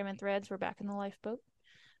Instagram and Threads, we're back in the lifeboat.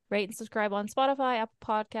 Rate and subscribe on Spotify, Apple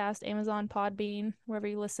Podcast, Amazon, Podbean, wherever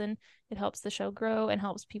you listen. It helps the show grow and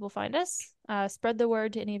helps people find us. Spread the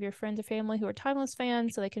word to any of your friends or family who are Timeless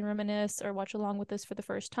fans so they can reminisce or watch along with us for the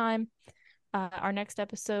first time. Our next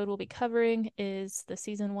episode we'll be covering is the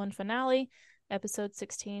season 1 finale, episode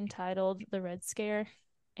 16, titled The Red Scare.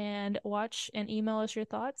 And watch and email us your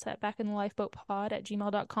thoughts at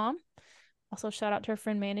backinthelifeboatpod@gmail.com. Also, shout out to our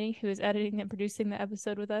friend Manny, who is editing and producing the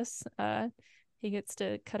episode with us. He gets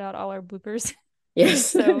to cut out all our bloopers. Yes.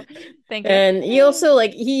 So thank you. And he also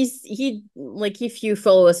he like if you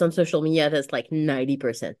follow us on social media, that's like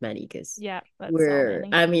 90% Manny because Yeah, that's all Manny.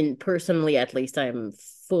 I mean, personally at least I'm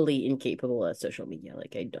fully incapable of social media.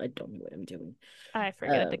 Like I don't know what I'm doing. I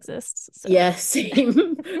forget it exists. So Yeah,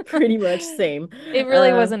 same. Pretty much same. it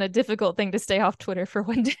really wasn't a difficult thing to stay off Twitter for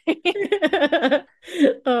one day.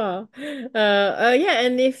 Oh, yeah,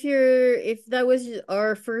 and if that was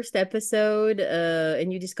our first episode,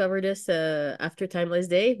 and you discovered us after Timeless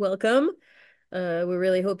Day, welcome. We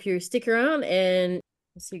really hope you stick around, and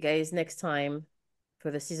we'll see you guys next time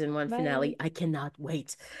for the season 1 Bye. finale. I cannot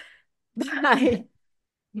wait. Bye.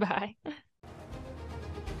 Bye.